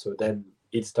tired, so then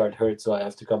it start hurt, so I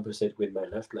have to compensate with my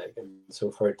left leg, and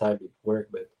so for a time it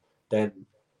worked, but then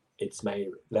it's my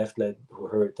left leg who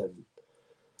hurt, and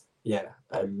yeah,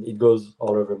 and it goes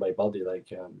all over my body.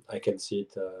 Like I can see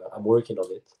it. I'm working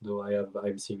on it, though.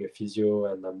 I'm seeing a physio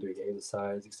and I'm doing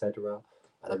exercise, etc.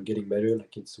 And I'm getting better.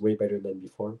 Like it's way better than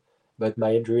before. But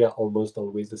my injury are almost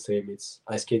always the same. It's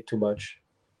I skate too much,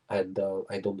 and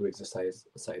I don't do exercise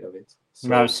aside of it.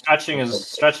 No, So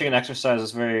stretching and exercise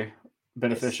is very yes,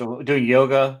 beneficial. Doing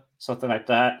yoga, something like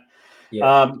that.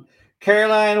 yeah. Um,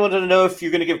 Caroline wanted to know if you're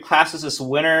going to give classes this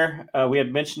winter. We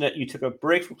had mentioned that you took a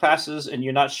break from classes and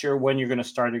you're not sure when you're going to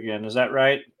start again. Is that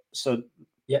right? So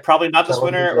Yeah, probably not this Caroline,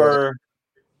 winter, or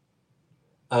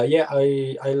yeah,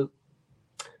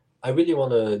 I really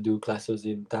want to do classes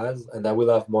in Taz, and I will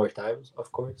have more times,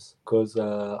 of course, because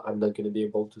I'm not going to be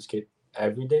able to skate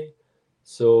every day.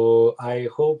 So I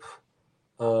hope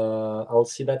I'll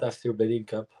see that after Blading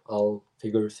Cup. I'll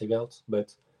figure things out,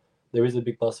 but there is a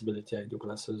big possibility I do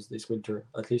classes this winter,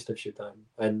 at least a few times.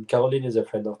 And Caroline is a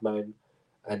friend of mine,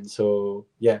 and so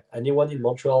yeah, anyone in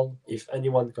Montreal, if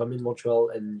anyone come in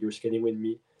Montreal and you're skating with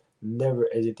me, never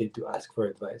hesitate to ask for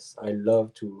advice. I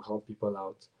love to help people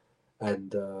out,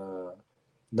 and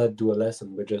not do a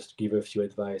lesson, but just give a few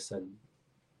advice and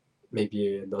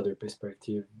maybe another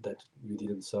perspective that you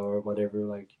didn't saw or whatever.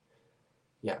 Like,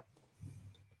 yeah.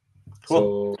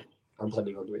 cool. So I'm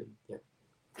planning on doing. Yeah.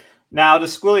 Now, the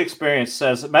Squilly Experience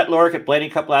says, met Lorik at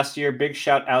Blading Cup last year. Big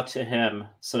shout out to him.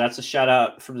 So that's a shout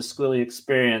out from the Squilly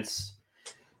Experience.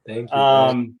 Thank you.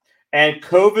 Um, and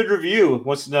COVID Review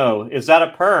wants to know, is that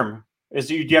a perm?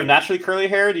 Do you have naturally curly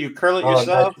hair? Do you curl it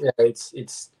yourself? Yeah, it's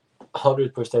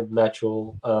 100%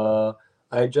 natural.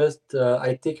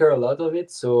 I take care a lot of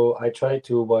it, so I try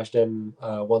to wash them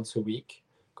once a week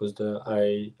because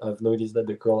I've noticed that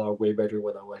the curl are way better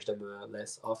when I wash them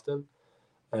less often,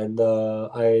 and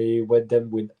I wet them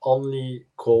with only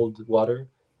cold water,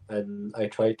 and I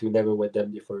try to never wet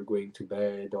them before going to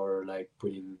bed or like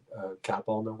putting a cap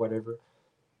on or whatever.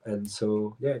 And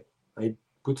so yeah, I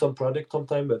put some product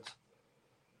sometime, but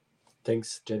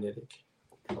thanks genetic,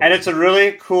 And it's a honestly.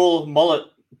 really cool mullet,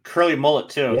 curly mullet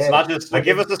too. It's Yeah, not just like,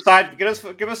 give us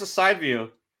a side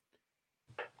view.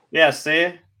 Yeah,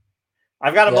 see,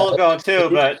 I've got a yeah, mullet going too,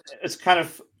 it- but it's kind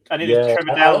of, I need to yeah. trim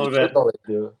it I down a like little your bit. mullet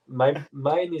too.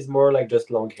 Mine is more like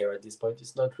just long hair at this point.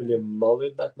 It's not really a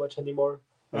mullet that much anymore.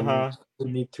 Uh I huh. still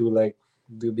need to like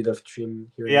do a bit of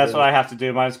trim here and Yeah, that's there. what I have to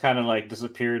do. Mine's kind of like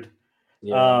disappeared.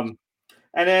 Yeah, Um,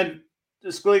 and then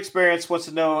the School Experience wants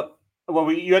to know.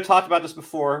 Well, you had talked about this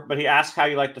before, but he asked how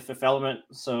you like the Fifth Element.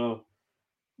 So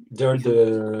they're you can.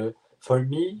 the for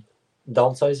me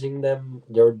downsizing them.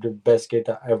 They're the best kit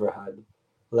I ever had.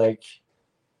 Like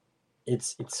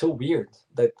it's so weird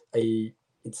that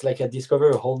it's like I discover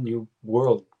a whole new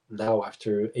world now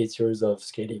after 8 years of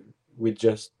skating with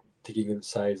just taking a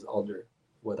size under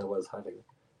what I was having.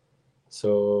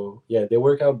 So yeah, they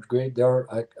work out great. They are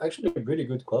actually really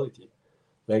good quality.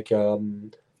 Like I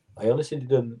honestly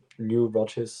didn't knew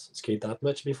Roches skate that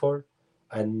much before,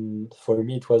 and for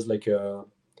me it was like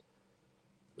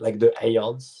the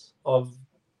aeons of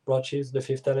Roches, the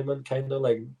Fifth Element, kind of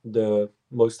like the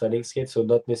most stunning skate. So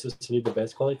not necessarily the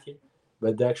best quality,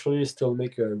 but they actually still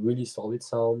make a really solid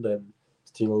sound and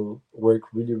still work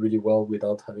really really well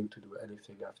without having to do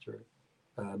anything after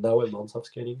now a month of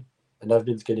skating, and I've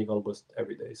been skating almost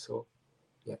every day. So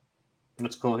yeah.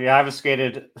 That's cool. Yeah, I haven't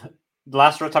skated. The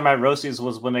last time I had Rosie's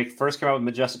was when they first came out with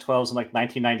Majestic 12s in like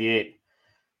 1998.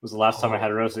 Was the last time I Oh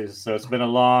had Rosie's, so it's been a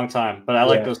long time. But I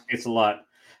like yeah, those skates a lot.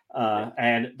 yeah.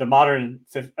 And the modern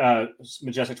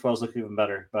Majestic 12s look even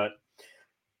better. But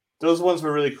those ones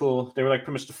were really cool. They were like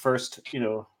pretty much the first,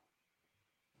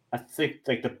 I think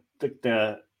like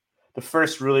the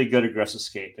first really good aggressive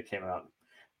skate that came out.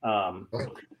 Um,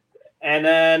 and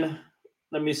then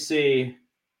let me see.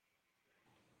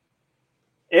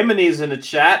 Imani's in the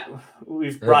chat.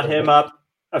 We've brought him up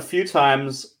a few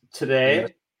times Yeah.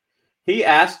 today. He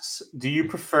asks, do you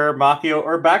prefer Makio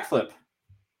or backflip?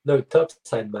 No,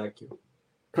 topside Makio.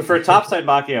 Prefer topside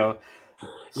Makio.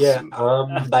 Yeah,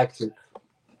 backflip.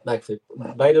 Backflip.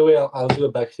 By the way, I'll do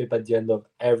a backflip at the end of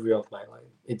every of my line.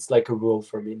 It's like a rule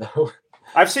for me now.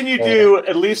 I've seen you do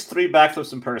at least 3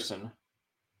 backflips in person.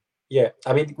 Yeah,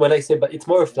 I mean, when I say, but it's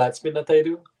more a flat spin that I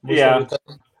do most of the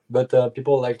time. But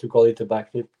people like to call it a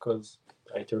backflip because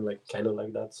I turn like kind of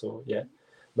like that. So yeah,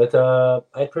 but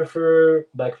I prefer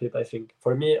backflip. I think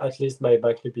for me, at least, my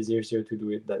backflip is easier to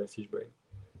do it than a fish brain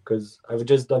because I've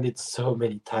just done it so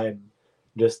many times,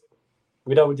 just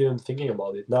without even thinking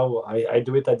about it. Now I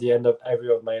do it at the end of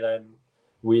every of my line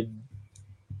with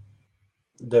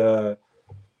the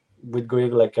with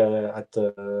going like at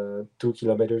 2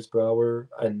 kilometers per hour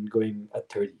and going at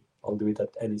 30. I'll do it at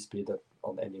any speed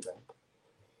on any ramp.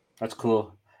 That's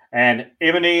cool. And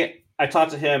Imani, I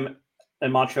talked to him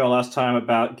in Montreal last time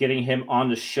about getting him on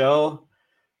the show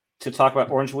to talk about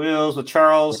Orange Wheels with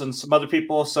Charles and some other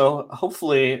people. So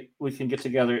hopefully we can get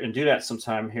together and do that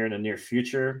sometime here in the near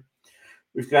future.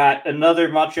 We've got another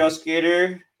Montreal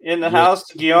skater in the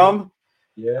house, Guillaume.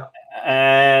 Yeah.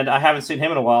 And I haven't seen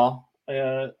him in a while,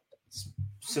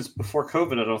 since before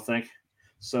COVID, I don't think.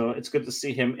 So it's good to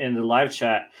see him in the live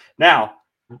chat. Now,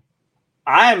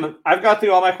 I've got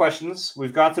through all my questions.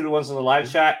 We've gone through the ones in the live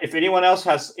chat. If anyone else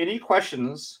has any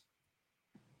questions,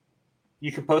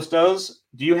 you can post those.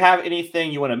 Do you have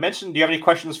anything you want to mention? Do you have any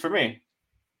questions for me?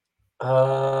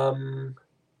 I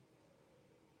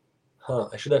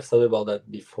should have thought about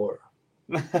that before.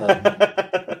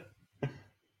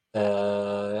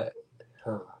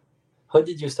 How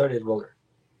did you start at roller?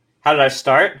 How did I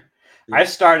start? Yeah. I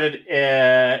started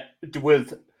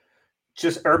with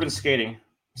just urban skating.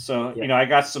 So, I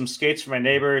got some skates from my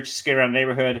neighbor, just skated around the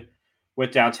neighborhood,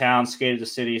 went downtown, skated the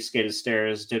city, skated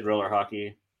stairs, did roller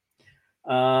hockey.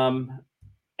 And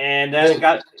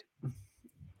then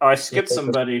I skipped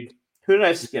somebody. Who did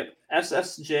I skip?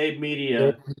 SSJ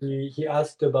Media. He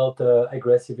asked about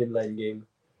aggressive inline game.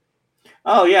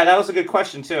 Oh, yeah, that was a good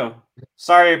question, too.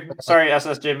 Sorry,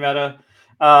 SSJ Meta.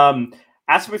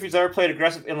 Asked him if he's ever played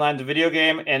aggressive inline, the video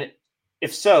game, and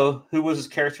if so, who was his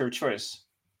character of choice?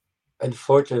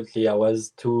 Unfortunately, I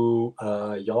was too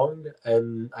young,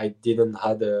 and I didn't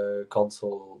have a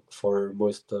console for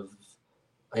most of.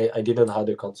 I didn't have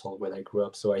a console when I grew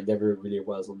up, so I never really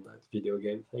was on that video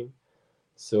game thing.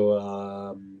 So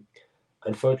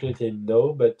unfortunately,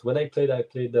 no. But when I played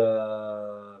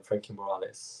Frankie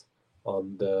Morales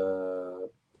on the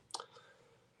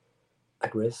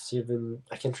aggressive, and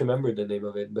I can't remember the name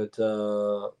of it, but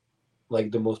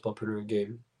like the most popular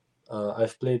game.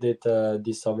 I've played it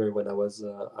this summer when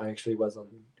I actually was on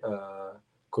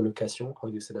colocation. How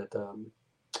do you say that?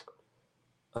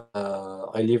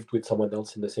 I lived with someone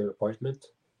else in the same apartment.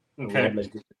 Okay. We had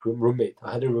like roommate.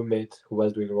 I had a roommate who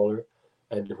was doing roller,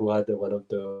 and who had one of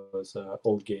those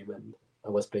old game, and I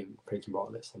was playing Frankie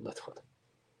Morales on that one.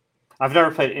 I've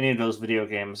never played any of those video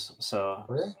games, so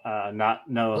none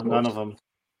of them.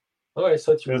 Oh, I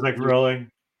thought you. It was like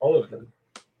rolling. All of them.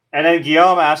 And then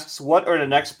Guillaume asks, "What are the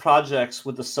next projects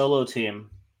with the solo team?"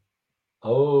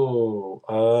 Oh,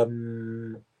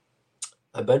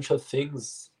 a bunch of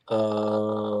things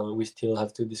we still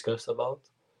have to discuss about.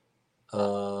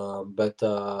 But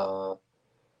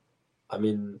I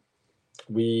mean,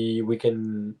 we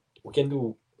can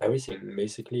do everything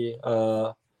basically.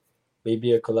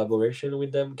 Maybe a collaboration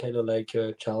with them, kind of like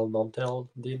Charles Nantel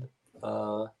did.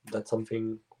 That's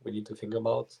something we need to think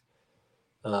about.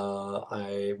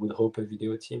 I would hope a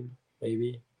video team,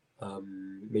 maybe.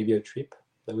 Maybe a trip,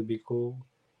 that would be cool.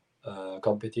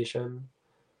 Competition.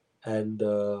 And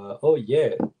oh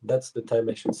yeah, that's the time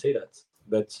I should say that.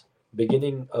 But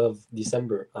beginning of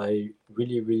December, I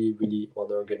really, really, really want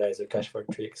to organize a Cash for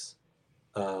Tricks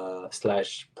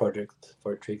 / project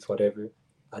for tricks, whatever,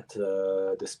 at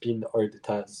the Spin or the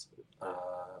Taz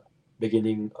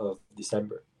beginning of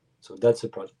December. So that's a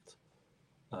project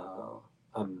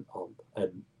I'm on,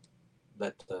 and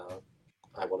that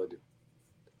I want to do.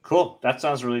 Cool. That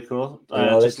sounds really cool.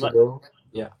 I'll let you know.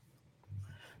 Yeah.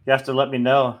 You have to let me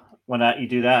know when you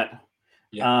do that.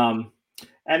 Yeah.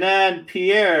 And then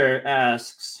Pierre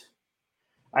asks,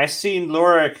 I've seen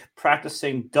Lorik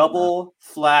practicing double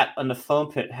flat on the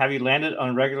foam pit. Have you landed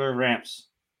on regular ramps?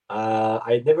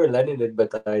 I never landed it,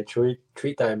 but I threw it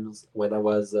 3 times when I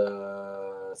was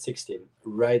 16,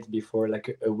 right before,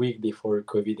 like a week before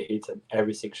COVID hit and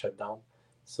everything shut down.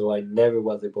 So I never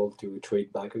was able to throw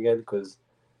it back again because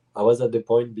I was at the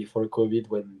point before COVID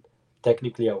when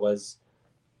technically I was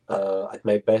at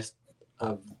my best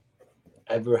I've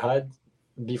ever had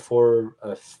before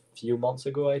a few months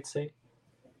ago, I'd say.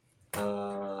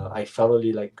 I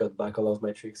finally like got back all of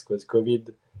my tricks because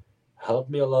COVID helped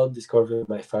me a lot discover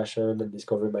my fashion and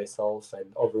discover myself,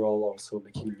 and overall also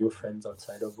making new friends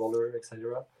outside of roller,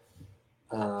 etc.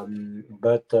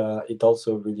 But it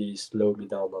also really slowed me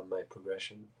down on my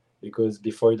progression because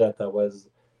before that I was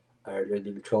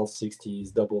learning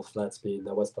 1260s, double flat spin.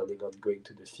 I was planning on going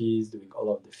to the fees, doing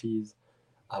all of the fees.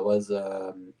 I was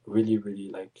really, really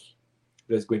like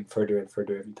just going further and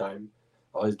further every time.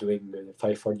 I was doing the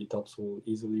 540 topsoul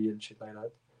easily and shit like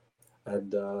that.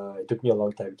 And it took me a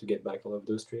long time to get back all of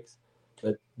those tricks.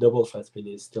 But double flat spin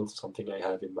is still something I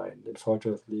have in mind.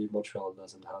 Unfortunately, Montreal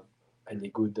doesn't have any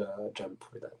good jump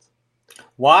for that.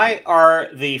 Why are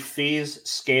the fees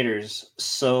skaters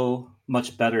so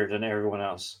much better than everyone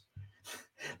else?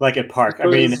 Like at Park, I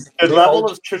mean, Because the they level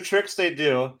all, of tricks they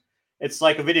do, it's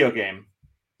like a video game.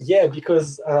 yeah,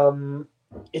 because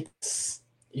it's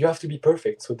you have to be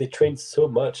perfect. So they train so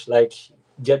much. Like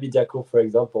Gabi Diaco, for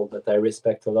example, that I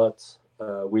respect a lot,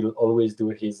 will always do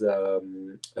his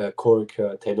cork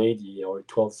 1080 or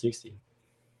 1260,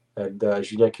 and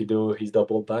Julien Kudo his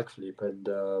double backflip, and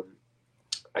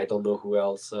I don't know who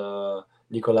else.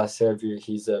 Nicolas Servu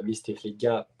his Mystic League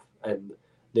gap, and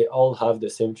they all have the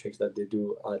same tricks that they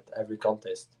do at every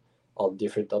contest on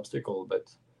different obstacle,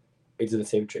 but it's the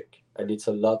same trick and it's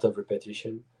a lot of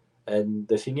repetition. And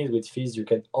the thing is with fees, you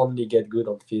can only get good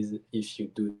on fees if you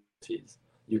do fees.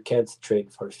 You can't train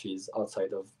for fees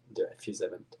outside of the fees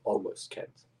event, almost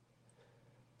can't.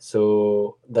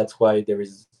 So that's why there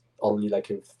is only like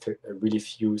a really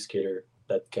few skater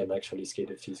that can actually skate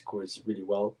the fees course really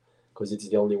well, because it's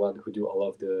the only one who do all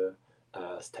of the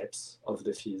steps of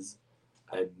the fees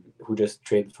and who just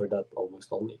train for that almost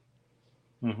only.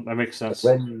 That makes But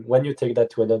sense. when you take that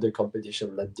to another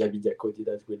competition like Diaby Diaco did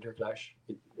at Winter Clash,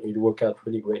 it worked out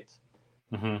really great.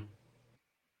 Hmm.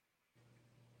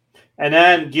 And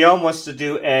then Guillaume wants to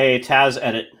do a Taz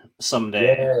edit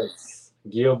someday. Yes,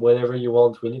 Guillaume, whenever you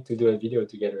want, we need to do a video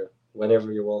together.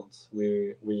 Whenever you want,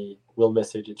 we will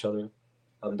message each other.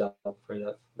 I'm down for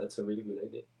that. That's a really good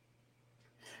idea.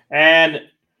 And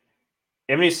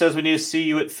Emily says we need to see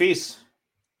you at Feast.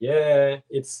 Yeah,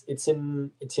 it's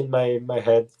in my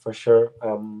head for sure.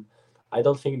 I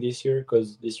don't think this year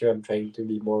because this year I'm trying to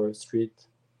be more street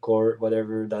core,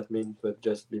 whatever that means, but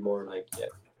just be more like yeah.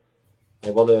 I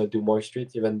want to do more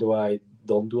street, even though I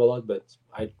don't do a lot, but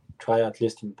I try at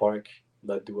least in park,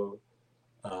 not do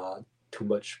too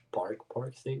much park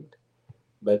thing.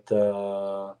 But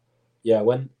yeah,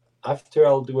 when after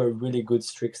I'll do a really good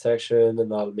street session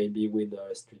and I'll maybe win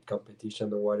a street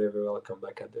competition or whatever, I'll come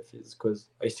back at the fizz because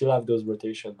I still have those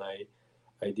rotation. I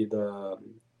did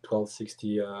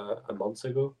 1260 a month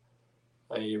ago.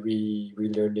 I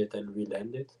relearned it and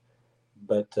relearned it,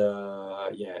 but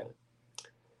yeah,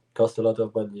 cost a lot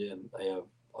of money and I have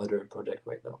other project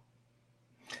right now.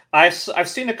 I've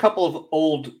seen a couple of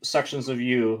old sections of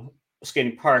you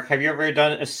skating Park. Have you ever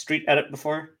done a street edit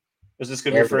before? Is this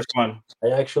going to be your Never. first one? I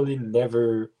actually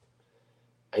never.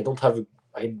 I don't have a.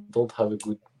 I don't have a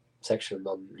good section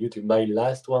on YouTube. My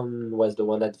last one was the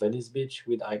one at Venice Beach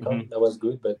with Icon. Hmm. That was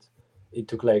good, but it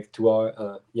took like 2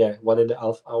 hour. Yeah,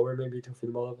 1.5 hour maybe to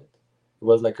film all of it. It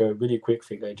was like a really quick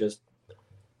thing.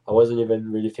 I wasn't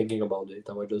even really thinking about it.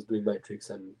 I was just doing my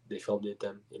tricks, and they filmed it,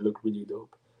 and it looked really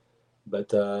dope.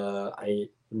 But I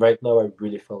right now I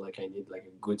really feel like I need like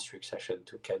a good trick session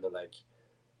to kind of like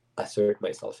assert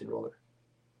myself in roller.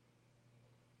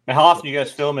 And how often do you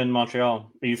guys film in Montreal?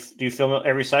 Do you film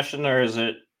every session, or is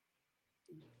it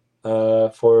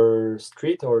For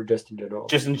street or just in general?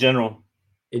 just in general?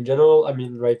 In general, I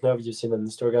mean, right now, you've seen on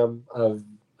Instagram,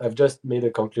 I've just made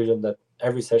a conclusion that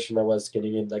every session I was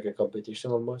getting in like a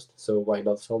competition almost. So why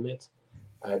not film it?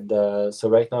 And so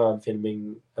right now I'm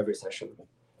filming every session,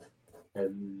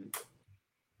 and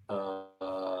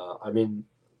I mean,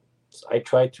 I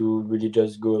try to really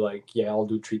just go like, yeah, I'll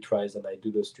do 3 tries, and I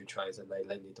do those 3 tries, and I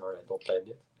land it or I don't land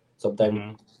it. Sometimes,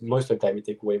 Hmm. most of the time, it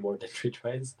take way more than 3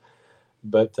 tries.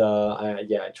 But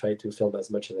I try to film as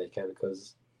much as I can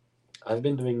because I've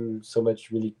been doing so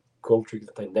much really cool tricks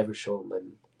that I never shown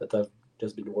and that I've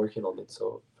just been working on it.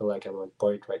 So I feel like I'm at a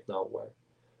point right now where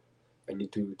I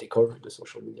need to take over the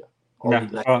social media. All Yeah.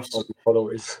 the likes, Oh, all the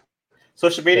followers.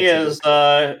 social That's media it. is,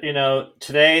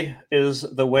 today is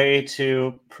the way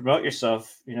to promote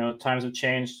yourself. Times have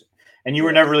changed, and you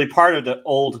were Yeah. never really part of the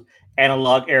old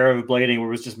analog era of blading, where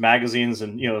it was just magazines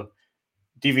and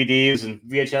DVDs and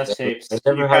VHS I tapes. You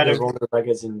never had kind a of, roller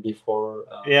magazine before.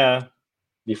 yeah.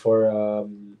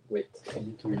 Wait, I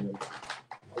need to remember.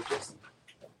 Just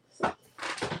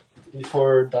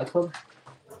before that one.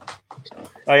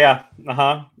 Oh yeah.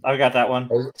 I've got that one.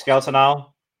 I, Skeleton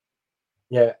Owl.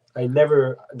 Yeah, I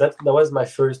never. That was my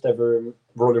first ever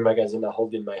roller magazine I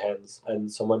hold in my hands, and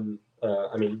someone,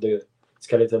 the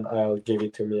Skeleton Isle gave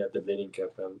it to me at the Blading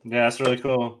Cup. Yeah, that's really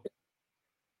cool.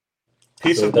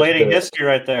 Piece So of that's blading history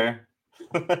right there.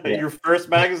 Yeah. Your first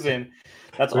magazine.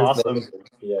 That's first awesome. magazine.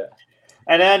 Yeah.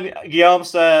 And then Guillaume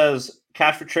says,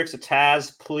 "Cash for tricks at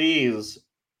Taz, please.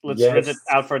 Let's rent it Yes.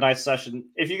 out for a night session.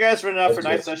 If you guys rent it out for a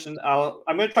night Yes. session,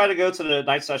 I'm going to try to go to the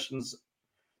night sessions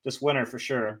this winter for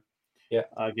sure. Yeah.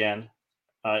 Again,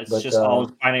 it's But, just always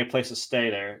finding a place to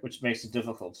stay there, which makes it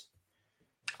difficult.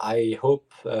 I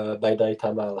hope by that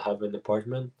time I'll have an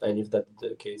apartment, and if that's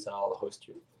the case, I'll host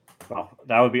you. Well,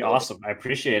 that would be awesome. I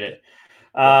appreciate it.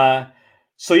 Yeah.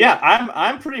 So yeah,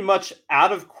 I'm pretty much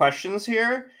out of questions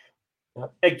here. Yeah.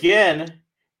 Again,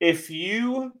 if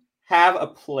you have a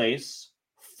place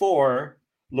for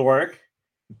Lorik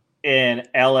in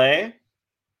LA,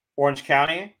 Orange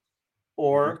County,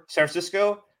 or San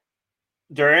Francisco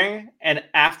during and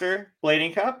after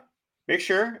Blading Cup, make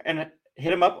sure and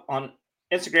hit him up on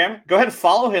Instagram. Go ahead and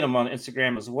follow him on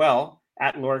Instagram as well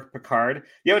at Lorik Picard.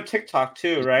 You have a TikTok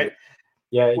too, right?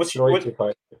 Yeah, it's Lorik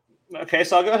Picard. Okay,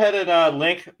 so I'll go ahead and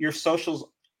link your socials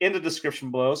in the description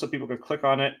below so people can click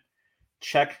on it,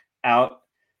 check out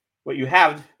what you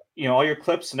have, all your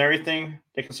clips and everything.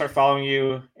 They can start following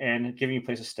you and giving you a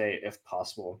place to stay if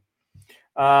possible.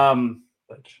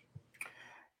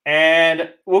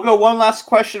 And we'll go one last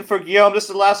question for Guillaume. This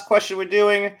is the last question we're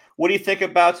doing. What do you think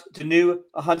about the new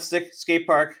Huntstick skate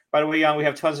park? By the way, Jan, we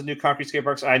have tons of new concrete skate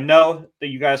parks. I know that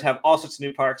you guys have all sorts of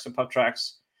new parks and pump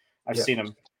tracks. I've seen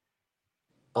them.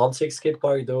 Huntstick skate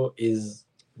park, though, is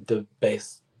the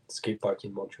best skate park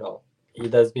in Montreal.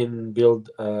 It has been built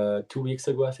 2 weeks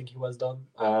ago, I think it was done.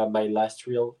 My last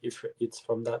reel, if it's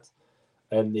from that.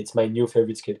 And it's my new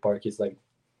favorite skate park. It's like,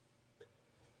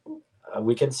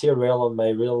 we can see a rail on my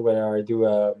reel where I do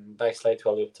a backslide to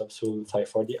a topsoul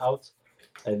 540 out.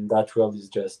 And that rail is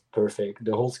just perfect.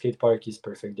 The whole skate park is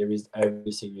perfect. There is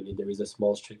everything you need. There is a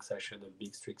small streak section, a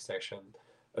big streak section,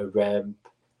 a ramp,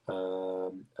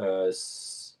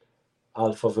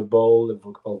 half of a bowl, a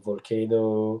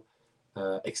volcano,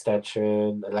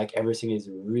 extension. Like everything is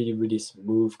really, really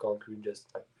smooth concrete.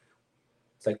 Just like,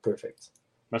 it's like perfect.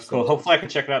 That's cool. Hopefully I can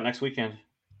check it out next weekend.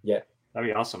 Yeah. That'd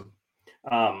be awesome.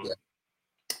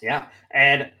 Yeah.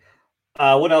 And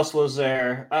what else was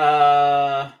there?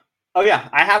 Oh yeah,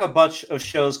 I have a bunch of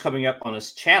shows coming up on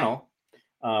this channel.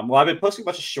 Well, I've been posting a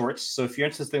bunch of shorts, so if you're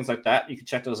into things like that, you can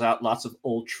check those out. Lots of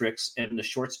old tricks in the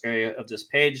shorts area of this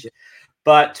page.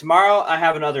 But tomorrow I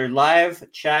have another live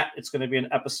chat. It's going to be an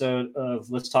episode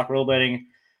of Let's Talk Rollerblading,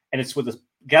 and it's with the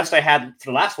guest I had for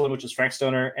the last one, which is Frank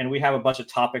Stoner, and we have a bunch of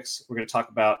topics we're going to talk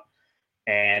about.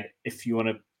 And if you want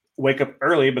to wake up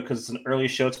early, because it's an early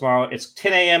show tomorrow, it's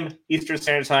 10 a.m. Eastern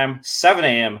Standard Time, 7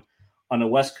 a.m. on the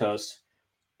West Coast.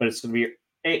 But it's going to be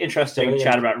an interesting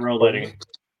chat about rollerblading.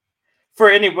 For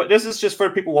anybody, this is just for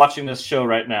people watching this show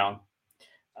right now.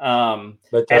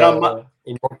 What's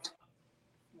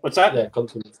that? Yeah,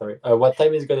 continue. Sorry. What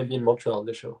time is going to be in Montreal,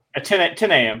 the show? At 10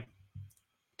 a.m.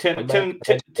 10 in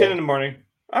the morning.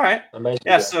 All right.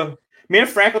 Yeah, so me and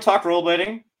Frank will talk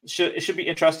rollerblading. It should be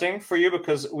interesting for you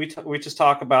because we just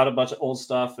talk about a bunch of old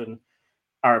stuff and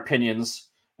our opinions.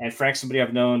 And Frank's somebody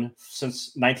I've known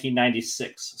since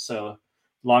 1996, so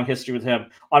long history with him.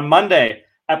 On Monday,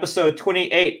 episode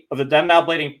 28 of the Then Now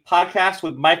Blading podcast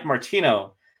with Mike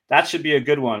Martino. That should be a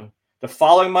good one. The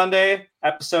following Monday,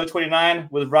 episode 29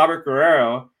 with Robert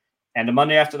Guerrero. And the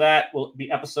Monday after that will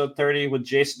be episode 30 with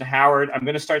Jason Howard. I'm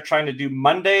going to start trying to do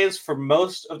Mondays for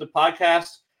most of the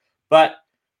podcast, but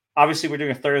obviously we're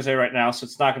doing a Thursday right now, so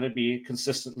it's not going to be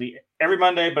consistently every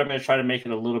Monday, but I'm going to try to make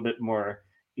it a little bit more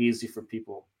easy for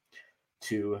people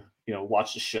to,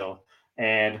 watch the show.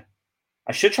 And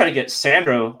I should try to get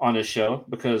Sandro on this show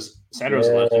because Sandro's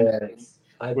a legend,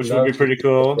 which would be pretty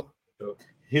cool.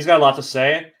 He's got a lot to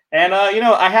say. And,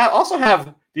 I also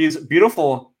have these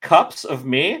beautiful cups of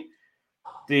me,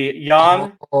 the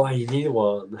Jan. Oh, I need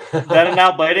one. Then and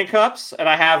Now Blading cups. And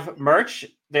I have merch.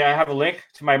 I have a link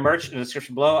to my merch in the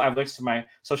description below. I have links to my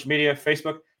social media,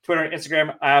 Facebook, Twitter, and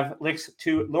Instagram. I have links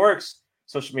to Lorik's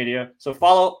social media. So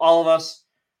follow all of us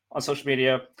on social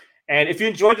media. And if you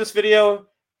enjoyed this video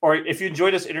or if you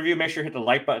enjoyed this interview, make sure you hit the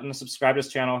like button, subscribe to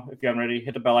this channel. If you haven't already,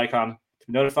 hit the bell icon to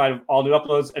be notified of all new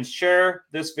uploads, and share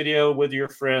this video with your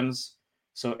friends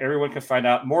so everyone can find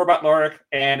out more about Lorik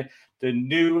and the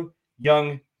new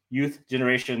young youth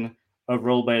generation of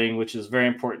rollerblading, which is very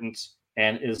important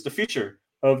and is the future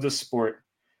of the sport.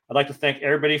 I'd like to thank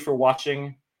everybody for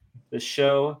watching this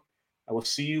show. I will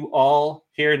see you all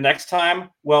here next time.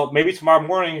 Well, maybe tomorrow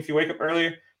morning if you wake up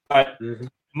earlier, but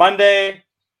Monday,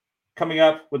 coming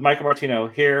up with Michael Martino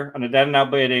here on the Dead and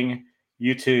Out Blading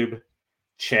YouTube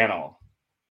channel.